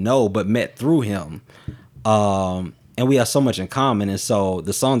didn't even know, but met through him. And we have so much in common. And so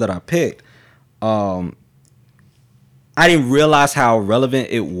the song that I picked, I didn't realize how relevant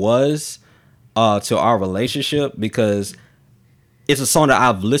it was to our relationship, because it's a song that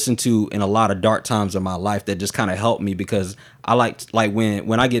I've listened to in a lot of dark times of my life that just kind of helped me, because I like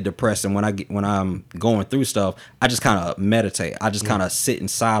when I get depressed and when I'm going through stuff, I just kind of meditate. I just kind of sit in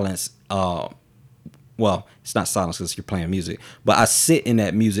silence. Well, it's not silence because you're playing music, but I sit in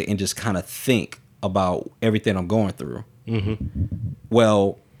that music and just kind of think about everything I'm going through.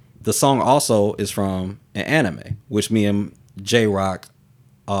 Well, the song also is from an anime, which me and J-Rock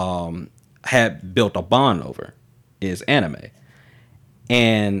had built a bond over, is anime.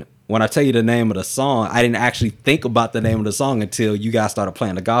 And when I tell you the name of the song, I didn't actually think about the name of the song until you guys started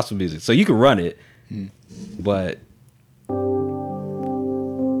playing the gospel music. So you can run it, but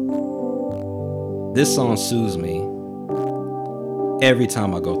this song soothes me every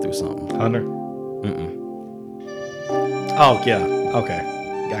time I go through something. Hunter? Oh, yeah. Okay.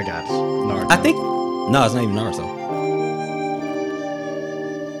 I got you. Naruto. I think, no, it's not even Naruto.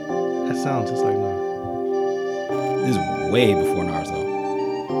 That sounds just like Naruto. This is way before Naruto.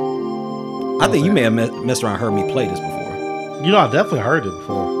 I think you may have messed around and heard me play this before. You know, I definitely heard it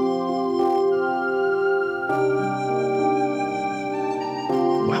before.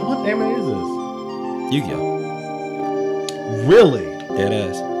 Wow, what anime is this? Yu-Gi-Oh! Really? Dead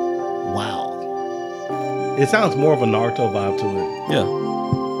ass. Wow. It sounds more of a Naruto vibe to it. Yeah.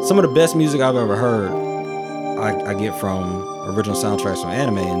 Some of the best music I've ever heard, I get from original soundtracks from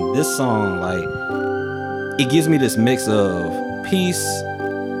anime, and this song, like, it gives me this mix of peace,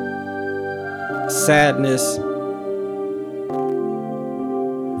 sadness,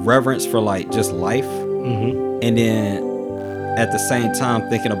 reverence for like just life, and then at the same time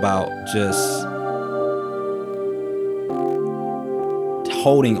thinking about just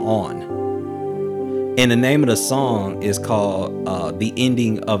holding on. And the name of the song is called The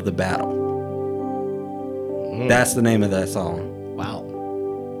Ending of the Battle. That's the name of that song. Wow.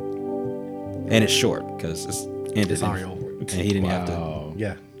 And it's short because it's ended. It's already over. And he didn't have to. Wow.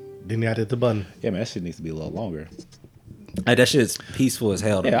 Yeah. Didn't you have to hit the button? Yeah, man, that shit needs to be a little longer. Like, that shit's peaceful as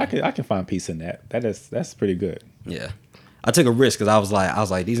hell. Yeah, I can find peace in that. That's pretty good. Yeah. I took a risk because I was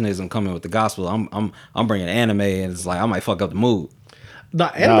like, these niggas gonna come in with the gospel. I'm bringing anime, and it's like I might fuck up the mood. The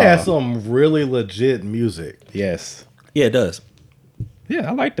anime has some really legit music. Yes. Yeah, it does. Yeah,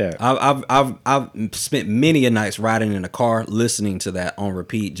 I like that. I've spent many a nights riding in the car listening to that on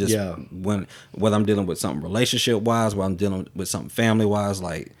repeat. Just whether I'm dealing with something relationship wise, whether I'm dealing with something family wise,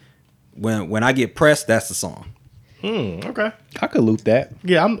 like when I get pressed, that's the song. Okay. I could loop that.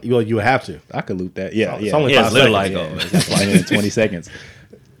 Yeah, well, you would have to. I could loop that. Yeah, It's only 5 seconds. It's like in 20 seconds.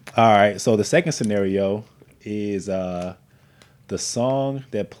 All right. So the second scenario is the song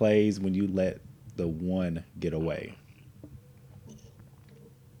that plays when you let the one get away.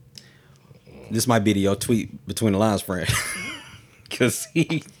 This might be your tweet between the lines, friend. Because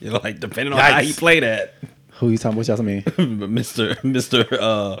he, like, depending on how you play that. Who you talking? What y'all mean?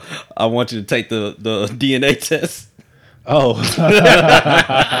 Mr. I want you to take the DNA test. Oh.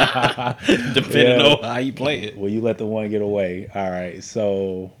 Depending on how you play it. Well, you let the one get away. All right.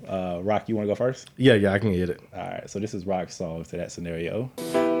 So, Rock, you want to go first? Yeah, I can get it. All right. So this is Rock's song to that scenario.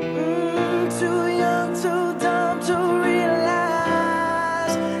 Too young, too dumb to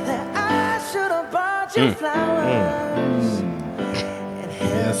realize that I should have bought you flowers.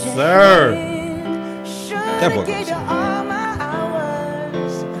 Yes, sir. That boy Gave you all my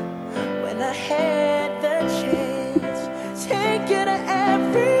hours when I had the chance. Take you to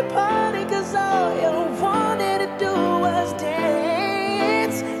every party, 'cause all you wanted to do was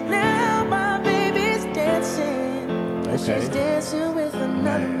dance. Now my baby's dancing, but she's dancing with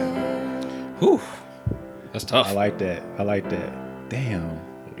another man. Whew. That's tough. I like that. Damn.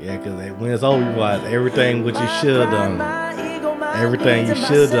 Yeah, because when it's over, you realize everything what you should have done. Everything you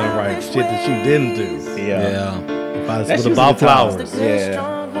should have done right. Shit that you didn't do. Yeah. If I That's would have bought usually the time. flowers.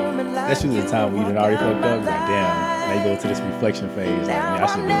 Yeah. That's usually the time when you done already fucked up. Like, damn. Now you go to this reflection phase. Like, man, I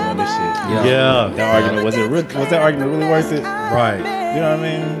should have been doing this shit. Yeah. That argument, was that argument really worth it? Right. You know what I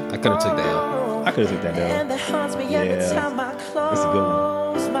mean? I could have took the L. I could have took that And down. that haunts me Yeah. every time I That's a good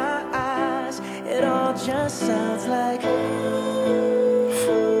one. close my eyes. It all just sounds like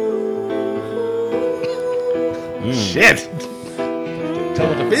Shit. Tell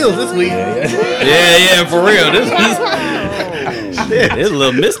what the feels this week. Yeah, for real. This is it's a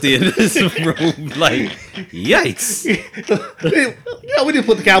little misty in this room. Like, yikes. Yeah, we did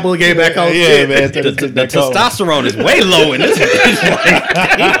put the cowboy game back on. Yeah, man. The testosterone is way low in this bitch. Like,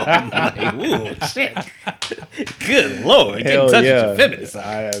 damn. Like, ooh, shit. Good Lord. You Hell can't touch yeah. your feminist.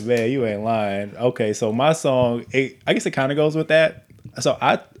 Man, you ain't lying. Okay, so my song, I guess it kind of goes with that. So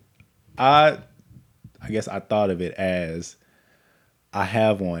I guess I thought of it as I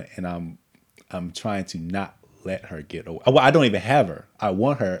have one, and I'm trying to not let her get away. Well, I don't even have her. I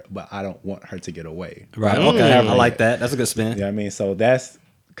want her, but I don't want her to get away. Right. Okay. I like that. That's a good spin. You know what I mean? So that's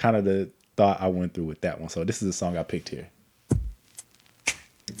kind of the thought I went through with that one. So this is the song I picked here.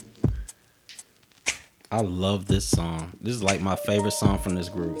 I love this song. This is like my favorite song from this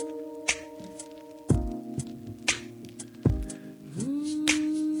group.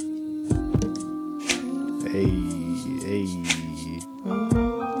 Hey.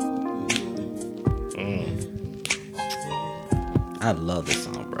 I love this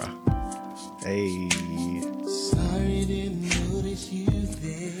song, bro. Hey.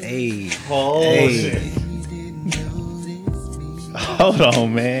 Hey. Oh, Hey. Hold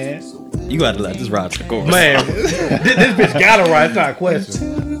on, man. You got to let this ride to the chorus. man. this bitch got it right. It's not a question.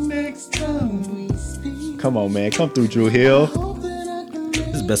 Come on, man. Come through, Drew Hill. This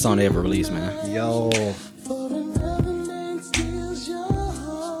is the best song they ever released, man. Yo.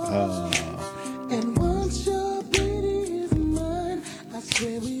 And once your beauty is mine, I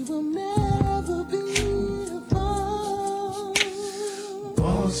swear we will never be apart.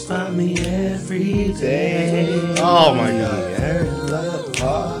 Won't find me every day. Oh my God.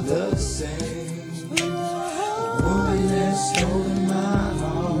 Are the same. Woman has stolen my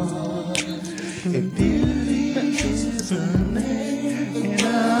heart. And beauty is her name. And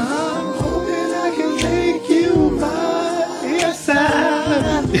I'm hoping I can make you mine. Yes, I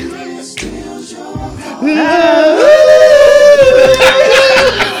steals your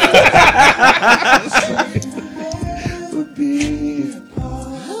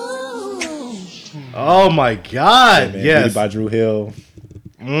Oh my God. Man, Yes. Beauty by Drew Hill.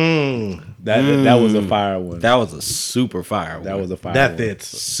 That was a fire one. That was a super fire one. That was a fire That one. fits.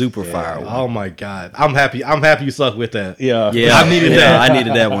 super fire one. Oh my God. I'm happy you stuck with that. Yeah. Yeah, I needed that. I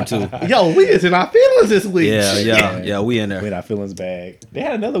needed that one too. Yo, we is in our feelings this week. Yeah, we in there. With our feelings bag. They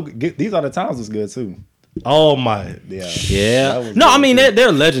had another good, These Are the Times was good too. Oh my. Yeah. Yeah. That was No, good, I mean too.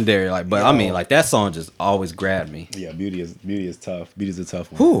 they're legendary. Like, but I mean, like that song just always grabbed me. Yeah, beauty is tough. Beauty's a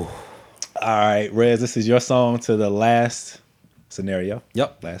tough one. Whew. All right, Rez, this is your song to the last scenario.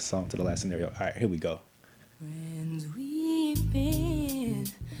 Yep. Last song to the last scenario. All right, here we go. friends we've been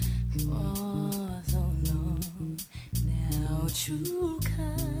for so long. Now true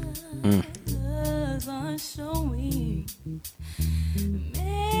Colors are showing.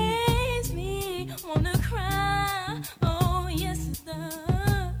 Makes me wanna cry. Oh, yes, it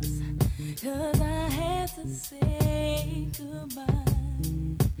does. 'Cause I had to say goodbye.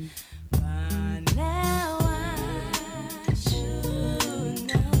 By now I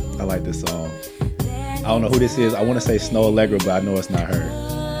should know. I like this song. I don't know who this is. I want to say Snow Allegra, but I know it's not her.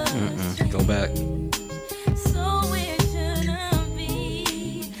 Go back. So it shouldn't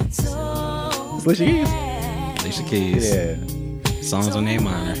be so It's Alicia Keys. Alicia Keys. Yeah. Songs on A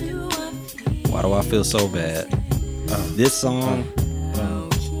minor. Why do I feel so bad? This song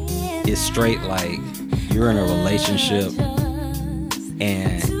is straight like you're in a relationship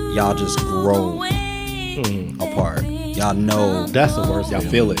and y'all just grow apart. Y'all know. That's the worst. Y'all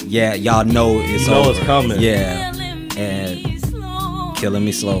feel it. Yeah, y'all know it's You know over. it's coming. Yeah, and Killing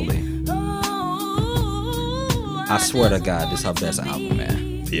Me Slowly. I swear to God, this is her best album,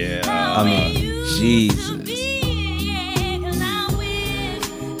 man. Yeah. I mean, Jesus.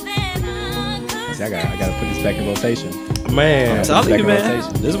 See, I gotta put this back in rotation. Man, I'm telling back you, in man.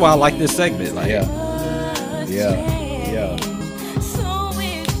 rotation. This is why I like this segment. Like, Yeah.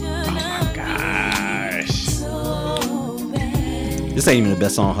 Gosh. this ain't even the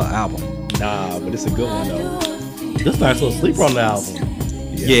best song on her album. Nah, but it's a good one though. this nice little sleeper on the album.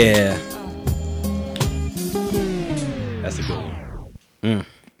 Yeah. That's a good one.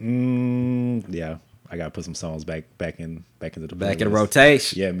 Yeah. I gotta put some songs back into the Back in the playlist.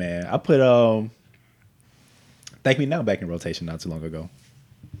 rotation. Yeah, man. I put Thank Me Now back in rotation not too long ago.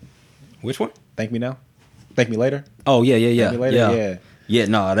 Which one? Thank Me Now? Thank Me Later? Oh, yeah. Thank Me Later? Yeah. Yeah,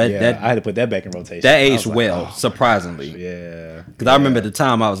 no, that I had to put that back in rotation. that I aged was like, well, oh, surprisingly. yeah. Because I remember at the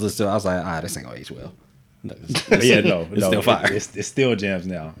time I was listening to it, I was like, this ain't gonna age well. No, Yeah, no. it's still fire. It's still jams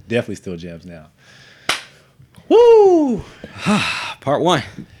now. Definitely still jams now. Woo! Part 1.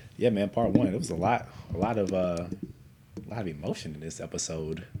 Yeah, man, part 1. It was a lot of emotion in this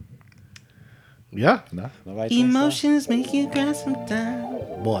episode. Yeah. Nobody Emotions make you cry sometimes.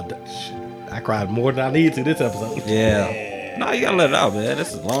 Boy, I cried more than I need to this episode. Yeah. No, you gotta let it out, man. This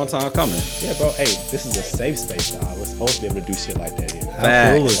is a long time coming. Yeah, bro. Hey, this is a safe space, dog. We're supposed to be able to do shit like that here. Facts.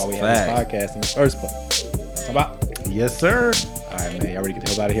 That's why we have this podcast in the first place. That's about. Yes, sir. All right, man. Y'all ready to get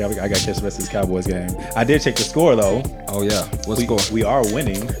the hell out of here? I got to catch the rest of this Cowboys game. I did check the score though. Oh yeah. What's the score? We are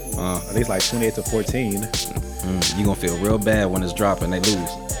winning. At least like 28-14. You gonna feel real bad when it's dropping, they lose.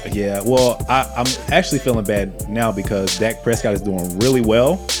 Yeah, well, I'm actually feeling bad now because Dak Prescott is doing really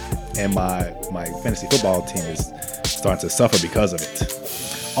well, and my fantasy football team is starting to suffer because of it.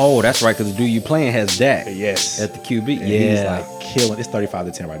 Oh, that's right, because the dude you playing has Dak Yes, at the QB. and Yeah. he's like killing. It's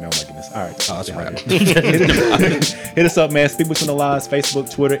 35-10 right now. Oh my goodness. All right, Oh, that's right. Hit us up, man. Speak Between the Lines, Facebook,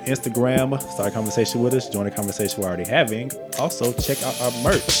 Twitter, Instagram. Start a conversation with us. Join the conversation we're already having. Also, check out our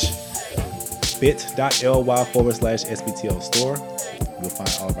merch. bit.ly/SBTL store. You'll find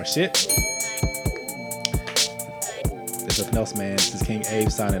all of our shit. There's nothing else, man. This is King Abe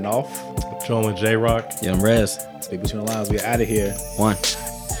signing off. Patron with J-Rock. Yeah, I'm Rez. Speak Between the Lines. We're out of here. 1. 2.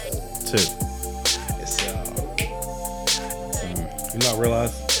 It's, You not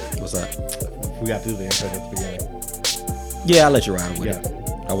realize What's that? we got to do the intro at the beginning. Yeah, I'll let you ride with Yeah. it.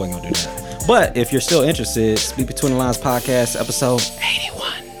 I wasn't gonna do that. But if you're still interested, Speak Between the Lines podcast, episode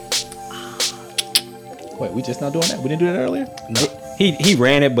 81. wait, we just not doing that? We didn't do that earlier? No. He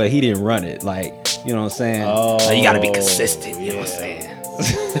ran it, but he didn't run it. Like, you know what I'm saying? Oh, Like, you gotta be consistent, you know what I'm saying?